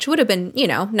hero," which would have been,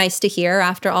 nice to hear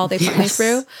after all they put me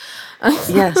through.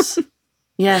 Yes.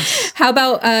 Yes. How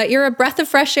about you're a breath of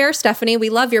fresh air, Stephanie? We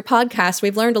love your podcast.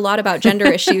 We've learned a lot about gender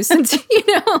issues since,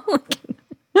 No.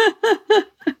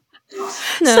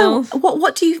 So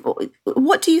what do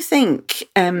you think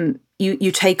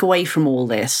you take away from all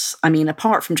this? I mean,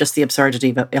 apart from just the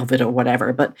absurdity of it or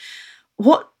whatever, but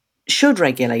what should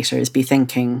regulators be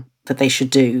thinking that they should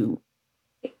do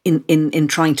in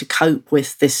trying to cope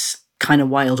with this kind of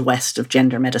wild west of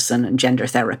gender medicine and gender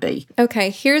therapy? Okay,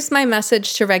 here's my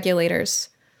message to regulators.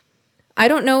 I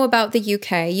don't know about the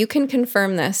UK. You can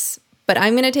confirm this, but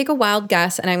I'm going to take a wild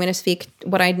guess and I'm going to speak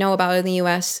what I know about in the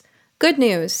US. Good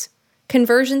news.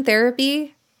 Conversion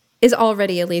therapy is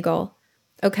already illegal.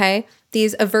 Okay?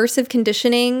 These aversive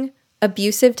conditioning,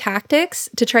 abusive tactics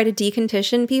to try to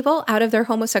decondition people out of their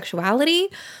homosexuality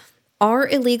are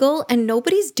illegal and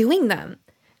nobody's doing them.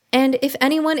 And if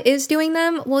anyone is doing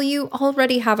them, well, you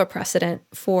already have a precedent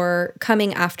for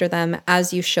coming after them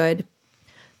as you should.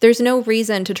 There's no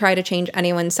reason to try to change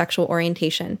anyone's sexual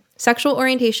orientation. Sexual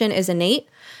orientation is innate.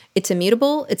 It's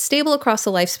immutable. It's stable across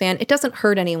the lifespan. It doesn't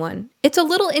hurt anyone. It's a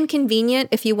little inconvenient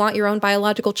if you want your own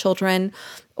biological children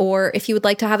or if you would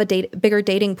like to have a bigger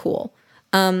dating pool.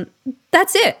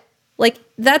 That's it. Like,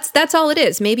 that's all it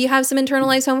is. Maybe you have some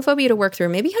internalized homophobia to work through.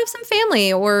 Maybe you have some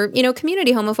family or,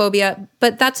 community homophobia,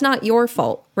 but that's not your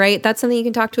fault, right? That's something you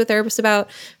can talk to a therapist about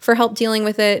for help dealing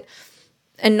with it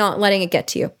and not letting it get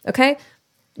to you, okay?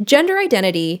 Gender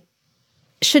identity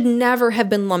should never have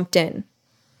been lumped in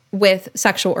with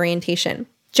sexual orientation.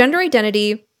 Gender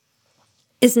identity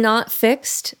is not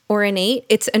fixed or innate.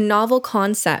 It's a novel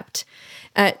concept.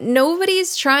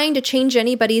 Nobody's trying to change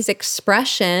anybody's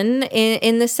expression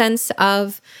in the sense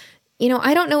of,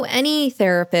 I don't know any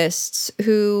therapists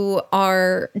who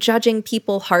are judging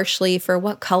people harshly for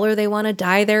what color they want to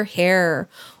dye their hair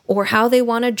or how they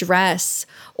want to dress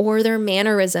or their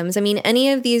mannerisms. I mean, any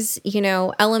of these,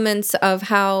 elements of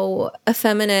how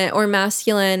effeminate or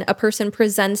masculine a person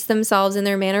presents themselves in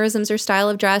their mannerisms or style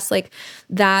of dress, like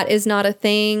that is not a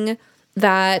thing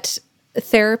that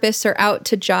therapists are out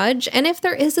to judge. And if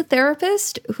there is a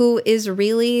therapist who is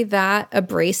really that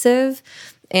abrasive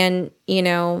and,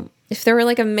 if there were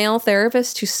like a male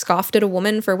therapist who scoffed at a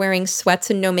woman for wearing sweats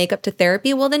and no makeup to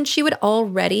therapy, well, then she would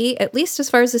already, at least as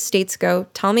far as the States go,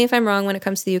 tell me if I'm wrong when it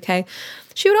comes to the UK,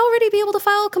 she would already be able to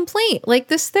file a complaint. Like,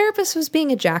 this therapist was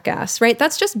being a jackass, right?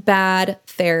 That's just bad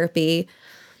therapy.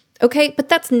 Okay, but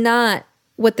that's not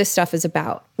what this stuff is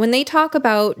about. When they talk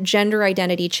about gender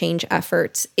identity change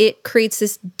efforts, it creates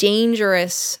this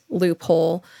dangerous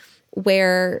loophole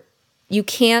where you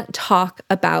can't talk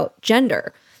about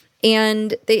gender.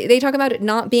 And they talk about it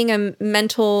not being a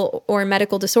mental or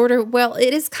medical disorder. Well,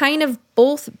 it is kind of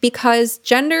both, because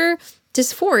gender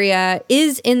dysphoria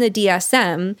is in the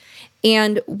DSM,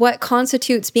 and what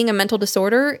constitutes being a mental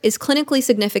disorder is clinically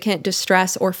significant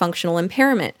distress or functional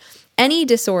impairment. Any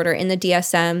disorder in the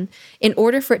DSM, in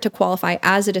order for it to qualify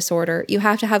as a disorder, you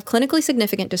have to have clinically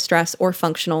significant distress or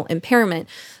functional impairment.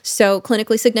 So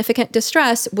clinically significant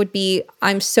distress would be,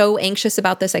 I'm so anxious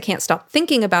about this, I can't stop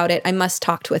thinking about it, I must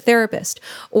talk to a therapist.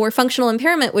 Or functional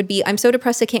impairment would be, I'm so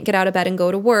depressed I can't get out of bed and go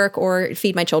to work or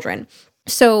feed my children.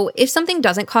 So if something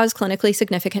doesn't cause clinically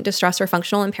significant distress or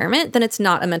functional impairment, then it's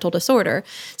not a mental disorder.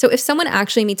 So if someone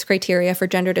actually meets criteria for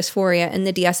gender dysphoria in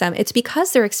the DSM, it's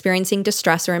because they're experiencing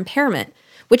distress or impairment,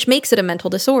 which makes it a mental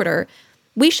disorder.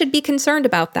 We should be concerned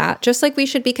about that, just like we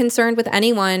should be concerned with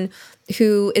anyone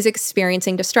who is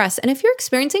experiencing distress. And if you're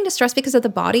experiencing distress because of the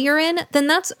body you're in, then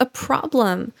that's a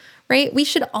problem, right? We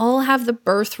should all have the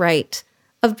birthright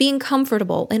of being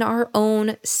comfortable in our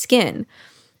own skin.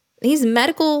 These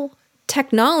medical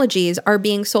technologies are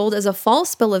being sold as a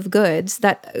false bill of goods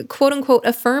that, quote unquote,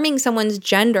 affirming someone's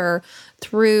gender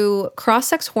through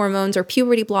cross-sex hormones or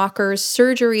puberty blockers,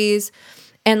 surgeries,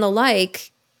 and the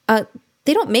like.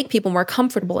 They don't make people more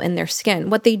comfortable in their skin.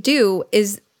 What they do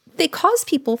is they cause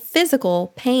people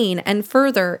physical pain and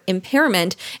further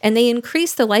impairment, and they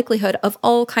increase the likelihood of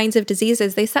all kinds of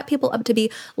diseases. They set people up to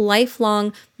be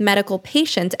lifelong medical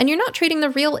patients, and you're not treating the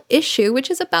real issue,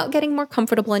 which is about getting more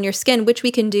comfortable in your skin, which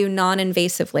we can do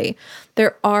non-invasively.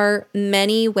 There are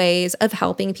many ways of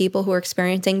helping people who are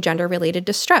experiencing gender-related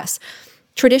distress.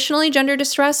 Traditionally, gender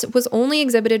distress was only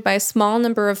exhibited by a small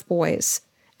number of boys,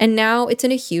 and now it's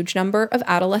in a huge number of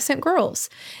adolescent girls.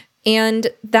 And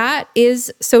that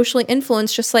is socially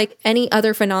influenced, just like any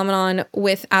other phenomenon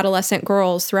with adolescent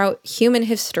girls throughout human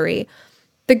history.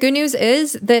 The good news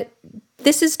is that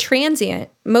this is transient.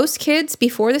 Most kids,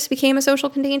 before this became a social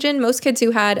contagion, most kids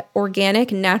who had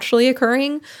organic, naturally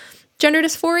occurring gender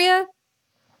dysphoria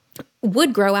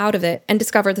would grow out of it and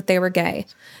discover that they were gay.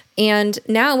 And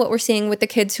now what we're seeing with the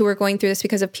kids who are going through this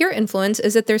because of peer influence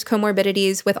is that there's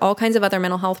comorbidities with all kinds of other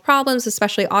mental health problems,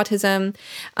 especially autism,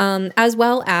 as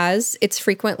well as it's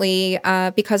frequently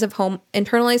because of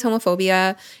internalized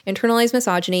homophobia, internalized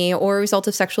misogyny, or a result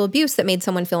of sexual abuse that made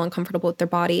someone feel uncomfortable with their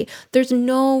body. There's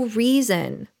no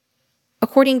reason,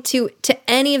 according to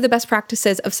any of the best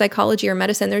practices of psychology or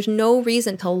medicine, there's no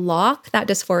reason to lock that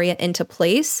dysphoria into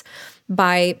place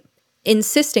by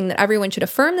insisting that everyone should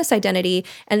affirm this identity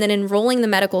and then enrolling the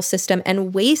medical system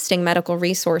and wasting medical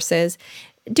resources,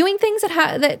 doing things that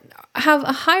have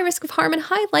a high risk of harm and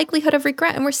high likelihood of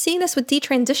regret. And we're seeing this with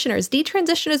detransitioners.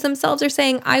 Detransitioners themselves are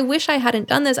saying, I wish I hadn't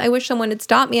done this. I wish someone had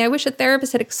stopped me. I wish a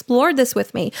therapist had explored this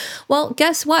with me. Well,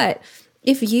 guess what?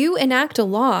 If you enact a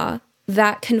law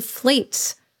that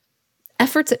conflates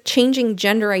efforts at changing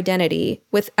gender identity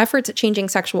with efforts at changing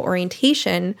sexual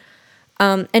orientation,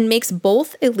 and makes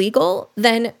both illegal,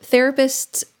 then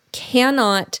therapists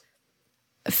cannot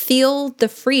feel the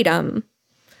freedom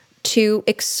to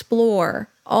explore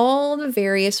all the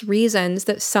various reasons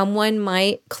that someone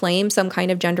might claim some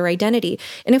kind of gender identity.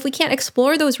 And if we can't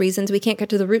explore those reasons, we can't get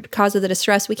to the root cause of the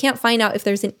distress. We can't find out if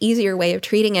there's an easier way of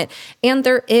treating it. And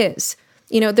there is.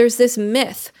 There's this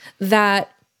myth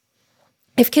that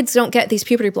if kids don't get these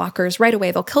puberty blockers right away,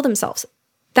 they'll kill themselves.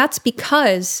 That's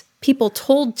because people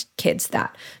told kids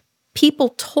that.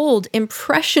 People told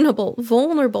impressionable,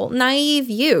 vulnerable, naive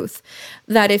youth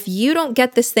that if you don't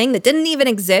get this thing that didn't even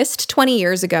exist 20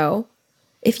 years ago,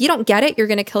 if you don't get it, you're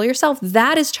going to kill yourself.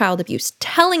 That is child abuse.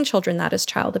 Telling children that is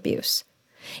child abuse.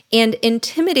 And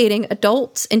intimidating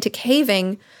adults into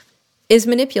caving is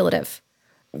manipulative.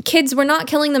 Kids were not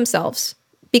killing themselves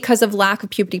because of lack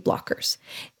of puberty blockers.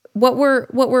 What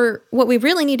we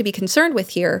really need to be concerned with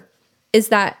here is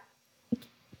that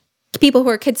people who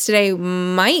are kids today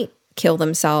might kill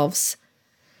themselves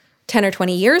 10 or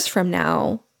 20 years from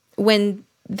now when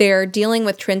they're dealing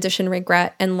with transition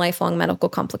regret and lifelong medical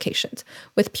complications.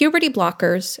 With puberty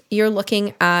blockers, you're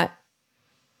looking at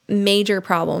major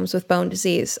problems with bone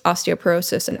disease,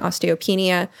 osteoporosis and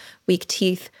osteopenia, weak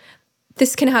teeth.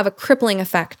 This can have a crippling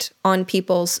effect on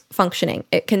people's functioning.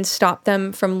 It can stop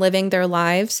them from living their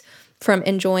lives, from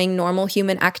enjoying normal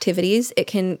human activities. It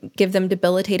can give them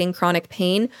debilitating chronic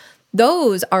pain.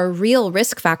 Those are real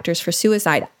risk factors for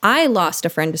suicide. I lost a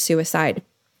friend to suicide.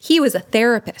 He was a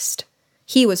therapist.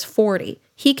 He was 40.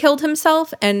 He killed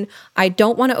himself, and I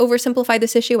don't want to oversimplify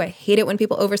this issue. I hate it when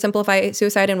people oversimplify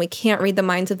suicide and we can't read the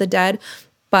minds of the dead.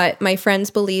 But my friends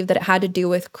believe that it had to do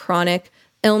with chronic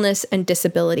illness and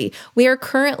disability. We are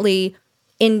currently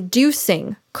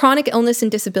inducing chronic illness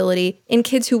and disability in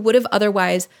kids who would have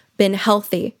otherwise been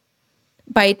healthy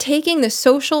by taking the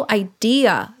social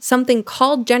idea, something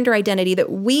called gender identity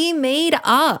that we made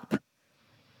up,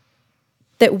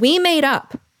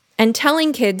 and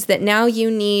telling kids that now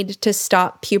you need to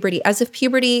stop puberty, as if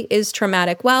puberty is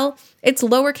traumatic. Well, it's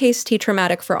lowercase t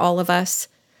traumatic for all of us.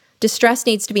 Distress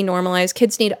needs to be normalized.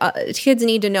 Kids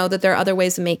need to know that there are other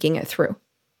ways of making it through.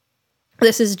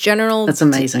 This is general. That's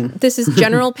amazing. This is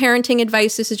general parenting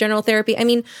advice. This is general therapy. I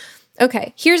mean,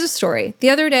 okay, here's a story. The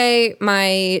other day,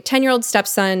 my 10-year-old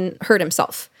stepson hurt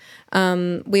himself.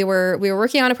 We were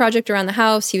working on a project around the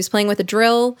house. He was playing with a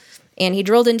drill, and he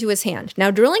drilled into his hand.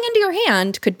 Now, drilling into your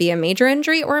hand could be a major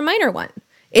injury or a minor one.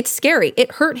 It's scary.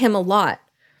 It hurt him a lot.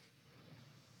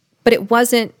 But it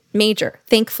wasn't major,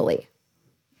 thankfully.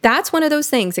 That's one of those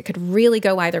things that could really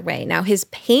go either way. Now, his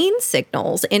pain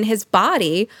signals in his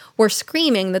body were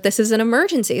screaming that this is an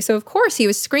emergency. So, of course, he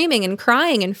was screaming and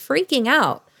crying and freaking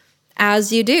out,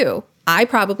 as you do. I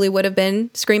probably would have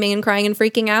been screaming and crying and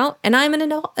freaking out, and I'm an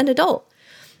adult.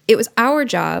 It was our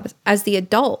job as the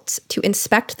adults to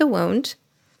inspect the wound,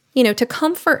 to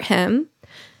comfort him,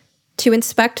 to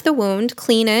inspect the wound,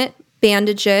 clean it,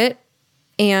 bandage it,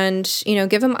 and,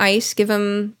 give him ice, give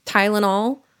him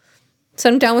Tylenol,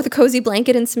 set him down with a cozy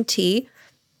blanket and some tea.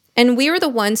 And we were the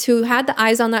ones who had the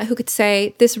eyes on that, who could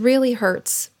say, this really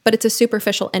hurts, but it's a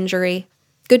superficial injury.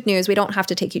 Good news, we don't have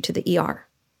to take you to the ER.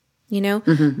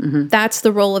 That's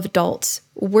the role of adults.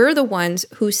 We're the ones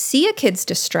who see a kid's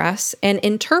distress and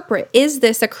interpret, is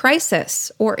this a crisis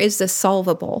or is this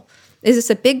solvable? Is this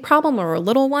a big problem or a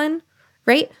little one,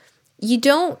 right? You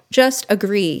don't just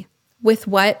agree with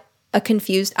what a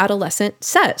confused adolescent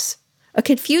says. A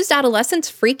confused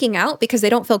adolescent's freaking out because they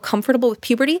don't feel comfortable with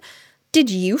puberty. Did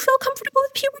you feel comfortable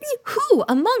with puberty? Who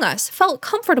among us felt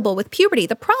comfortable with puberty?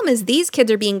 The problem is these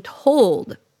kids are being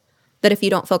told that if you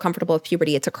don't feel comfortable with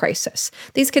puberty, it's a crisis.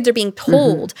 These kids are being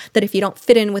told that if you don't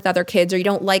fit in with other kids or you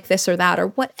don't like this or that or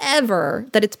whatever,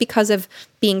 that it's because of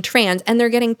being trans. And they're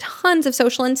getting tons of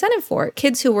social incentive for it.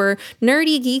 Kids who were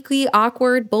nerdy, geeky,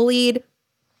 awkward, bullied,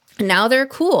 now they're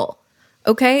cool.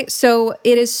 Okay? So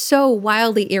it is so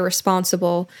wildly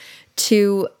irresponsible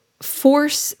to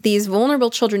force these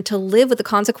vulnerable children to live with the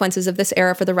consequences of this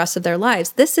era for the rest of their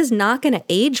lives. This is not going to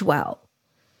age well.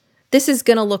 This is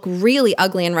going to look really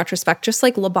ugly in retrospect, just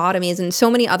like lobotomies and so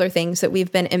many other things that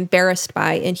we've been embarrassed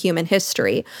by in human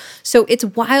history. So it's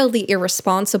wildly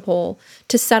irresponsible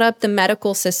to set up the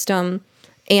medical system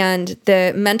and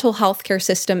the mental health care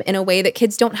system in a way that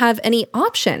kids don't have any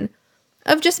option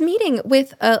of just meeting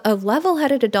with a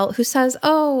level-headed adult who says,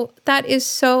 oh, that is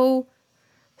so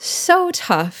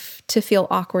tough to feel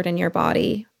awkward in your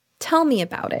body. Tell me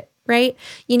about it, right?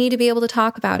 You need to be able to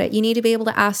talk about it. You need to be able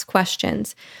to ask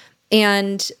questions.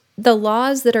 And the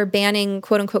laws that are banning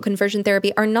quote unquote conversion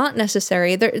therapy are not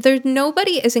necessary.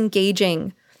 Nobody is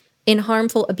engaging in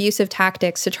harmful, abusive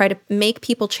tactics to try to make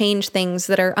people change things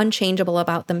that are unchangeable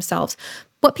about themselves.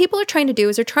 What people are trying to do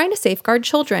is they're trying to safeguard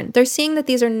children. They're seeing that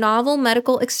these are novel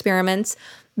medical experiments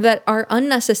that are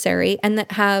unnecessary and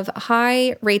that have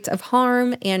high rates of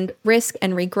harm and risk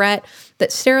and regret,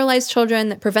 that sterilize children,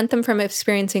 that prevent them from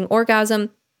experiencing orgasm.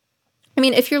 I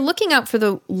mean, if you're looking out for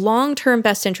the long-term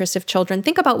best interest of children,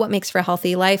 think about what makes for a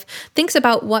healthy life. Think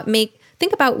about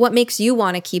what makes you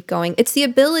want to keep going. It's the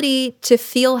ability to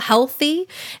feel healthy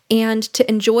and to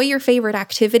enjoy your favorite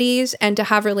activities and to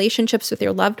have relationships with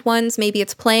your loved ones. Maybe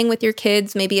it's playing with your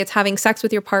kids. Maybe it's having sex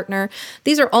with your partner.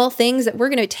 These are all things that we're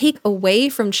going to take away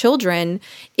from children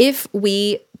if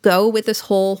we go with this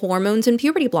whole hormones and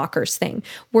puberty blockers thing.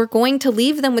 We're going to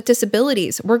leave them with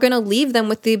disabilities. We're going to leave them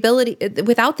with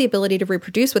without the ability to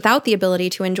reproduce, without the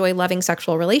ability to enjoy loving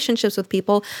sexual relationships with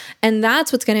people. And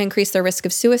that's what's going to increase their risk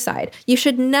of suicide. You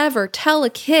should never tell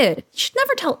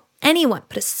anyone,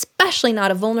 but especially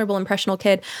not a vulnerable, impressionable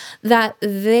kid, that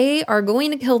they are going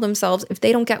to kill themselves if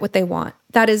they don't get what they want.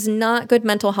 That is not good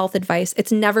mental health advice.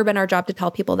 It's never been our job to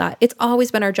tell people that. It's always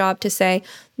been our job to say,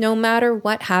 no matter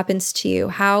what happens to you,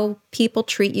 how people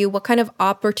treat you, what kind of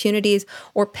opportunities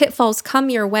or pitfalls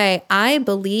come your way, I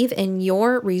believe in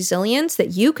your resilience,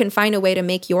 that you can find a way to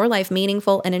make your life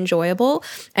meaningful and enjoyable.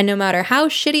 And no matter how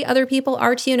shitty other people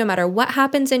are to you, no matter what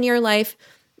happens in your life,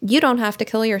 you don't have to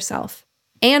kill yourself.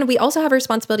 And we also have a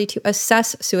responsibility to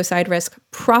assess suicide risk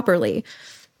properly.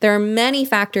 There are many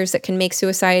factors that can make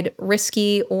suicide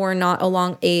risky or not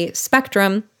along a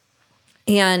spectrum.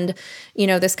 And,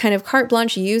 this kind of carte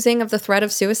blanche using of the threat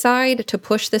of suicide to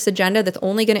push this agenda that's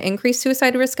only going to increase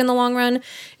suicide risk in the long run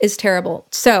is terrible.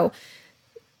 So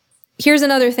here's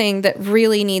another thing that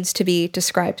really needs to be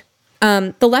described.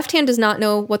 The left hand does not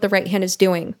know what the right hand is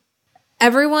doing.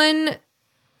 Everyone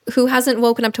who hasn't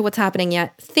woken up to what's happening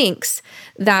yet thinks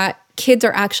that kids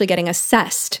are actually getting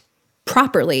assessed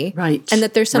properly, right, and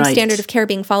that there's some standard of care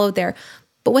being followed there.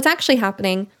 But what's actually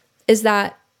happening is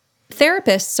that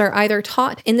therapists are either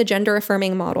taught in the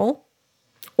gender-affirming model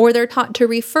or they're taught to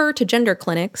refer to gender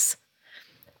clinics.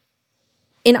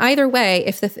 In either way,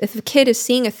 if the kid is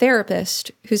seeing a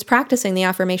therapist who's practicing the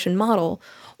affirmation model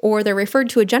or they're referred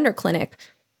to a gender clinic,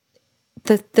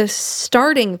 the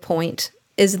starting point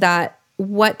is that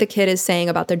what the kid is saying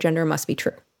about their gender must be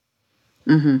true.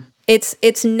 Mm-hmm.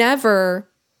 It's never,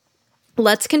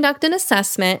 let's conduct an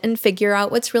assessment and figure out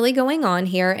what's really going on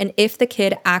here, and if the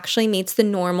kid actually meets the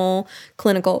normal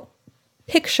clinical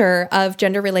picture of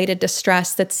gender-related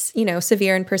distress that's,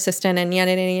 severe and persistent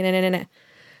and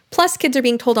Plus, kids are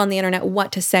being told on the internet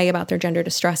what to say about their gender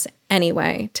distress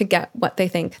anyway to get what they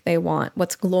think they want,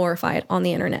 what's glorified on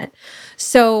the internet.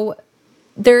 So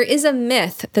there is a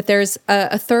myth that there's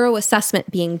a thorough assessment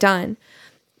being done.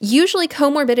 Usually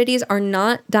comorbidities are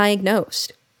not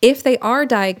diagnosed. If they are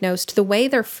diagnosed, the way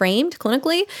they're framed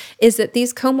clinically is that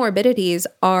these comorbidities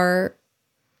are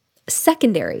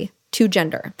secondary to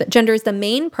gender, that gender is the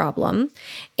main problem,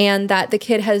 and that the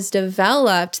kid has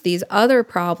developed these other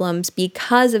problems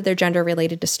because of their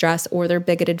gender-related distress or their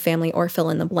bigoted family or fill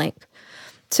in the blank.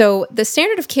 So the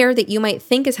standard of care that you might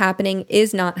think is happening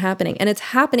is not happening. And it's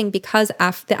happening because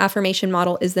the affirmation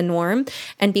model is the norm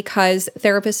and because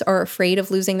therapists are afraid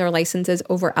of losing their licenses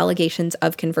over allegations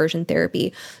of conversion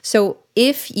therapy. So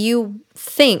if you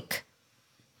think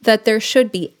that there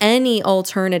should be any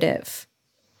alternative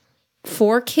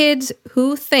for kids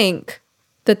who think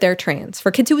that they're trans, for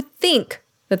kids who think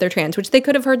that they're trans, which they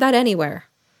could have heard that anywhere.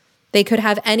 They could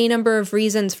have any number of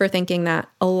reasons for thinking that.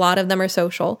 A lot of them are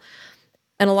social.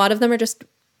 And a lot of them are just,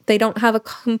 they don't have a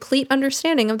complete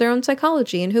understanding of their own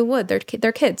psychology, and who would?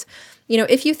 They're kids. You know,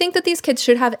 if you think that these kids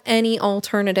should have any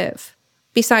alternative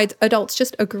besides adults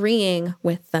just agreeing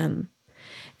with them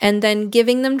and then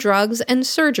giving them drugs and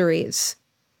surgeries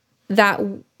that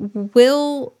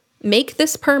will make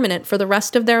this permanent for the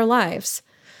rest of their lives,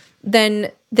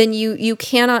 then you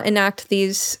cannot enact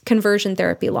these conversion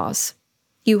therapy laws.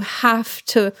 You have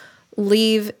to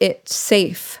leave it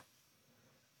safe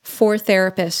for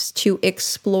therapists to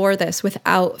explore this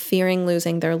without fearing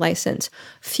losing their license.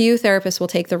 Few therapists will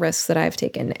take the risks that I've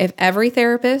taken. If every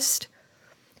therapist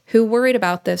who worried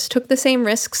about this took the same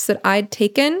risks that I'd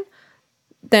taken,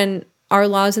 then our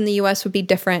laws in the US would be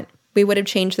different. We would have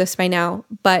changed this by now.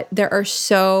 But there are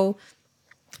so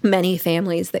many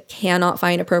families that cannot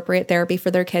find appropriate therapy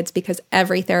for their kids because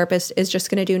every therapist is just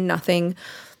going to do nothing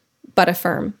but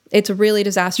affirm. It's really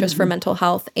disastrous for mental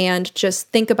health. And just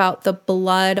think about the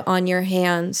blood on your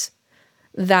hands,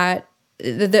 that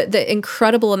the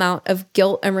incredible amount of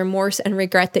guilt and remorse and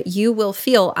regret that you will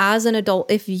feel as an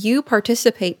adult if you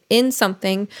participate in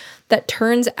something that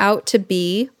turns out to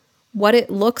be what it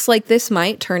looks like this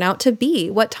might turn out to be.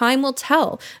 What time will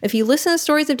tell. If you listen to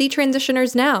stories of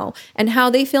detransitioners now and how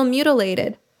they feel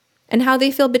mutilated and how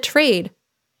they feel betrayed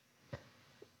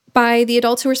by the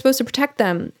adults who are supposed to protect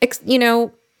them,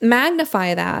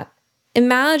 magnify that.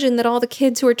 Imagine that all the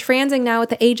kids who are transing now at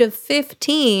the age of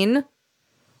 15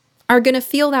 are going to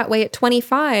feel that way at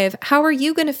 25. How are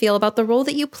you going to feel about the role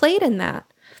that you played in that?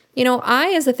 You know,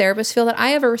 I, as a therapist, feel that I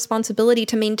have a responsibility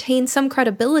to maintain some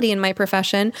credibility in my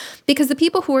profession, because the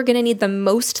people who are going to need the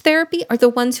most therapy are the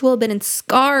ones who have been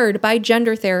scarred by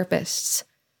gender therapists.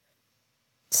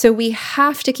 So we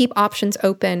have to keep options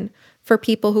open for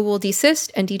people who will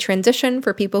desist and detransition,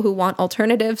 for people who want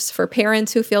alternatives, for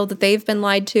parents who feel that they've been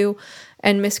lied to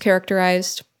and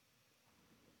mischaracterized.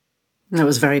 That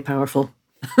was very powerful.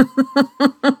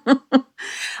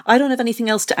 I don't have anything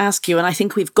else to ask you, and I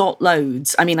think we've got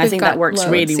loads. I mean, I think that works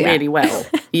really well.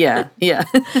 Yeah.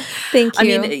 Thank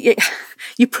you. I mean,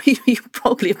 you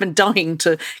probably have been dying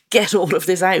to get all of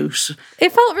this out.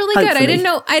 It felt really Hopefully. good. I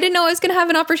didn't know I was going to have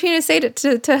an opportunity to say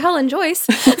it to Helen, Joyce.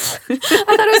 I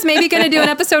thought I was maybe going to do an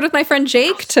episode with my friend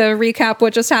Jake to recap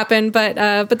what just happened,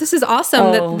 but this is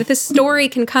awesome that this story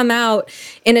can come out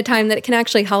in a time that it can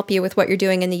actually help you with what you're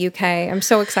doing in the UK. I'm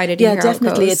so excited to hear definitely.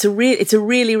 how it goes. It's a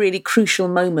really, really crucial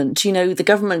moment. You know, the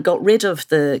government got rid of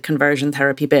the conversion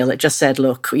therapy bill. It just said,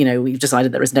 look, you know, we've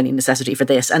decided there isn't any necessity for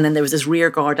this. And then there was this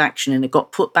rearguard action, and it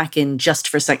got put back in just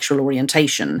for sexual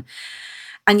orientation.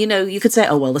 And, you know, you could say,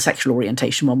 oh, well, the sexual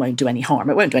orientation one won't do any harm.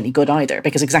 It won't do any good either,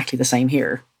 because exactly the same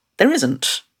here. There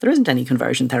isn't any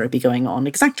conversion therapy going on.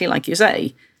 Exactly like you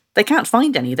say. They can't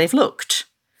find any. They've looked.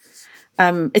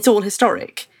 It's all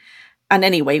historic. And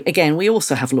anyway, again, we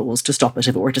also have laws to stop it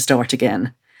if it were to start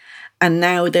again. And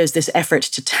now there's this effort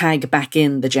to tag back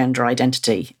in the gender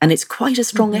identity. And it's quite a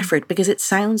strong effort, because it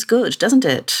sounds good, doesn't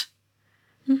it?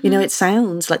 You know, it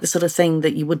sounds like the sort of thing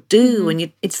that you would do.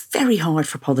 And it's very hard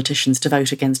for politicians to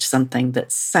vote against something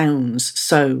that sounds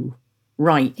so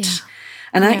right. Yeah.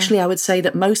 And actually, I would say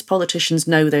that most politicians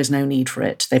know there's no need for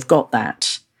it. They've got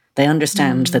that. They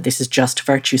understand that this is just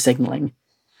virtue signalling.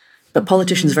 But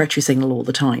politicians virtue signal all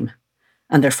the time,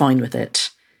 and they're fine with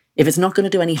it. If it's not going to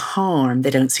do any harm,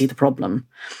 they don't see the problem.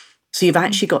 So you've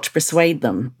actually got to persuade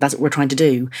them, that's what we're trying to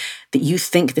do, that you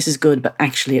think this is good, but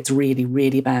actually it's really,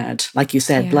 really bad. Like you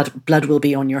said, blood will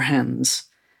be on your hands.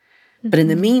 But in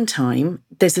the meantime,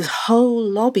 there's this whole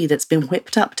lobby that's been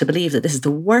whipped up to believe that this is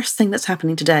the worst thing that's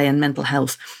happening today in mental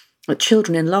health, that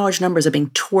children in large numbers are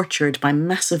being tortured by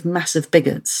massive, massive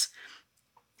bigots.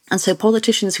 And so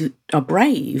politicians who are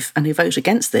brave and who vote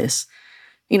against this,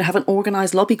 you know, have an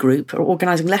organised lobby group or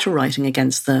organising letter writing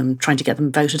against them, trying to get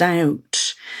them voted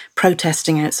out,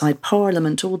 protesting outside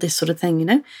Parliament, all this sort of thing, you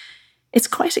know. It's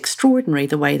quite extraordinary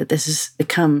the way that this has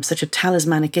become such a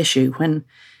talismanic issue when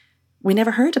we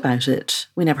never heard about it.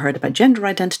 We never heard about gender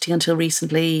identity until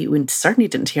recently. We certainly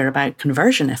didn't hear about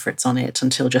conversion efforts on it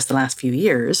until just the last few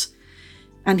years.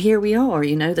 And here we are,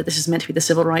 you know, that this is meant to be the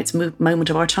civil rights moment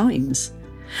of our times.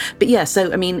 But yeah,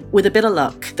 so, I mean, with a bit of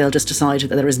luck, they'll just decide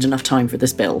that there isn't enough time for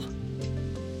this bill.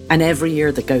 And every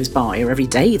year that goes by, or every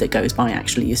day that goes by,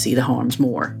 actually, you see the harms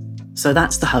more. So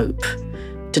that's the hope,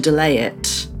 to delay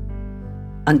it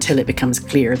until it becomes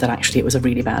clear that actually it was a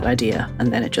really bad idea,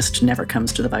 and then it just never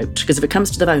comes to the vote. Because if it comes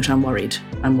to the vote, I'm worried.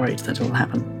 I'm worried that it will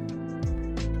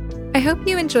happen. I hope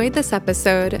you enjoyed this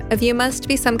episode of You Must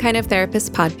Be Some Kind of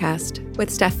Therapist podcast with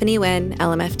Stephanie Wynn,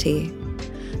 LMFT.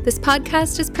 This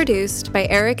podcast is produced by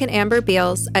Eric and Amber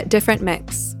Beals at Different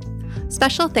Mix.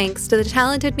 Special thanks to the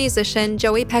talented musician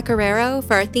Joey Pecoraro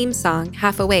for our theme song,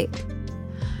 Half Awake.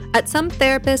 At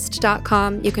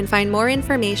sometherapist.com, you can find more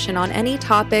information on any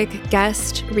topic,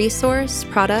 guest, resource,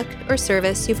 product, or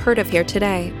service you've heard of here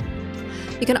today.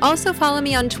 You can also follow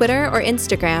me on Twitter or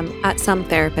Instagram at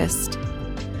sometherapist.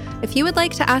 If you would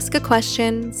like to ask a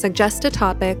question, suggest a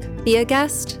topic, be a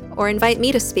guest, or invite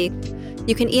me to speak,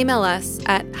 you can email us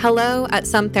at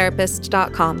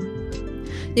hello@sometherapist.com.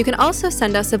 You can also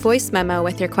send us a voice memo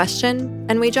with your question,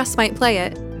 and we just might play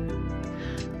it.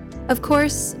 Of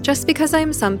course, just because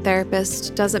I'm some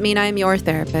therapist doesn't mean I'm your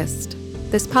therapist.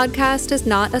 This podcast is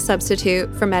not a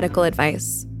substitute for medical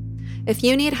advice. If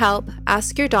you need help,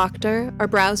 ask your doctor or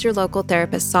browse your local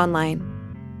therapists online.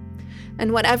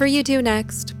 And whatever you do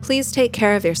next, please take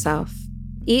care of yourself.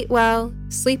 Eat well,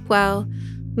 sleep well,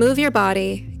 move your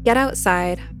body, get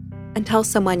outside, and tell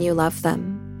someone you love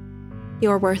them.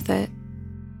 You're worth it.